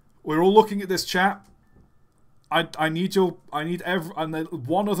 We're all looking at this chat. I need and then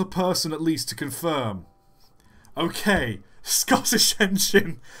one other person at least to confirm. Okay, Scottish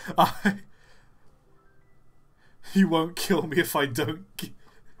Engine. You won't kill me if I don't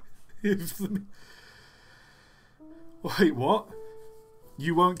give them. Wait, what?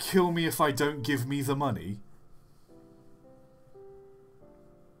 You won't kill me if I don't give me the money?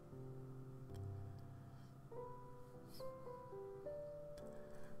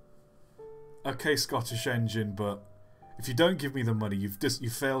 okay, Scottish Engine, but if you don't give me the money, you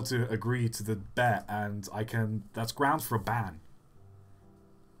failed to agree to the bet, and that's grounds for a ban.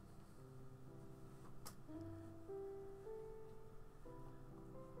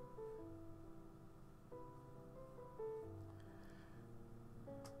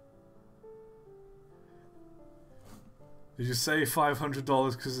 Did you say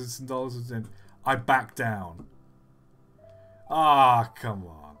 $500 because it's in dollars? I back down. Ah, come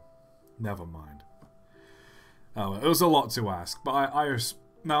on. Never mind. Oh, it was a lot to ask, but I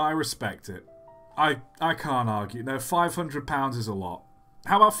respect it. I can't argue. No, £500 is a lot.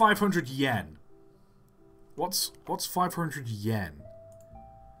 How about 500 yen? What's 500 yen?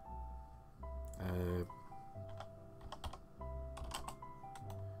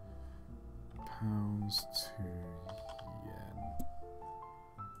 Pounds to yen.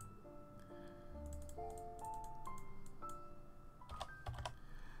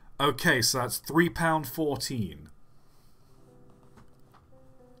 Okay, so that's £3.14.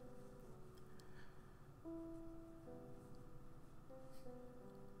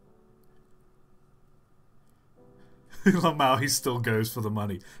 Lamau, he still goes for the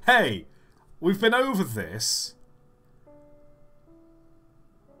money. Hey, we've been over this.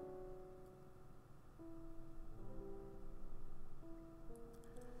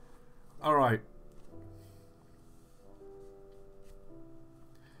 All right.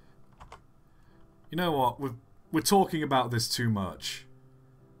 You know what? We're talking about this too much.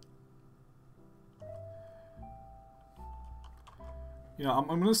 You know, I'm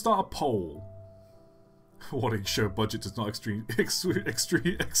going to start a poll. Warning: show budget does not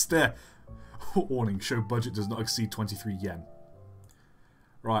Warning: show budget does not exceed 23 yen.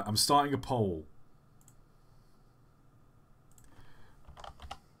 Right, I'm starting a poll.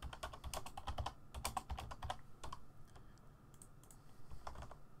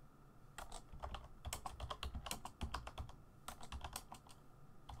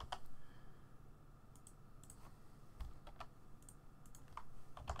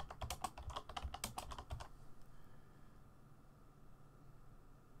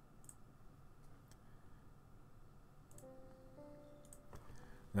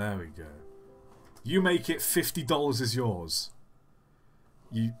 There we go. You make it $50 is yours.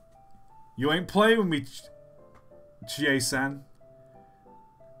 You ain't playing with me, Chie-san.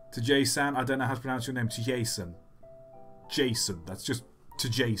 To Jay-san, I don't know how to pronounce your name. Chie-san. Jason. That's just to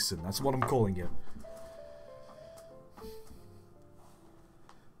Jason. That's what I'm calling you.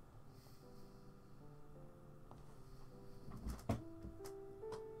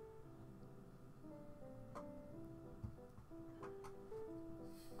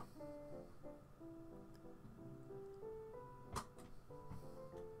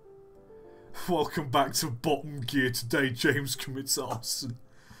 Welcome back to Bottom Gear. Today James commits arson.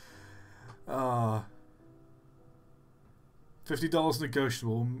 $50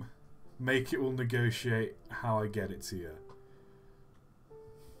 negotiable. Make it will negotiate how I get it to you.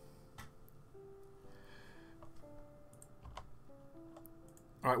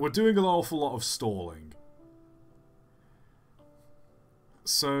 Alright, we're doing an awful lot of stalling.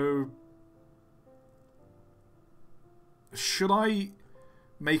 So... should I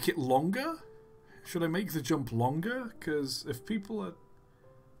make it longer? Should I make the jump longer? Because if people are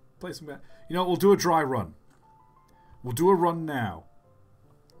placing bet, you know, we'll do a dry run. We'll do a run now.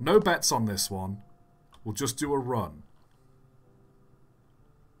 No bets on this one. We'll just do a run.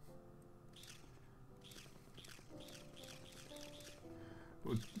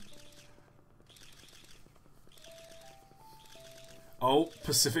 Oh,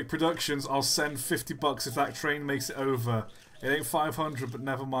 Pacific Productions. I'll send $50 if that train makes it over. It ain't 500, but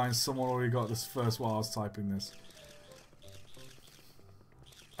never mind. Someone already got this first while I was typing this.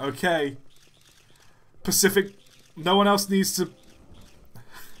 Okay. Pacific. No one else needs to...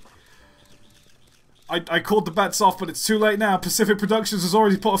 I called the bets off, but it's too late now. Pacific Productions has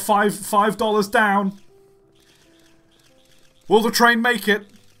already put a $5 down. Will the train make it?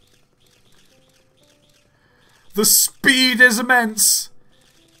 The speed is immense.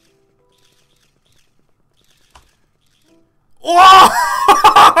 Oh!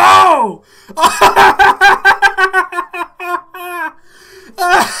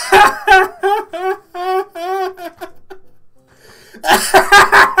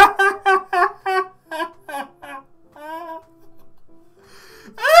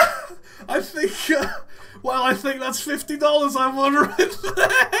 I think, well, I think that's $50 I'm on right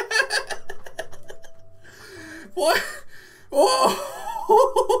there. What? Oh!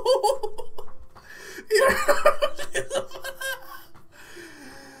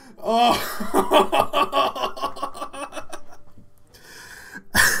 Oh!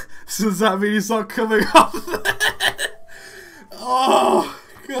 So that mean he's not coming up there? Oh,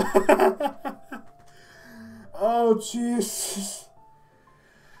 God. Oh, Jesus.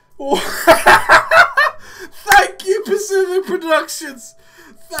 Oh. Thank you, Pacific Productions.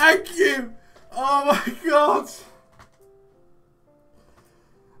 Thank you. Oh, my God.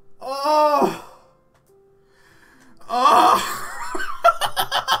 Oh. Oh.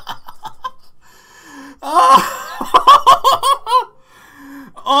 Oh.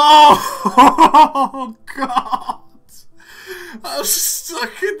 Oh, God. I'm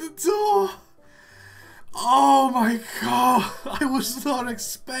stuck in the door. Oh my God. I was not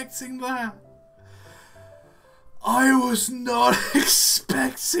expecting that. I was not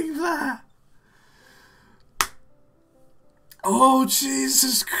expecting that. Oh,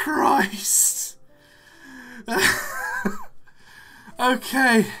 Jesus Christ.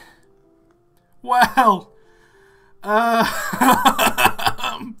 Okay. Well. Oh.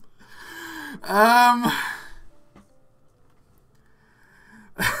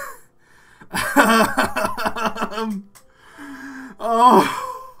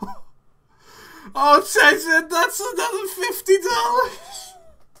 Oh, Jason, that's another $50.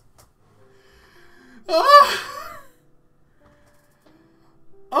 Oh.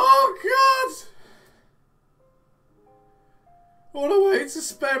 Oh, God. What a way to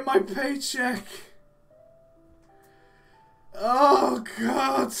spend my paycheck. Oh,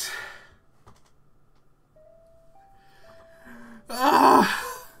 God. Ah.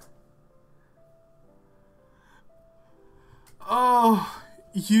 Oh,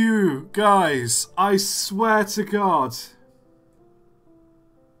 you guys, I swear to God.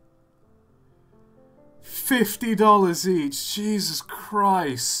 $50 each. Jesus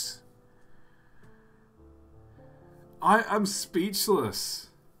Christ. I'm speechless.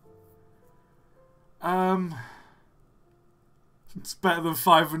 It's better than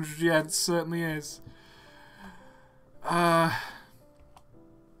 500 yen, it certainly is.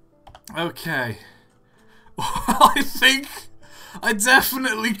 Okay. I think I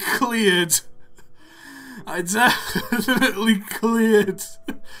definitely cleared. I definitely cleared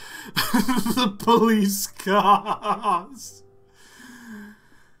the police cars.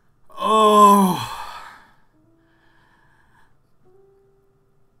 Oh.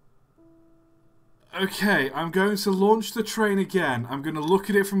 Okay, I'm going to launch the train again. I'm going to look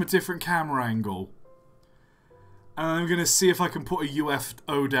at it from a different camera angle. And I'm going to see if I can put a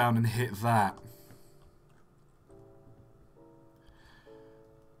UFO down and hit that.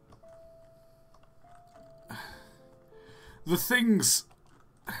 The things...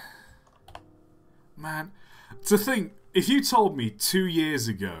 Man, to think, if you told me 2 years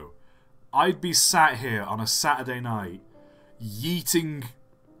ago I'd be sat here on a Saturday night yeeting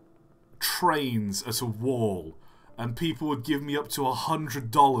trains at a wall and people would give me up to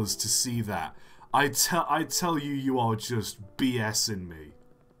 $100 to see that, I'd tell you you are just BSing me.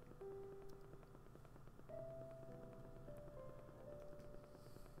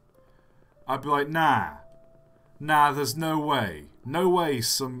 I'd be like, nah, there's no way. No way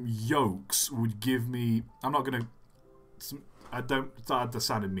some yokes would give me... I'm not gonna... that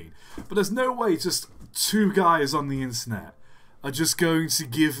sounded mean. But there's no way just 2 guys on the internet are just going to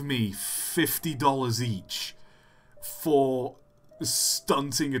give me $50 each for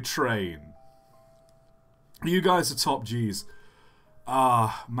stunting a train. You guys are top G's.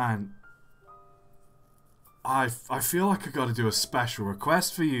 Ah, man. I feel like I gotta do a special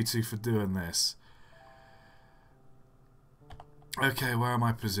request for you two for doing this. Okay, where am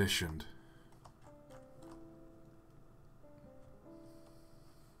I positioned?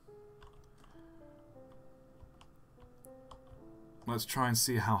 Let's try and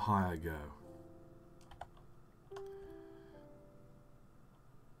see how high I go.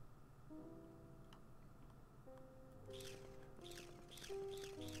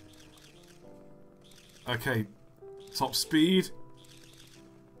 Okay, top speed.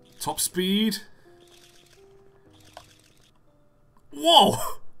 Top speed. Whoa!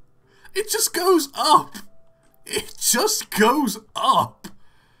 It just goes up! It just goes up!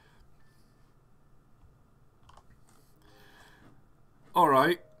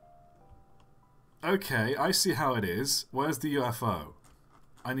 Alright. Okay, I see how it is. Where's the UFO?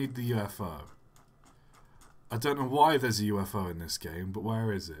 I need the UFO. I don't know why there's a UFO in this game, but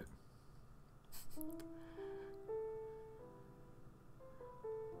where is it?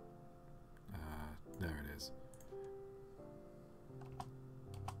 There it is.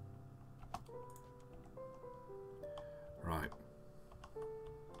 Right.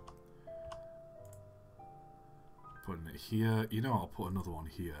 Putting it here. You know, I'll put another one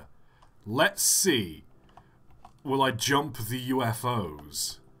here. Let's see. Will I jump the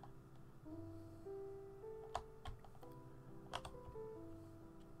UFOs?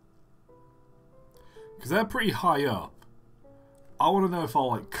 Because they're pretty high up. I want to know if I'll,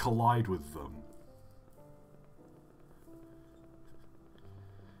 like, collide with them.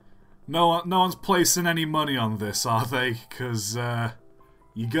 No one's placing any money on this, are they? Because,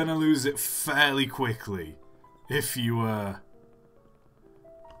 you're gonna lose it fairly quickly. If you,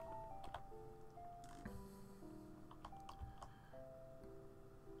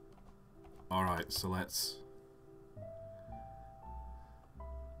 Alright, so let's...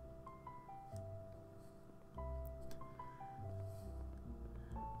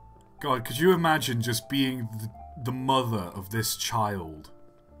 God, could you imagine just being the mother of this child?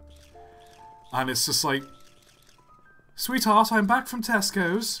 And it's just like... Sweetheart, I'm back from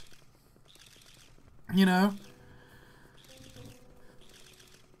Tesco's. You know?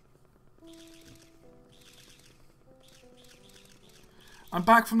 I'm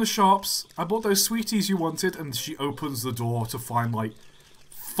back from the shops. I bought those sweeties you wanted. And she opens the door to find, like,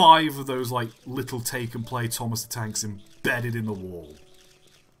 5 of those, like, little take-and-play Thomas the Tanks embedded in the wall.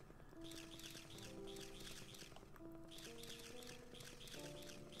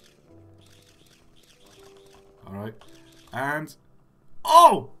 Alright. And...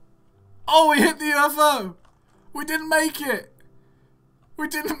 Oh! Oh, we hit the UFO! We didn't make it! We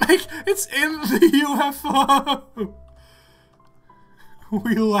didn't make... It's in the UFO!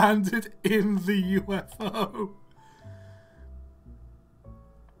 We landed in the UFO!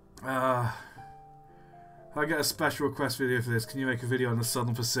 I get a special request video for this. Can you make a video on the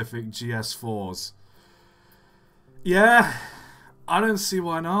Southern Pacific GS4s? Yeah! I don't see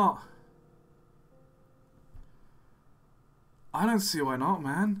why not. I don't see why not,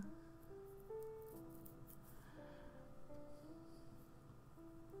 man.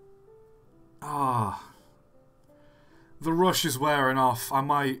 Ah. The rush is wearing off. I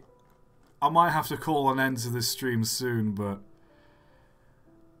might have to call an end to this stream soon, but...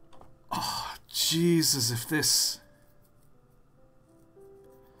 Oh, Jesus, if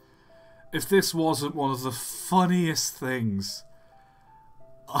this wasn't one of the funniest things...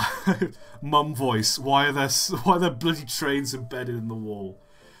 Mum voice. Why are there bloody trains embedded in the wall?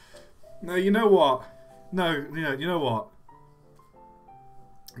 No, you know what? No, you know what?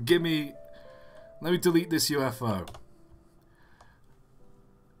 Let me delete this UFO.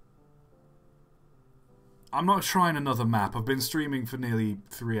 I'm not trying another map. I've been streaming for nearly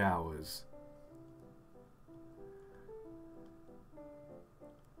 3 hours.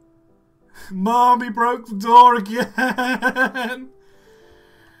 Mommy broke the door again!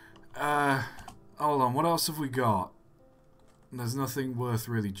 Hold on, what else have we got? There's nothing worth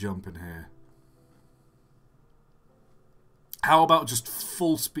really jumping here. How about just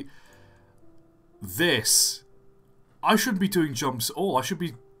full speed? This... I shouldn't be doing jumps at all. I should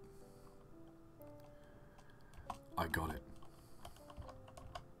be... I got it.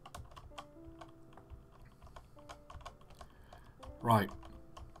 Right.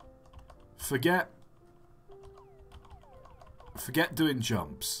 Forget doing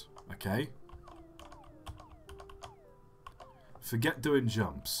jumps, okay? Forget doing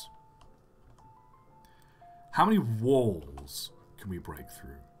jumps. How many walls can we break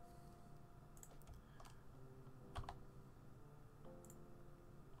through?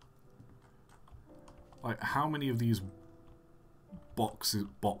 Like, how many of these box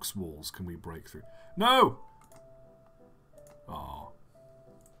walls can we break through? No! Oh.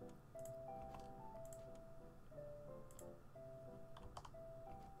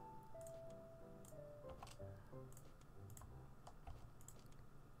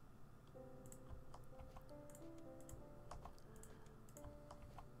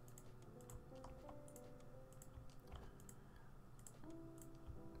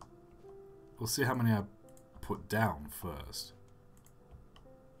 We'll see how many I put down first.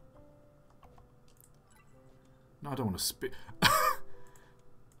 No, I don't want to speed.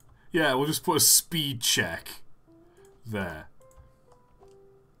 Yeah, we'll just put a speed check there.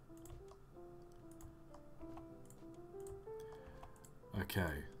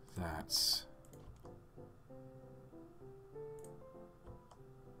 Okay, that's...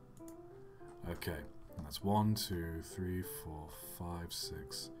 Okay, that's 1, 2, 3, 4, 5,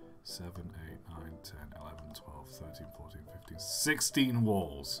 6... 7, 8, 9, 10, 11, 12, 13, 14, 15, 16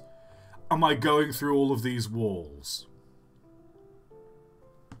 walls. Am I going through all of these walls?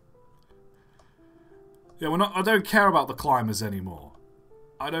 Yeah, I don't care about the climbers anymore.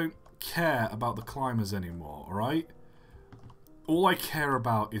 I don't care about the climbers anymore, alright? All I care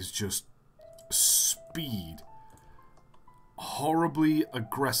about is just speed. Horribly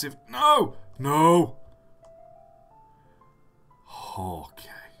aggressive. No! No! Okay.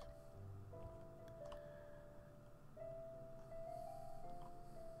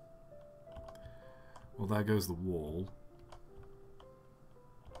 Well, there goes the wall.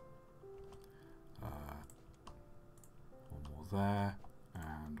 One more there,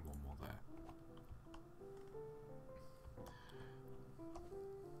 and one more there.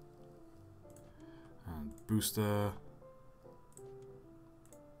 And booster.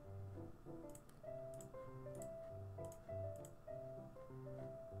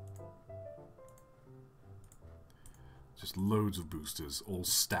 Just loads of boosters, all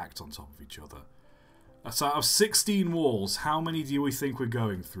stacked on top of each other. So out of 16 walls, how many do we think we're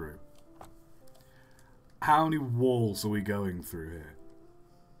going through? How many walls are we going through here?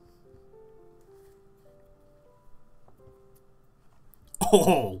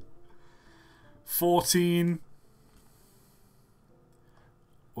 All! 14.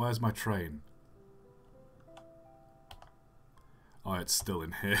 Where's my train? Oh, it's still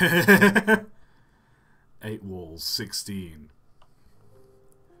in here. 8 walls, 16.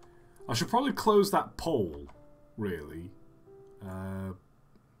 I should probably close that pole, really.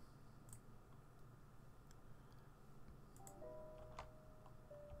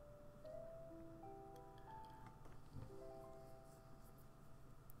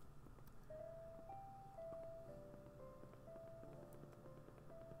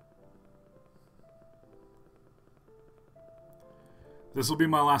 This will be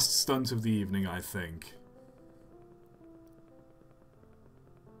my last stunt of the evening, I think.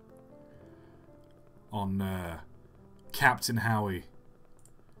 On Captain Howie.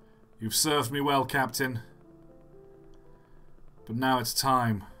 You've served me well, Captain. But now it's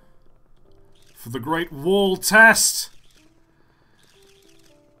time for the Great Wall Test!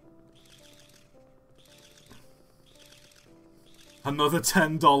 Another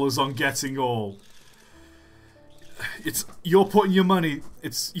 $10 on getting all. You're putting your money.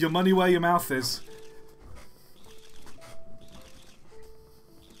 It's your money where your mouth is.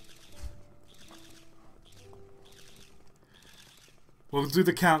 We'll do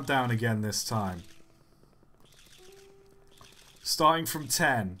the countdown again this time. Starting from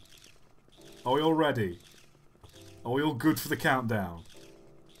 10. Are we all ready? Are we all good for the countdown?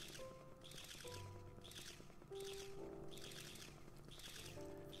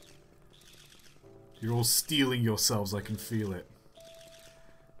 You're all steeling yourselves, I can feel it.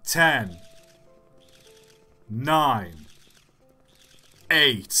 10. 9.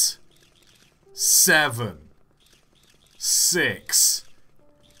 8. 7. 6.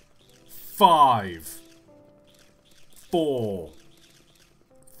 5. 4.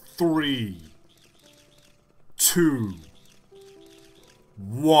 3. 2.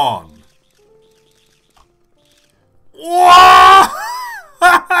 1. Whoa!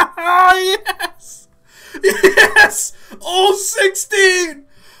 Yes! Yes! All 16!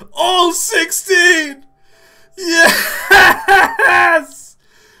 All 16! Yes!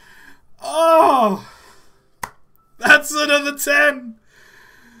 Oh! That's another 10!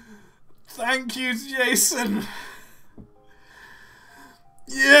 Thank you, Jason!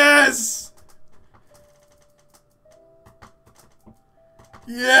 Yes!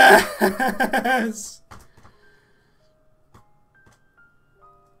 Yes!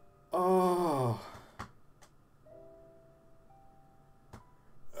 Oh.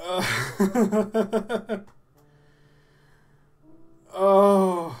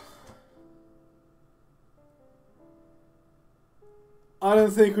 Oh. I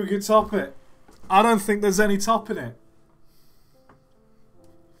don't think we could top it. I don't think there's any topping it.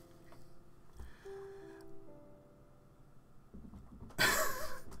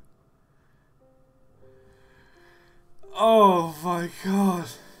 Oh my god.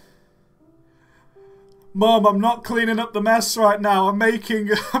 Mom, I'm not cleaning up the mess right now. I'm making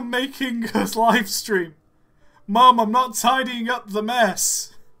a live stream. Mom, I'm not tidying up the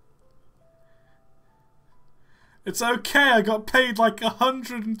mess. It's okay, I got paid like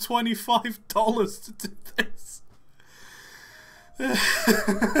 $125 to do this.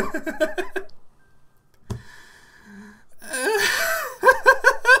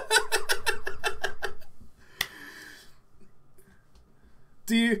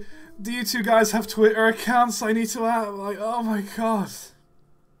 Do you two guys have Twitter accounts? I need to have, like, oh my god.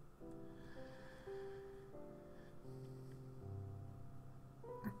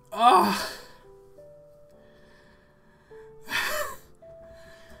 Ah.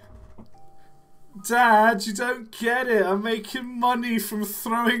 Dad, you don't get it. I'm making money from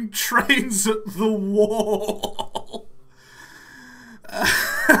throwing trains at the wall.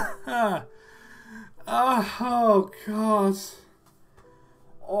 Oh god.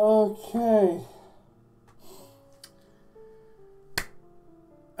 Okay.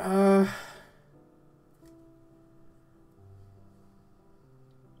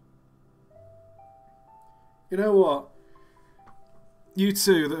 You know what? You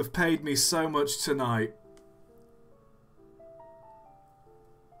two that have paid me so much tonight.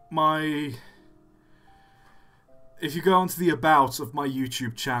 If you go onto the about of my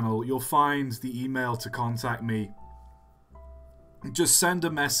YouTube channel, you'll find the email to contact me. Just send a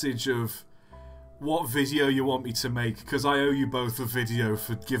message of what video you want me to make, because I owe you both a video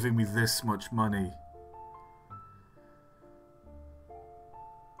for giving me this much money.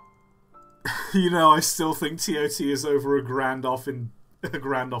 You know, I still think ToT is over $1,000 off in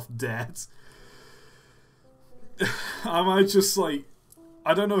 $1,000 off debt. I might just like,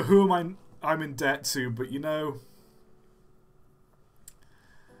 I don't know who I'm in debt to, but you know,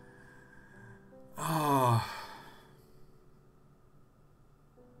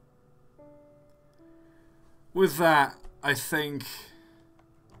 with that, I think,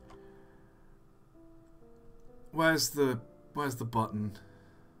 where's the button?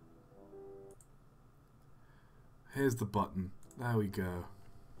 Here's the button. There we go.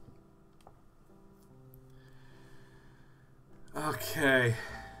 Okay.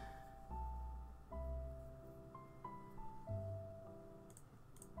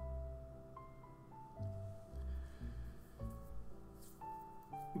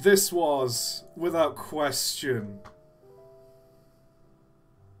 This was, without question,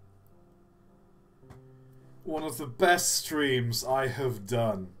 one of the best streams I have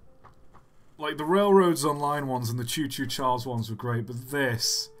done. Like, the Railroads Online ones and the Choo Choo Charles ones were great, but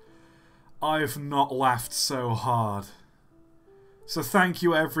this, I've not laughed so hard. So thank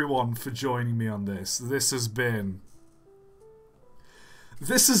you everyone for joining me on this. This has been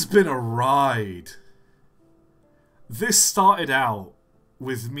a ride. This started out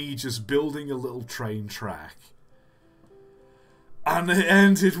with me just building a little train track. And it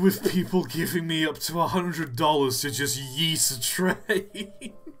ended with people giving me up to $100 to just yeet a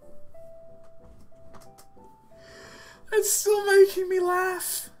train. It's still making me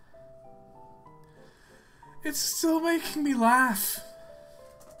laugh. It's still making me laugh.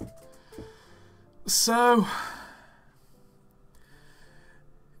 So,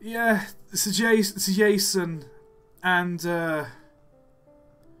 yeah, it's Jason and to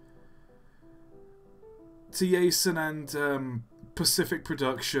Jason and Pacific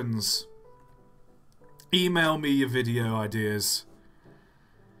Productions. Email me your video ideas.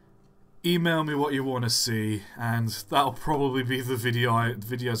 Email me what you want to see, and that'll probably be the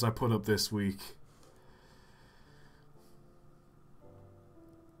videos I put up this week.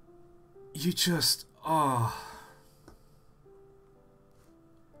 You just,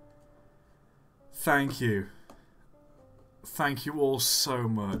 thank you. Thank you all so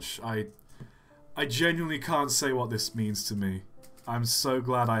much. I genuinely can't say what this means to me. I'm so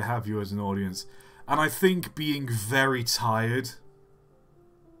glad I have you as an audience. And I think being very tired...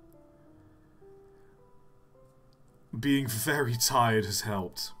 Being very tired has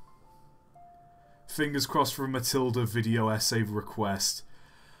helped. Fingers crossed for a Matilda video essay request.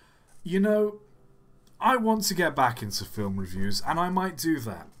 You know, I want to get back into film reviews, and I might do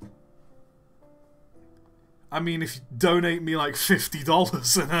that. I mean, if you donate me like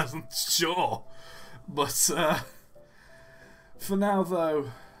 $50, then I'm sure. But, for now, though,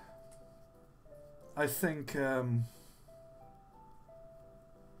 I think,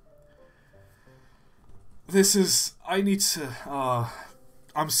 this is... I need to...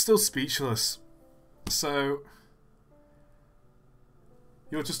 I'm still speechless. So...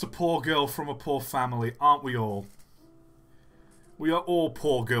 You're just a poor girl from a poor family, aren't we all? We are all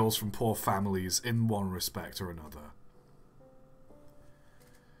poor girls from poor families in one respect or another.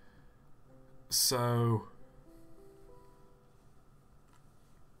 So...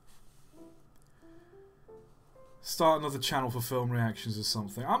 Start another channel for film reactions or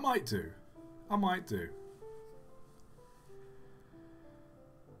something. I might do. I might do.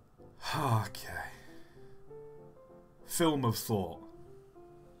 Okay. Film of thought.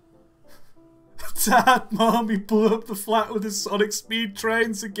 Dad, Mom, he blew up the flat with his sonic speed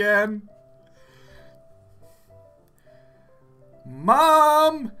trains again.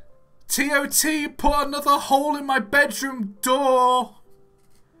 Mom! ToT put another hole in my bedroom door.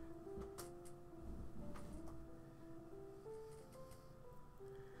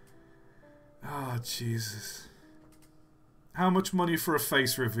 Oh, Jesus. How much money for a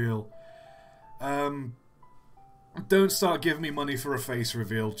face reveal? Don't start giving me money for a face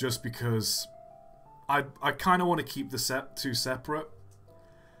reveal just because I kind of want to keep the two separate.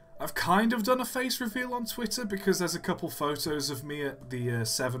 I've kind of done a face reveal on Twitter because there's a couple photos of me at the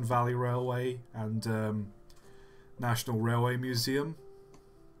Severn Valley Railway and National Railway Museum.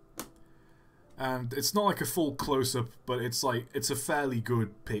 And it's not like a full close-up, but it's like, it's a fairly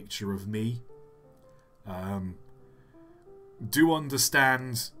good picture of me. Do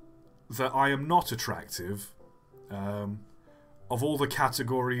understand that I am not attractive. Of all the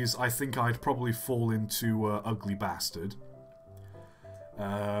categories, I think I'd probably fall into ugly bastard.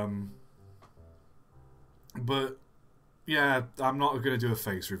 But yeah, I'm not going to do a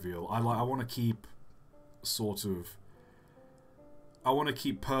face reveal. I want to keep sort of. I want to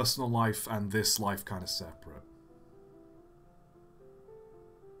keep personal life and this life kind of separate.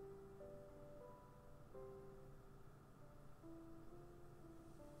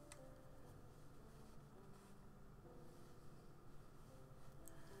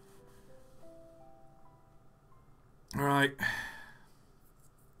 Alright.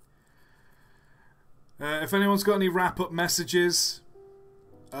 If anyone's got any wrap-up messages,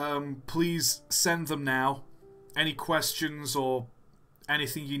 please send them now. Any questions or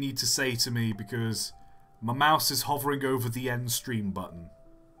anything you need to say to me, because my mouse is hovering over the end stream button.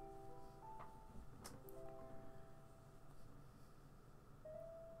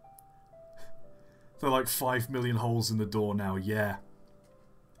 There are like 5 million holes in the door now, yeah.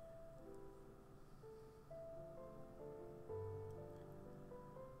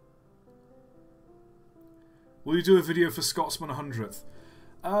 Will you do a video for Scotsman 100th?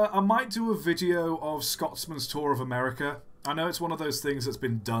 I might do a video of Scotsman's tour of America. I know it's one of those things that's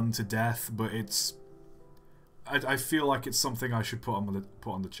been done to death, but it's... I feel like it's something I should put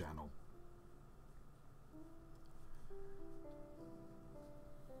on the channel.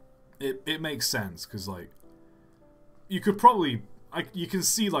 It makes sense, because, like... You could probably... you can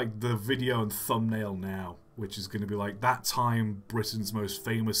see, like, the video and thumbnail now, which is going to be like, that time Britain's most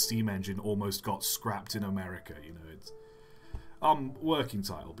famous steam engine almost got scrapped in America, you know, it's... working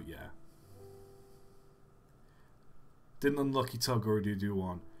title, but yeah. Didn't Unlucky Tug already do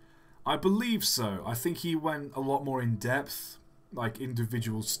one? I believe so. I think he went a lot more in depth, like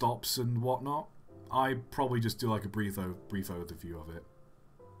individual stops and whatnot. I probably just do like a brief overview of it.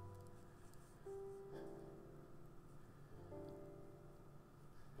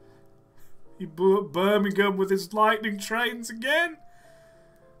 He blew up Birmingham with his lightning trains again?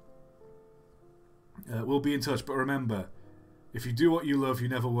 We'll be in touch, but remember, if you do what you love, you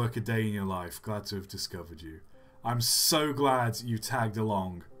never work a day in your life. Glad to have discovered you. I'm so glad you tagged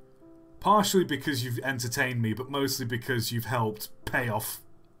along. Partially because you've entertained me, but mostly because you've helped pay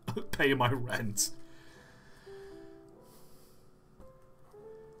my rent.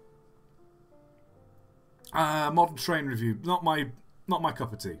 Model train review. Not my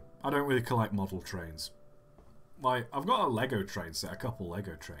cup of tea. I don't really collect model trains. Like, I've got a Lego train set, a couple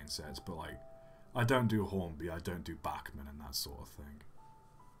Lego train sets, but like, I don't do Hornby, I don't do Bachmann and that sort of thing.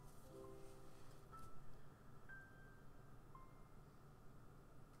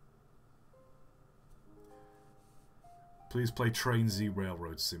 Please play Train Z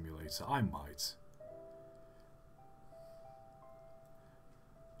Railroad Simulator. I might.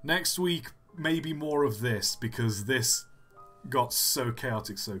 Next week, maybe more of this, because this got so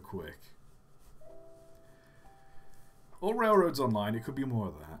chaotic so quick. Or Railroads Online, it could be more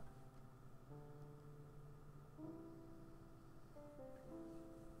of that.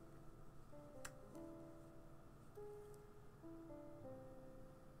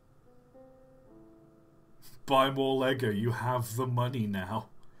 Buy more Lego, you have the money now.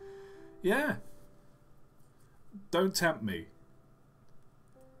 Yeah. Don't tempt me.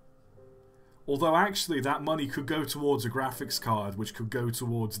 Although actually that money could go towards a graphics card, which could go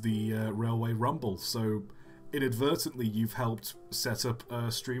towards the Railway Rumble, so inadvertently you've helped set up a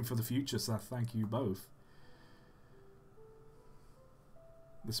stream for the future, so thank you both.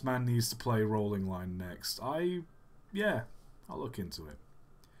 This man needs to play Rolling Line next. Yeah, I'll look into it.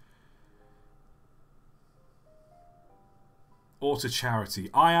 Or to charity.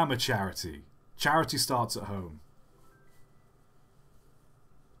 I am a charity. Charity starts at home.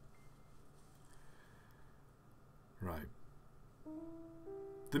 Right.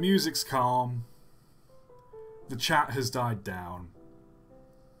 The music's calm. The chat has died down.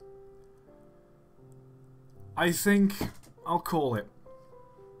 I think I'll call it.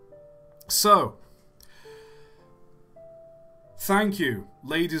 So, thank you,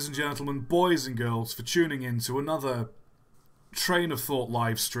 ladies and gentlemen, boys and girls, for tuning in to another Train of Thought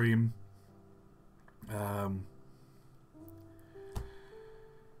live stream.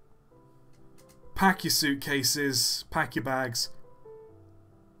 Pack your suitcases, pack your bags.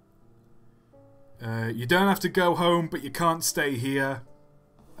 You don't have to go home, but you can't stay here.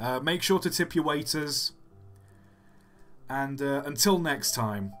 Make sure to tip your waiters. And until next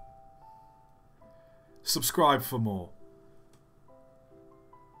time, subscribe for more.